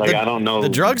 well, like I don't know the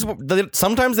drugs.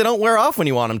 Sometimes they don't wear off when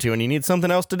you want them to, and you need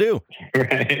something else to do.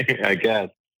 Right? I guess.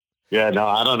 Yeah. No,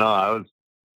 I don't know. I was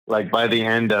like by the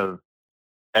end of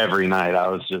every night, I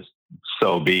was just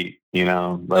so beat. You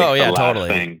know. Like Oh, yeah, the last totally.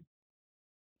 Thing,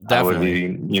 Definitely. I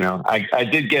was, you know, I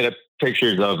did get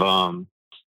pictures of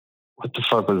what the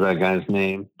fuck was that guy's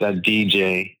name? That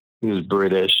DJ. He was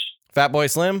British. Fatboy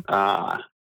Slim,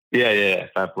 Yeah,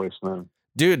 Fatboy Slim.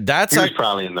 dude. That's He was like,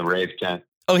 probably in the rave tent.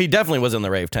 oh, he definitely was in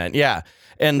the rave tent. Yeah,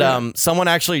 and Yeah. someone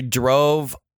actually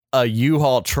drove a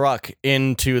U-Haul truck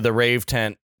into the rave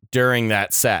tent during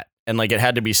that set. And like it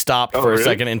had to be stopped Oh, for a really?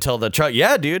 second until the truck.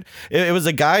 Yeah, dude. It was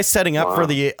a guy setting up for Wow.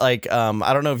 the like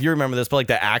I don't know if you remember this, but like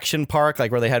the action park,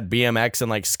 like where they had BMX and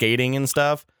like skating and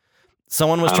stuff.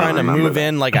 Someone was I don't trying to remember move that.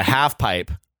 in like a half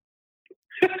pipe.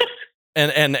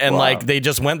 And Wow. like they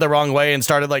just went the wrong way and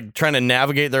started like trying to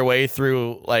navigate their way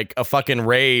through like a fucking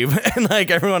rave, and like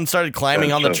everyone started climbing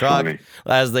That's on the so truck funny.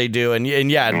 as they do, and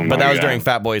yeah, Oh but that my was God. during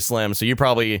Fatboy Slim, so you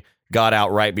probably got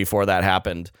out right before that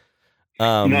happened.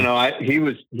 No, he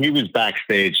was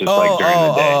backstage just like during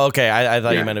the day. Oh, okay. I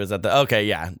thought you Yeah. meant it was at the. Okay,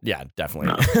 yeah,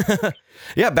 definitely.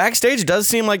 Yeah, backstage does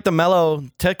seem like the mellow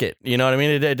ticket. You know what I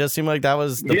mean? It does seem like that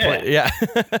was the Yeah. point. Yeah.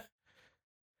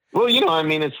 Well, you know, I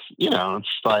mean, it's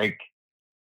like,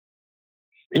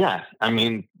 yeah, I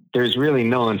mean, there's really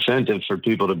no incentive for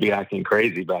people to be acting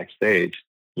crazy backstage.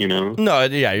 You know, No,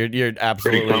 yeah, you're pretty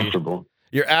absolutely. comfortable.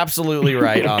 You're absolutely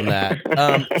right on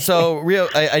that. So, Rio,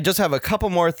 I just have a couple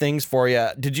more things for you.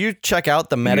 Did you check out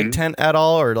the medic tent at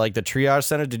all, or like the triage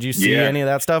center? Did you see Yeah. any of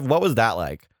that stuff? What was that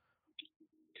like?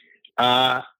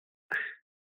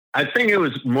 I think it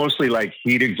was mostly like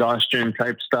heat exhaustion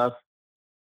type stuff.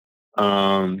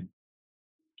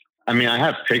 I mean, I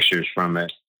have pictures from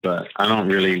it, but I don't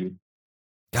really.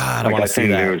 God, I Like, want I to see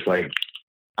think that. there was like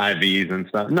IVs and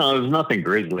stuff. No, it was nothing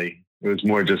grisly. It was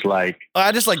more just like,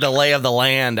 I just like the lay of the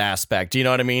land aspect. You know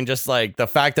what I mean? Just like the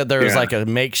fact that there was Yeah. like a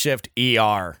makeshift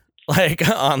ER, like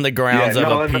on the grounds Yeah,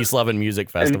 no, of a and- peace loving music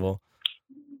festival.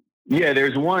 yeah,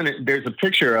 there's a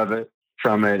picture of it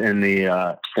from it in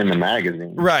the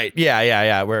magazine. Right.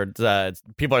 Yeah. Where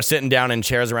people are sitting down in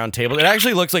chairs around tables. It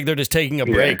actually looks like they're just taking a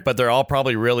break, Yeah. but they're all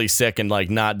probably really sick and like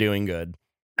not doing good.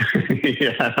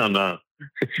 Yeah, I don't know.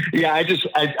 Yeah,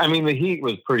 I mean, the heat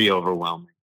was pretty overwhelming.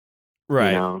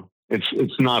 Right. You know,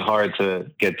 it's not hard to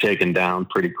get taken down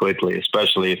pretty quickly,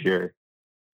 especially if you're,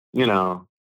 you know,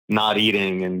 not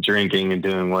eating and drinking and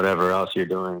doing whatever else you're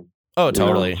doing. Oh,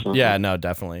 totally. so- Yeah, no,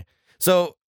 definitely.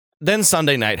 So then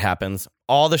Sunday night happens.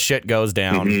 All the shit goes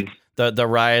down. Mhm. The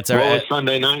riots are. What was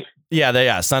Sunday night?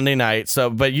 Yeah, Sunday night. So,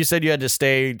 but you said you had to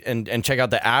stay and check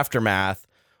out the aftermath.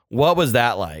 What was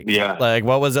that like? Yeah. Like,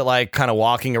 what was it like kind of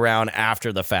walking around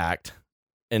after the fact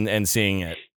and seeing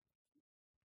it?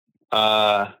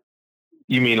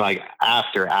 You mean like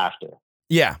after,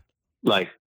 Yeah. like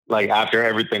after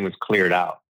everything was cleared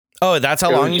out? Oh, that's how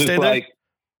It long was you just stayed there? like,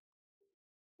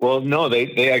 well, no,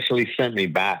 they actually sent me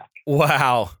back.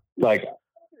 Wow. Like,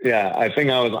 yeah, I think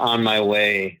I was on my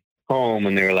way home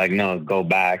and they were like, no, go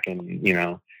back. And, you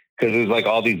know, because it was like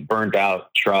all these burnt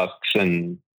out trucks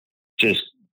and just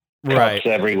cups Right.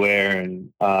 everywhere.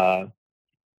 And,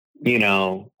 you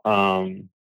know,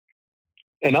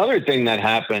 another thing that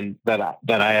happened that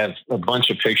I have a bunch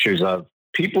of pictures of,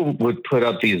 people would put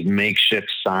up these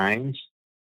makeshift signs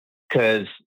because,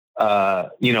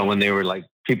 when they were like,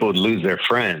 people would lose their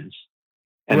friends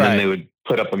and Right. then they would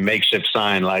put up a makeshift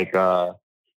sign like,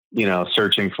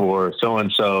 searching for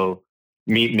so-and-so,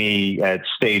 meet me at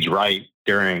stage right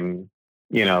during,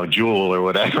 Jewel or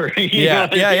whatever. You know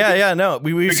what I mean? No,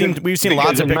 we've seen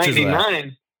lots of in pictures of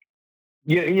that.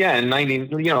 99, in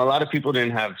 90, a lot of people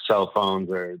didn't have cell phones,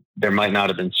 or there might not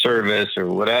have been service or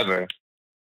whatever.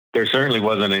 There certainly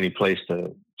wasn't any place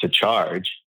to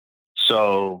charge.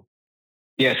 So,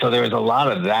 so there was a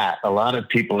lot of that. A lot of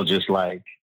people just like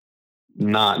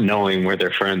not knowing where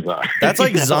their friends are. That's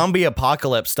like zombie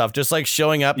apocalypse stuff, just like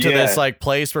showing up to Yeah. this like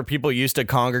place where people used to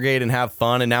congregate and have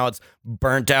fun, and now it's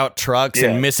burnt out trucks Yeah.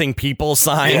 and missing people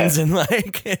signs and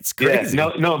like it's crazy.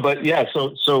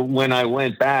 So when I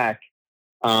went back,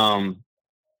 it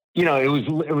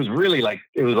was really like,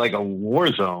 it was like a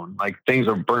war zone. Like things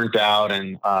were burnt out.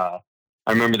 And I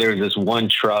remember there was this one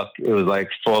truck, it was like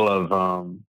full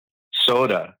of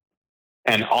soda,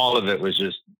 and all of it was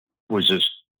just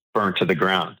burnt to the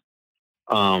ground.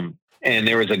 And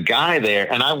there was a guy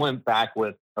there, and I went back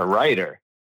with a writer.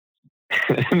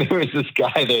 And there was this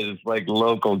guy there, this like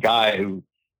local guy who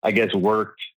I guess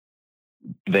worked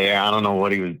there. I don't know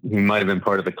what he might have been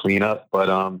part of the cleanup, but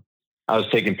I was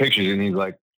taking pictures, and he's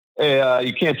like, "Hey,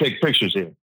 you can't take pictures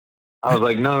here." I was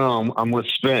like, No, I'm with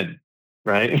Spin,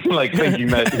 right? Like, think he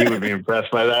would be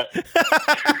impressed by that.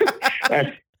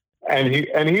 and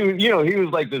he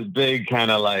was like this big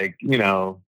kind of like,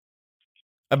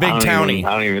 A big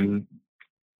townie.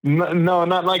 No,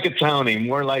 not like a townie,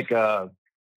 more like a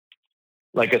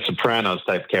Sopranos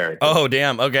type character. Oh,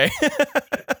 damn. Okay.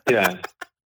 Yeah.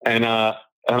 And I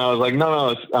was like,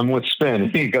 no, I'm with Spin.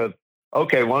 And he goes,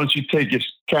 "Okay, why don't you take your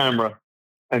camera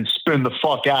and spin the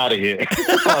fuck out of here?"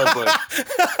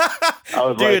 I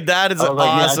was Dude, like, that is I was like,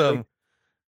 yeah, awesome.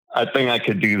 I think I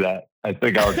could do that. I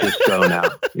think I'll just go now,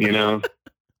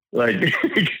 like,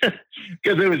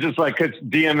 because it was just like, because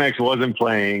DMX wasn't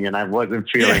playing and I wasn't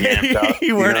feeling amped up.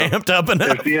 You weren't amped up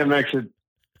enough. If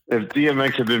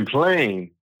DMX had been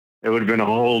playing, it would have been a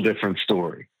whole different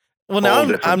story. Well, now Whole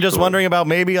different I'm just story. wondering about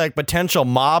maybe like potential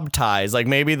mob ties. Like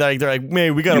maybe they're like,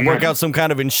 "Man, we got to work out some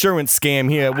kind of insurance scam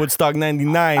here at Woodstock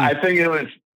 99. I think it was,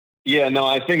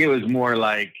 I think it was more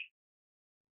like,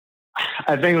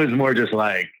 just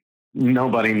like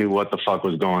nobody knew what the fuck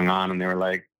was going on. And they were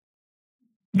like,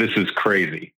 "This is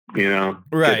crazy, Right.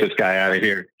 Get this guy out of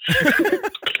here."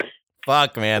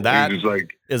 Fuck, man. That He was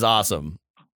like, is awesome.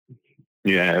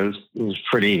 yeah, it was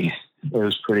pretty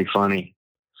funny.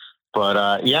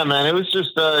 But man, it was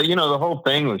just the whole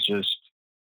thing was just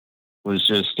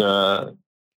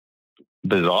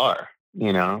bizarre,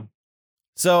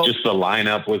 So, just the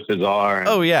lineup was bizarre. And,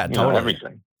 oh yeah, totally.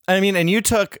 Everything. I mean, and you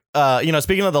took,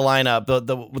 speaking of the lineup,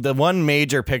 the one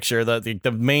major picture,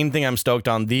 the main thing I'm stoked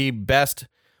on, the best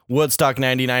Woodstock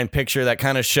 99 picture that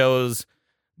kind of shows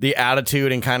the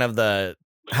attitude and kind of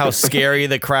how scary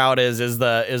the crowd is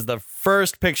the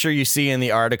first picture you see in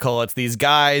the article. It's these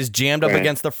guys jammed up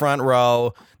against the front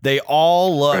row. They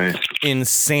all look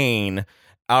insane,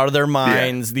 out of their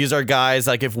minds. Yeah. These are guys,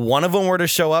 like, if one of them were to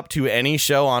show up to any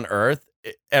show on Earth,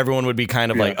 everyone would be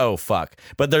kind of like, "Oh fuck,"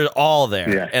 but they're all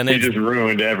there, and they just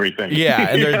ruined everything. Yeah,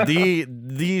 and they're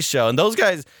the show, and those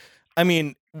guys. I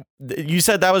mean, you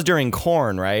said that was during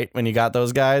Korn, right? When you got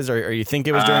those guys, or you think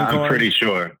it was during Korn? I'm pretty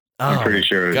sure. I'm pretty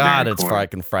sure. It was God, it's Korn.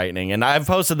 fucking frightening. And I've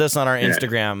posted this on our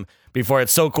Instagram before.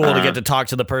 It's so cool to get to talk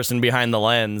to the person behind the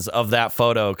lens of that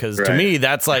photo, because to me,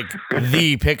 that's like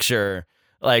the picture,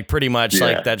 like pretty much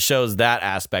like that shows that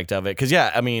aspect of it. Because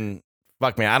I mean,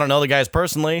 fuck me, I don't know the guys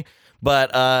personally.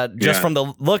 But just from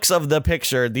the looks of the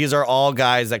picture, these are all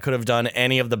guys that could have done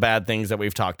any of the bad things that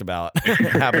we've talked about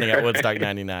happening at Woodstock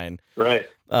 99. Right.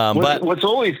 But what's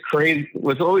always crazy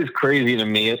to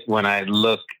me is when I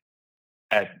look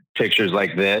at pictures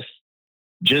like this,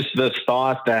 just the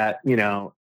thought that,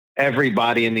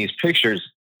 everybody in these pictures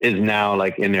is now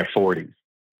like in their 40s,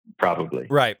 probably.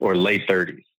 Right. Or late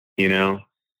 30s,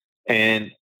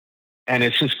 and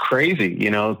it's just crazy,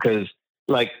 because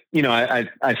like,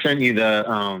 I sent you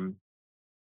the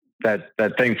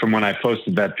that thing from when I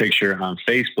posted that picture on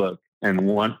Facebook,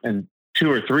 and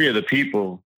 2 or 3 of the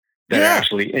people that are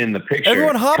actually in the picture,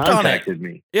 everyone hopped contacted on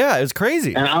it. me. Yeah, it was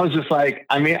crazy. And I was just like,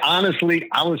 I mean, honestly,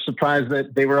 I was surprised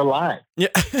that they were alive. Yeah.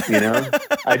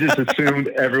 I just assumed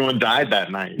everyone died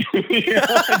that night.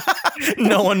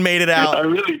 No one made it out.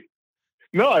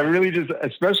 I really just,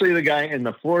 especially the guy in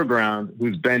the foreground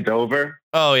who's bent over.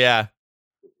 Oh yeah.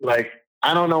 Like,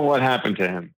 I don't know what happened to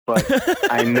him, but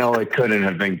I know it couldn't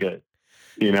have been good.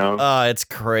 It's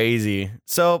crazy.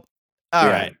 So, all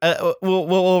right,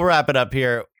 we'll wrap it up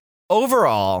here.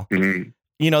 Overall,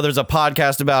 there's a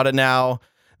podcast about it now.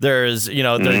 There's,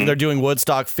 they're doing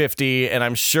Woodstock 50, and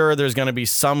I'm sure there's going to be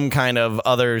some kind of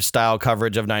other style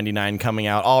coverage of 99 coming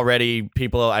out already.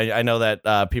 People, I know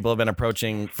that people have been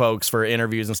approaching folks for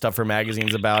interviews and stuff for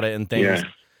magazines about it and things. Yeah.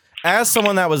 As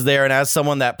someone that was there and as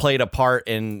someone that played a part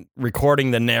in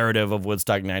recording the narrative of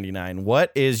Woodstock 99,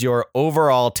 what is your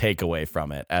overall takeaway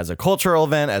from it as a cultural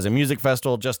event, as a music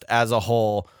festival, just as a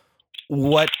whole?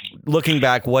 Looking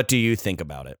back, what do you think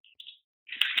about it?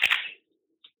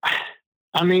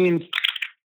 I mean,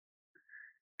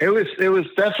 it was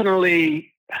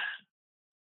definitely,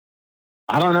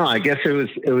 I don't know. I guess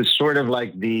it was sort of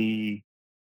like they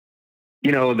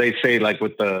say like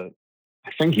with I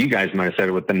think you guys might have said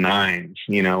it with the nines,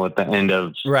 at the end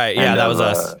of right. Yeah, that was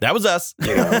us. That was us.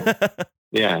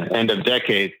 Yeah, end of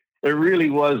decade. It really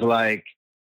was like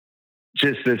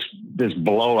just this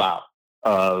blowout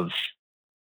of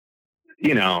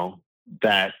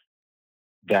that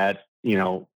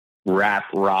rap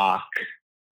rock,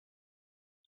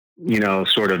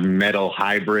 sort of metal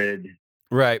hybrid.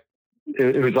 Right.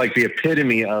 It was like the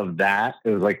epitome of that. It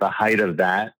was like the height of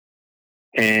that.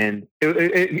 And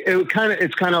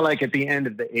it's kind of like at the end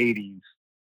of the 80s.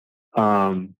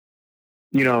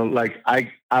 Like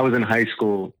I was in high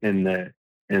school in the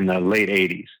late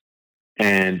 80s,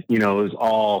 and it was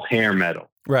all hair metal.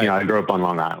 Right. I grew up on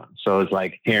Long Island, so it was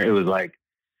like hair. It was like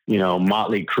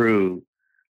Motley Crue,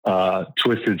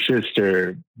 Twisted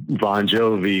Sister, Bon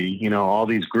Jovi. All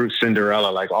these groups,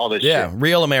 Cinderella, like all this. Yeah, shit.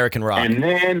 real American rock. And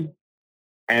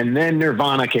then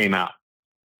Nirvana came out,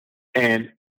 and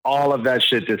all of that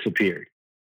shit disappeared.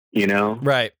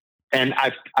 Right. And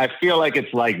I feel like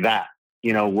it's like that,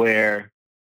 where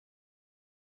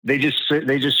they just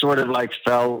sort of like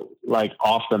fell like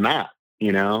off the map,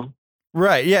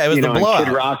 Right. Yeah. It was the and blowout.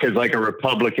 Kid Rock is like a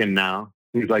Republican now.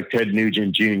 He's like Ted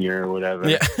Nugent Jr. or whatever.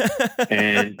 Yeah.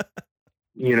 And,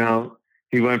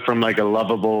 he went from like a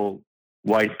lovable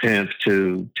white pimp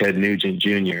to Ted Nugent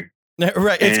Jr.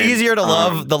 Right. It's And, easier to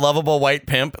love the lovable white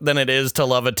pimp than it is to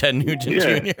love a Ted Nugent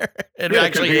Jr. It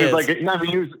actually is.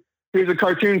 He was a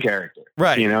cartoon character.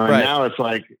 Right. And right. now it's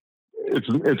like,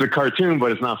 it's a cartoon,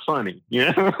 but it's not funny.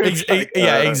 It's like,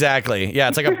 exactly. Yeah.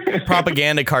 It's like a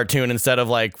propaganda cartoon instead of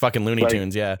like fucking Looney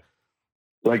Tunes. Yeah.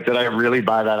 Like, did I really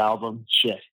buy that album?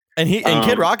 Shit. And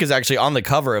Kid Rock is actually on the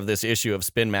cover of this issue of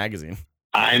Spin magazine.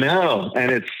 I know.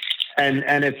 And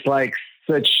it's like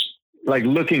such, like,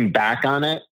 looking back on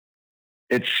it,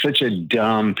 it's such a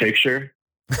dumb picture,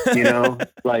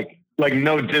 like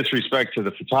no disrespect to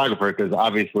the photographer, because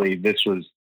obviously this was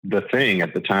the thing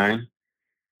at the time,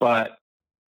 but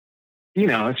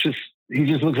it's just, he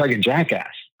just looks like a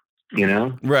jackass,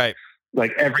 Right.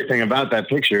 Like everything about that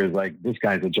picture is like, this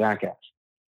guy's a jackass.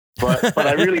 But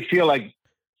I really feel like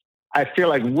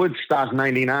Woodstock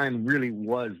 99 really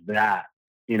was that,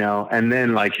 and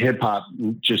then like hip hop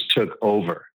just took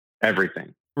over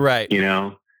everything. Right.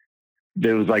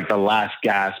 There was like the last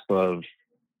gasp of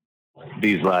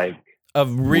these like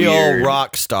of real weird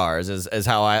rock stars is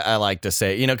how I like to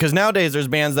say, because nowadays there's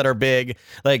bands that are big,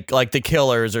 like the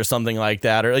Killers or something like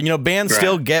that, or bands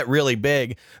still get really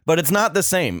big, but it's not the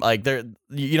same. Like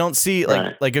you don't see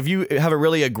like if you have a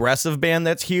really aggressive band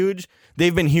that's huge,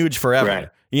 they've been huge forever. Right.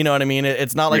 You know what I mean?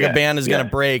 It's not like a band is going to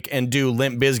break and do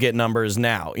Limp Bizkit numbers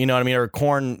now. You know what I mean? Or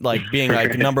Korn like being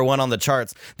like number one on the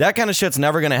charts. That kind of shit's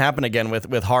never going to happen again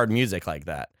with hard music like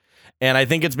that. And I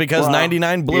think it's because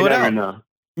 99 blew it out. Know.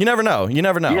 You never know.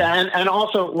 Yeah, and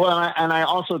also, I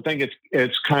also think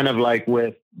it's kind of like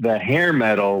with the hair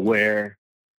metal where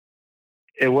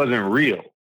it wasn't real.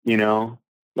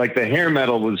 Like the hair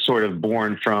metal was sort of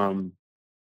born from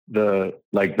the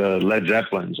Led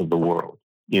Zeppelins of the world.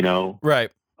 Right.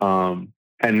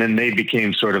 And then they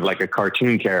became sort of like a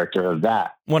cartoon character of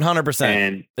that. 100%.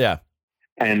 And yeah.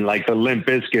 And like the Limp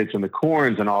Bizkits and the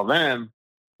Korns and all them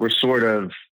were sort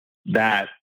of that.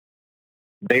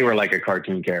 They were like a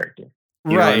cartoon character.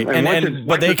 Right.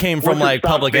 But they came from like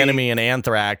Public Enemy and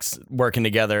Anthrax working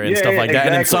together and stuff like that.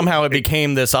 And then somehow it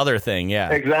became this other thing.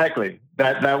 Yeah. Exactly.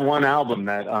 That one album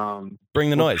that Bring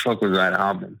the Noise. What the fuck was that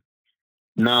album?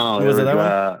 No, was it that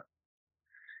one?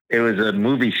 It was a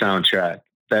movie soundtrack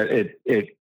that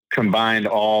it combined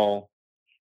all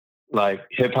like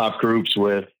hip hop groups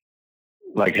with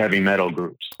like heavy metal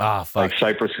groups. Ah, fuck. Like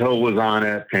Cypress Hill was on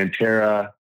it,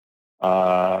 Pantera,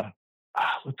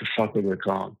 what the fuck was it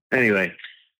called? Anyway,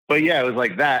 but yeah, it was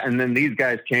like that. And then these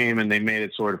guys came and they made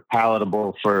it sort of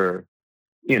palatable for,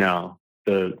 the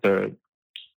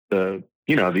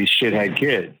these shithead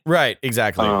kids. Right.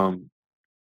 Exactly.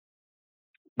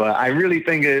 But I really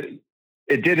think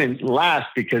it didn't last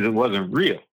because it wasn't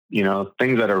real.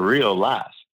 Things that are real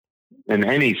last. in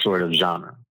any sort of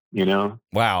genre, you know,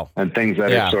 Wow. and things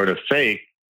that Yeah. are sort of fake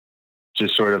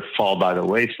just sort of fall by the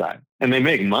wayside. And they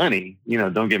make money, you know,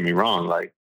 don't get me wrong.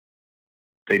 Like,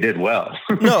 they did well.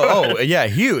 No, oh yeah,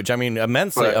 huge. I mean,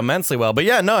 immensely But- well. But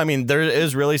yeah, no, I mean, there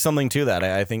is really something to that.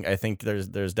 I think there's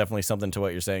definitely something to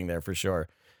what you're saying there for sure.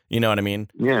 You know what I mean?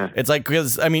 Yeah. It's like,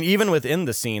 because I mean, even within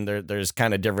the scene, there's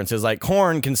kind of differences. Like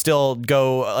Korn can still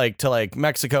go like to like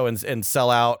Mexico and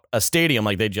sell out a stadium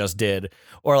like they just did,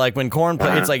 or like when Korn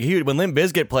play, it's like huge. When Limp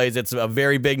Bizkit plays, it's a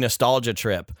very big nostalgia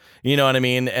trip. You know what I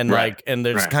mean? And Right. like, and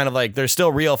there's Right. kind of like there's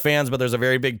still real fans, but there's a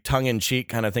very big tongue in cheek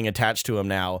kind of thing attached to them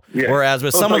now. Yeah. Whereas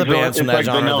with Well, some it's of the like bands from it's that like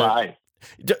genre, Vanilla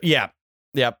they're- Ice. yeah,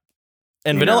 yep.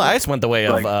 And You Vanilla know, Ice went the way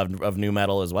like- of new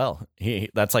metal as well.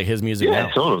 That's like his music Yeah, now.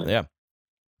 totally. Yeah.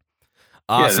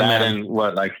 Awesome, yeah, that man. and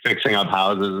what, like fixing up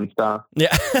houses and stuff.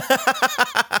 Yeah.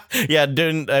 Yeah,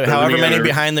 doing however he many have a-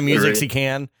 behind the musics he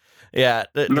can. Yeah.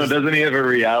 No, doesn't he have a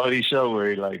reality show where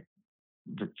he like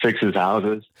fixes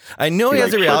houses? I know he he,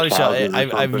 has a like, reality flips show. houses or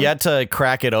I've something? yet to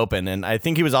crack it open, and I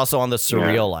think he was also on the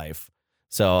Surreal Life.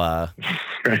 So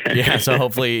yeah, so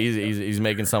hopefully he's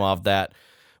making some off that.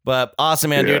 But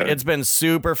awesome, man, dude. Yeah. It's been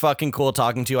super fucking cool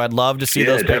talking to you. I'd love to see Yeah,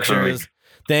 those definitely. pictures.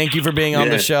 Thank you for being on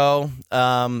the Yeah. show.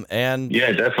 And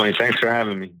Yeah, definitely. Thanks for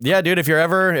having me. yeah, dude, if you're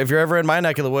ever in my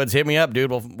neck of the woods, hit me up, dude.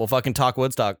 We'll fucking talk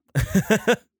Woodstock.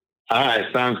 All right,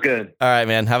 sounds good. All right,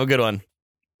 man. Have a good one.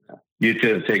 You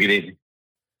too. Take it easy.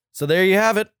 So there you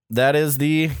have it. That is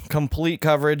the complete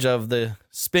coverage of the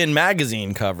Spin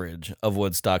Magazine coverage of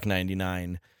Woodstock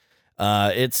 99.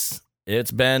 It's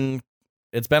been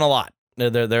a lot.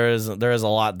 There is a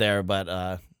lot there,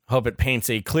 but hope it paints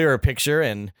a clearer picture,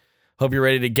 and hope you're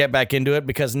ready to get back into it,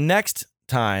 because next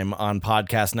time on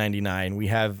Podcast 99 we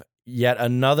have yet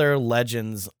another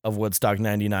Legends of Woodstock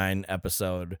 99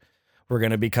 episode. We're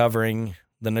going to be covering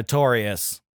the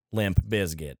notorious Limp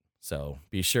Bizkit. So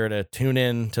be sure to tune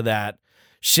in to that.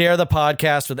 Share the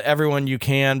podcast with everyone you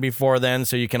can before then,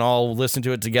 so you can all listen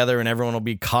to it together and everyone will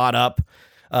be caught up.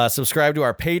 Subscribe to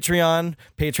our Patreon,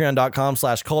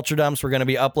 patreon.com/culture dumps. We're going to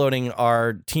be uploading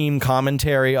our team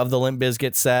commentary of the Limp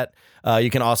Bizkit set. You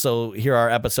can also hear our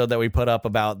episode that we put up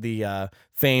about the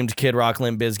famed Kid Rock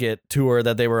Limp Bizkit tour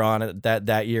that they were on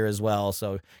that year as well.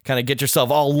 So kind of get yourself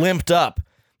all limped up,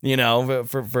 you know,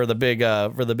 for the big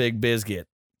Bizkit,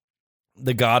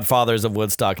 the Godfathers of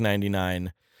Woodstock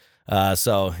 99.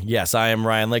 So yes, I am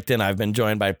Ryan Lichten. I've been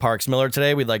joined by Parks Miller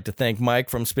today. We'd like to thank Mike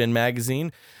from Spin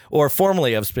Magazine, or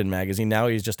formerly of Spin Magazine. Now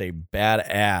he's just a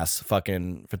badass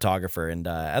fucking photographer. And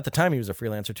at the time he was a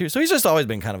freelancer too. So he's just always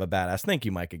been kind of a badass. Thank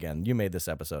you, Mike, again. You made this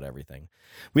episode everything.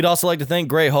 We'd also like to thank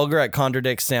Gray Holger at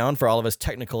Contradict Sound for all of his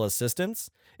technical assistance.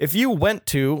 If you went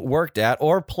to, worked at,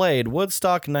 or played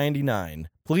Woodstock 99,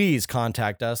 please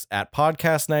contact us at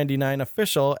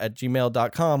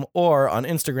podcast99official@gmail.com or on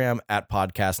Instagram at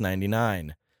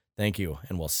podcast99. Thank you,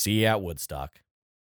 and we'll see you at Woodstock.